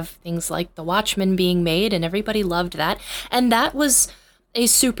 obviously, we have things like The Watchmen being made, and everybody loved that. And that was a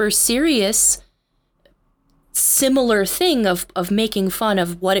super serious, similar thing of making fun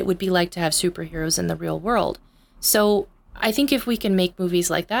of what it would be like to have superheroes in the real world. So I think if we can make movies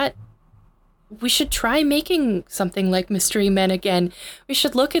like that, we should try making something like Mystery Men again. We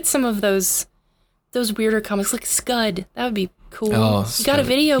should look at some of those weirder comics, like Scud. That would be cool. Oh, you got a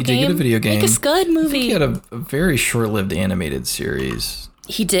video game. He did get a video game. Make a Scud movie. He had a very short-lived animated series.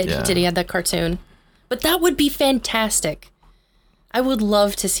 He did. Yeah. He had that cartoon. But that would be fantastic. I would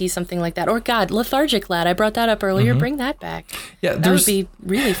love to see something like that. Or, God, Lethargic Lad. I brought that up earlier. Mm-hmm. Bring that back. Yeah, that would be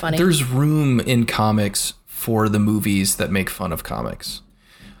really funny. There's room in comics for the movies that make fun of comics.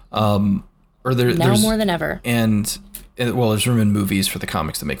 There's more than ever. And there's room in movies for the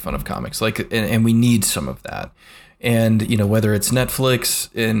comics that make fun of comics. Like, and we need some of that. And, whether it's Netflix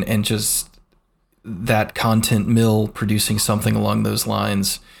and just that content mill producing something along those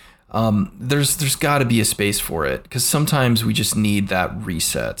lines, there's got to be a space for it, because sometimes we just need that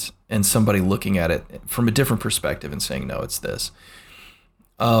reset and somebody looking at it from a different perspective and saying, no, it's this.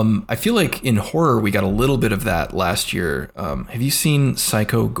 I feel like in horror, we got a little bit of that last year. Have you seen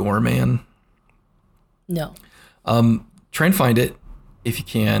Psycho Goreman? No. Try and find it if you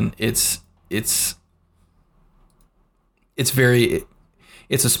can. It's a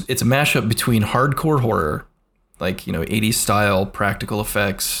mashup between hardcore horror, like, 80s style practical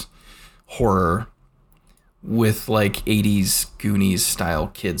effects horror, with like 80s Goonies style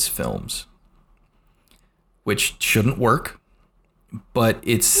kids films, which shouldn't work, but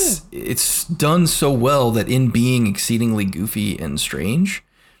it's done so well that in being exceedingly goofy and strange,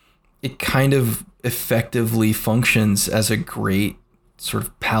 it kind of effectively functions as a great sort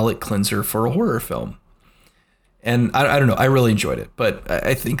of palate cleanser for a horror film. And I don't know, I really enjoyed it, but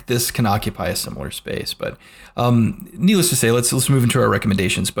I think this can occupy a similar space. But needless to say, let's move into our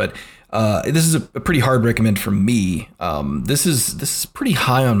recommendations. But this is a pretty hard recommend from me. This is pretty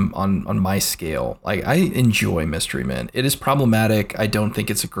high on my scale. Like, I enjoy Mystery Men. It is problematic. I don't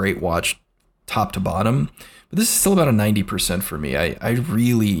think it's a great watch top to bottom, but this is still about a 90% for me. I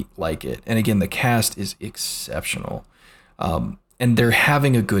really like it. And again, the cast is exceptional. And they're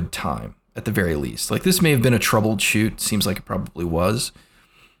having a good time at the very least. Like, this may have been a troubled shoot. Seems like it probably was.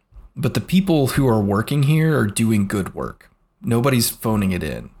 But the people who are working here are doing good work. Nobody's phoning it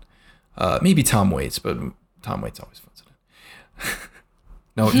in. Maybe Tom Waits, but Tom Waits always phones it in.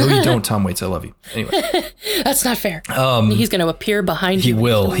 No, you don't, Tom Waits. I love you. Anyway. That's not fair. He's going to appeir behind you. He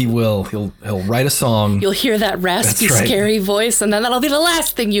will. He'll write a song. You'll hear that raspy, scary voice, and then that'll be the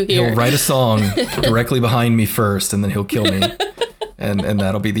last thing you hear. He'll write a song directly behind me first, and then he'll kill me. And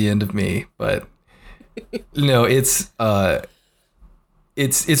that'll be the end of me. But no, it's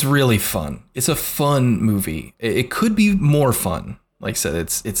really fun. It's a fun movie. It could be more fun. Like I said,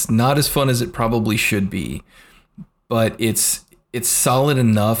 it's not as fun as it probably should be, but it's solid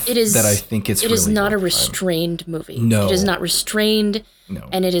enough that I think it's really It is not a restrained movie. No. It is not restrained. No.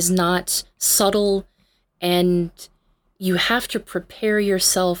 And it is not subtle, and you have to prepare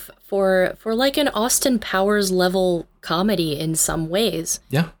yourself for like an Austin Powers level comedy in some ways.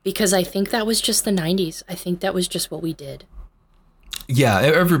 Yeah. Because I think that was just the 90s. I think that was just what we did. Yeah,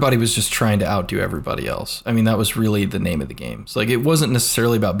 everybody was just trying to outdo everybody else. I mean, that was really the name of the game. So, like, it wasn't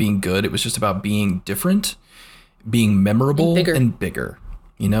necessarily about being good. It was just about being different, being memorable, and bigger.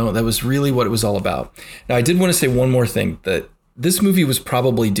 You know, that was really what it was all about. Now, I did want to say one more thing, that this movie was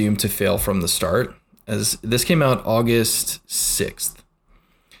probably doomed to fail from the start, as this came out August 6th.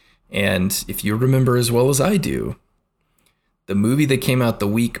 And if you remember as well as I do, the movie that came out the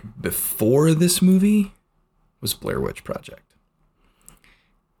week before this movie was Blair Witch Project.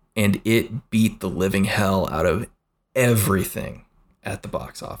 And it beat the living hell out of everything at the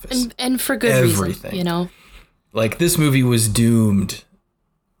box office. And for good reason, you know? Like, this movie was doomed.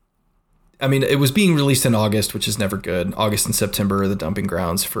 I mean, it was being released in August, which is never good. August and September are the dumping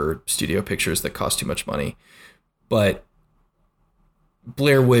grounds for studio pictures that cost too much money. But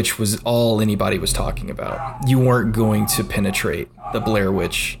Blair Witch was all anybody was talking about. You weren't going to penetrate the Blair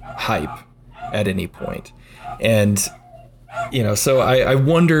Witch hype at any point. And, you know, so I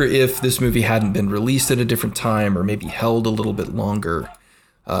wonder if this movie hadn't been released at a different time, or maybe held a little bit longer,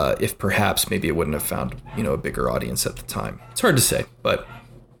 if perhaps maybe it wouldn't have found, you know, a bigger audience at the time. It's hard to say, but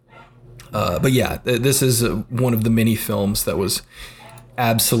yeah, this is one of the many films that was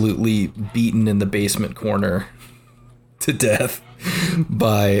absolutely beaten in the basement corner to death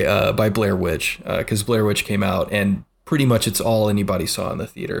by Blair Witch, because Blair Witch came out and pretty much it's all anybody saw in the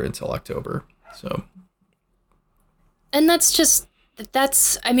theater until October. So, and that's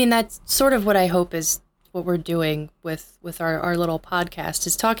sort of what I hope is what we're doing with our little podcast,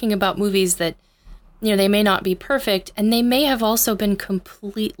 is talking about movies that, you know, they may not be perfect, and they may have also been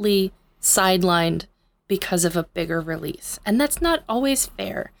completely sidelined because of a bigger release. And that's not always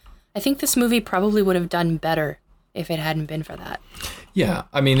fair. I think this movie probably would have done better if it hadn't been for that. Yeah,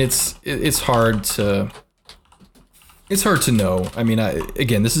 I mean, it's hard to know. I mean,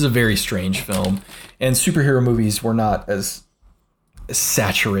 again, this is a very strange film, and superhero movies were not as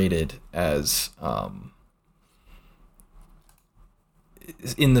saturated as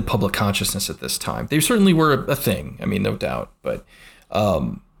in the public consciousness at this time. They certainly were a thing. I mean, no doubt, but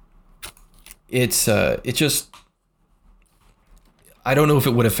it just, I don't know if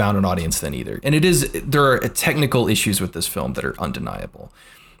it would have found an audience then either. And there are technical issues with this film that are undeniable.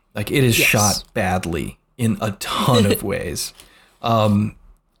 Like, it is shot badly in a ton of ways. And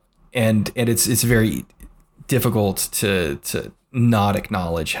it's very difficult to not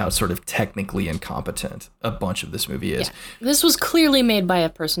acknowledge how sort of technically incompetent a bunch of this movie is. Yeah. This was clearly made by a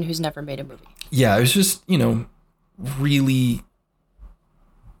person who's never made a movie. Yeah, it was just, you know, really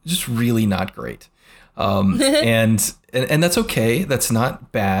not great. And that's okay. That's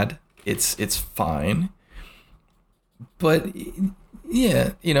not bad. It's fine. But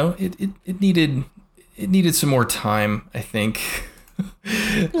yeah, you know, it needed some more time, I think.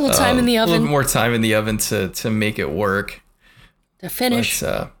 A little time in the oven. A little more time in the oven to make it work. To finish.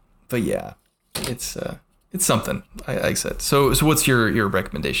 But yeah, it's something. I said. So what's your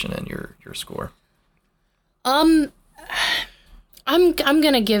recommendation and your score? I'm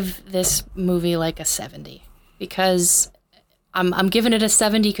gonna give this movie like a 70, because I'm giving it a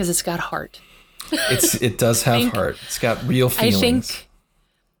 70 because it's got heart. It does have heart. It's got real feelings.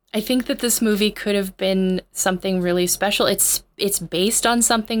 I think that this movie could have been something really special. It's based on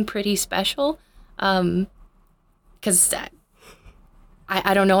something pretty special, because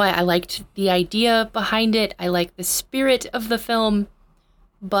I don't know. I liked the idea behind it. I like the spirit of the film,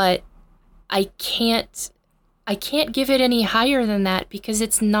 but I can't give it any higher than that because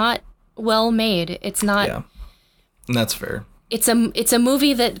it's not well made. It's not. Yeah, and that's fair. It's a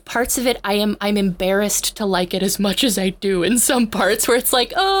movie that parts of it I'm embarrassed to like it as much as I do in some parts, where it's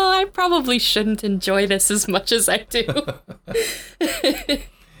like, oh, I probably shouldn't enjoy this as much as I do.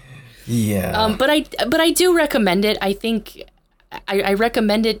 Yeah. But I do recommend it. I think I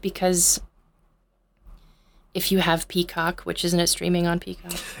recommend it because if you have Peacock, which isn't it streaming on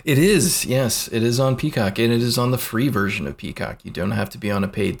Peacock? It is, yes. It is on Peacock, and it is on the free version of Peacock. You don't have to be on a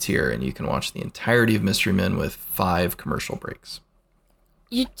paid tier, and you can watch the entirety of Mystery Men with 5 commercial breaks.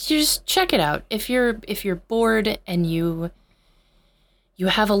 You just check it out. If you're bored and you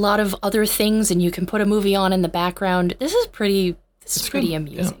have a lot of other things and you can put a movie on in the background, this is pretty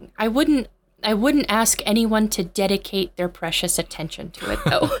amusing. Yeah. I wouldn't ask anyone to dedicate their precious attention to it,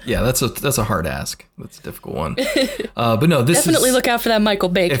 though. Yeah, that's a hard ask. That's a difficult one. But no, this definitely look out for that Michael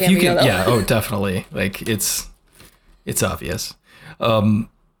Bay cameo. If you can, yeah, oh, definitely. Like, it's obvious. I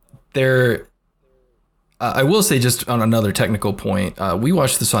will say, just on another technical point, we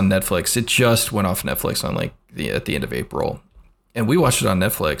watched this on Netflix. It just went off Netflix on at the end of April, and we watched it on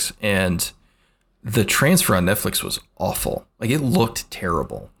Netflix, and the transfer on Netflix was awful. Like, it looked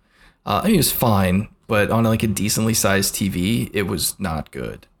terrible. I mean, it was fine, but on like a decently sized TV, it was not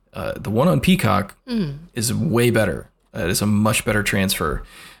good. The one on Peacock is way better. It is a much better transfer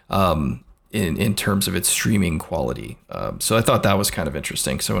in terms of its streaming quality. So I thought that was kind of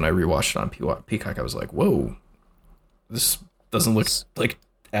interesting. So when I rewatched it on Peacock, I was like, whoa, this doesn't look like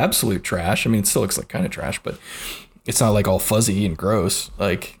absolute trash. I mean, it still looks like kind of trash, but it's not like all fuzzy and gross.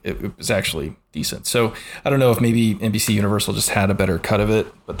 Like, it was actually decent. So I don't know if maybe NBC Universal just had a better cut of it,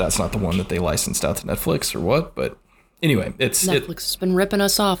 but that's not the one that they licensed out to Netflix or what. But anyway, Netflix has been ripping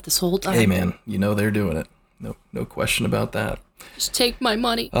us off this whole time. Hey man, they're doing it. No question about that. Just take my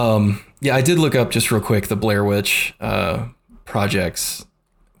money. Yeah, I did look up just real quick the Blair Witch Project's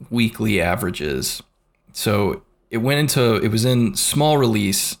weekly averages. So it was in small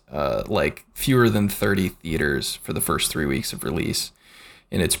release, like fewer than 30 theaters for the first 3 weeks of release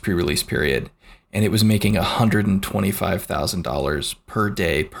in its pre-release period. And it was making $125,000 per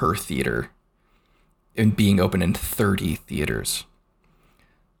day per theater and being open in 30 theaters.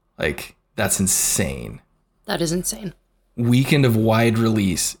 Like, that's insane. That is insane. Weekend of wide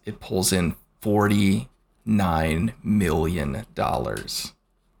release, it pulls in $49 million.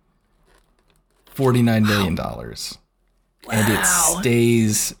 $49 million. Wow. And it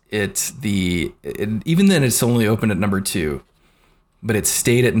stays even then it's only open at number 2, but it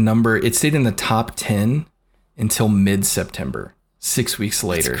stayed in the top 10 until mid-September, 6 weeks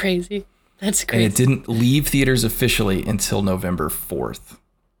later. That's crazy. And it didn't leave theaters officially until November 4th.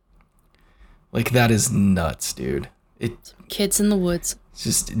 Like, that is nuts, dude. Kids in the Woods.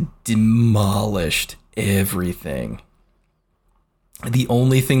 Just demolished everything. The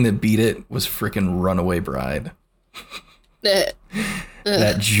only thing that beat it was frickin' Runaway Bride. That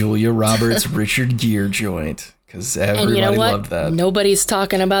Julia Roberts, Richard Gere joint. Because everybody you know loved that. Nobody's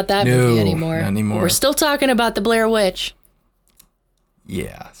talking about that movie anymore. Not anymore. We're still talking about the Blair Witch.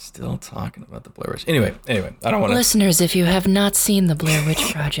 Yeah, still talking about the Blair Witch. Anyway, I don't want to... Listeners, if you have not seen the Blair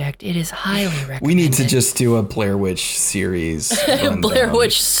Witch Project, it is highly recommended. We need to just do a Blair Witch series. Blair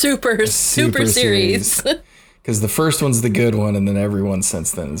Witch super series. Because the first one's the good one, and then everyone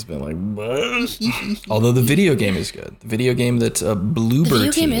since then has been like, what? Although the video game is good. The video game that Bloober The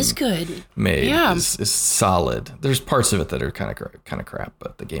video team game is good. made is solid. There's parts of it that are kind of crap,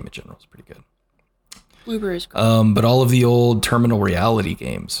 but the game in general is pretty good. Bloober is cool. But all of the old Terminal Reality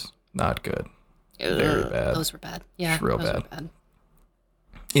games, not good. Very bad. Those were bad. Yeah, real those bad. were bad.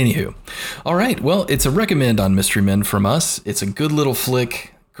 Anywho, all right. Well, it's a recommend on Mystery Men from us. It's a good little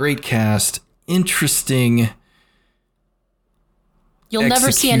flick, great cast, interesting. You'll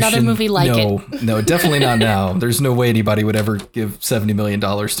never see another movie like it. No, definitely not now. There's no way anybody would ever give $70 million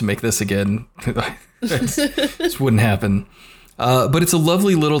to make this again. This wouldn't happen. But it's a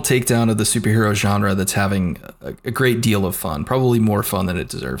lovely little takedown of the superhero genre that's having a great deal of fun, probably more fun than it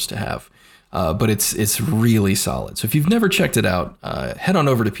deserves to have. But it's really solid. So if you've never checked it out, head on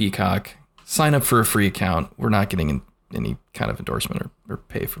over to Peacock, sign up for a free account. We're not getting any kind of endorsement or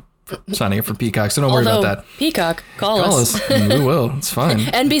pay for signing up for Peacock, so don't worry about that. Peacock, call us. We will. It's fine.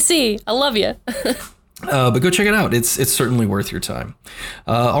 NBC, I love you. But go check it out. It's certainly worth your time.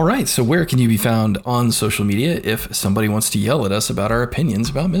 All right. So where can you be found on social media if somebody wants to yell at us about our opinions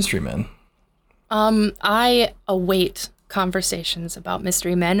about Mystery Men? I await conversations about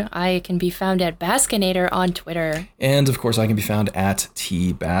Mystery Men. I can be found at Baskinator on Twitter. And of course, I can be found at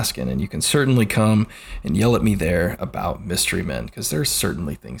T Baskin, and you can certainly come and yell at me there about Mystery Men, because there's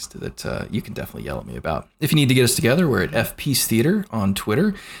certainly things that you can definitely yell at me about. If you need to get us together, we're at FPeace Theater on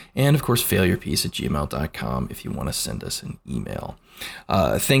Twitter, and of course, failurepiece@gmail.com if you want to send us an email.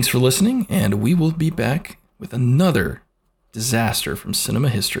 Thanks for listening, and we will be back with another disaster from cinema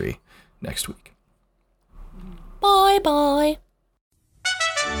history next week. Bye-bye.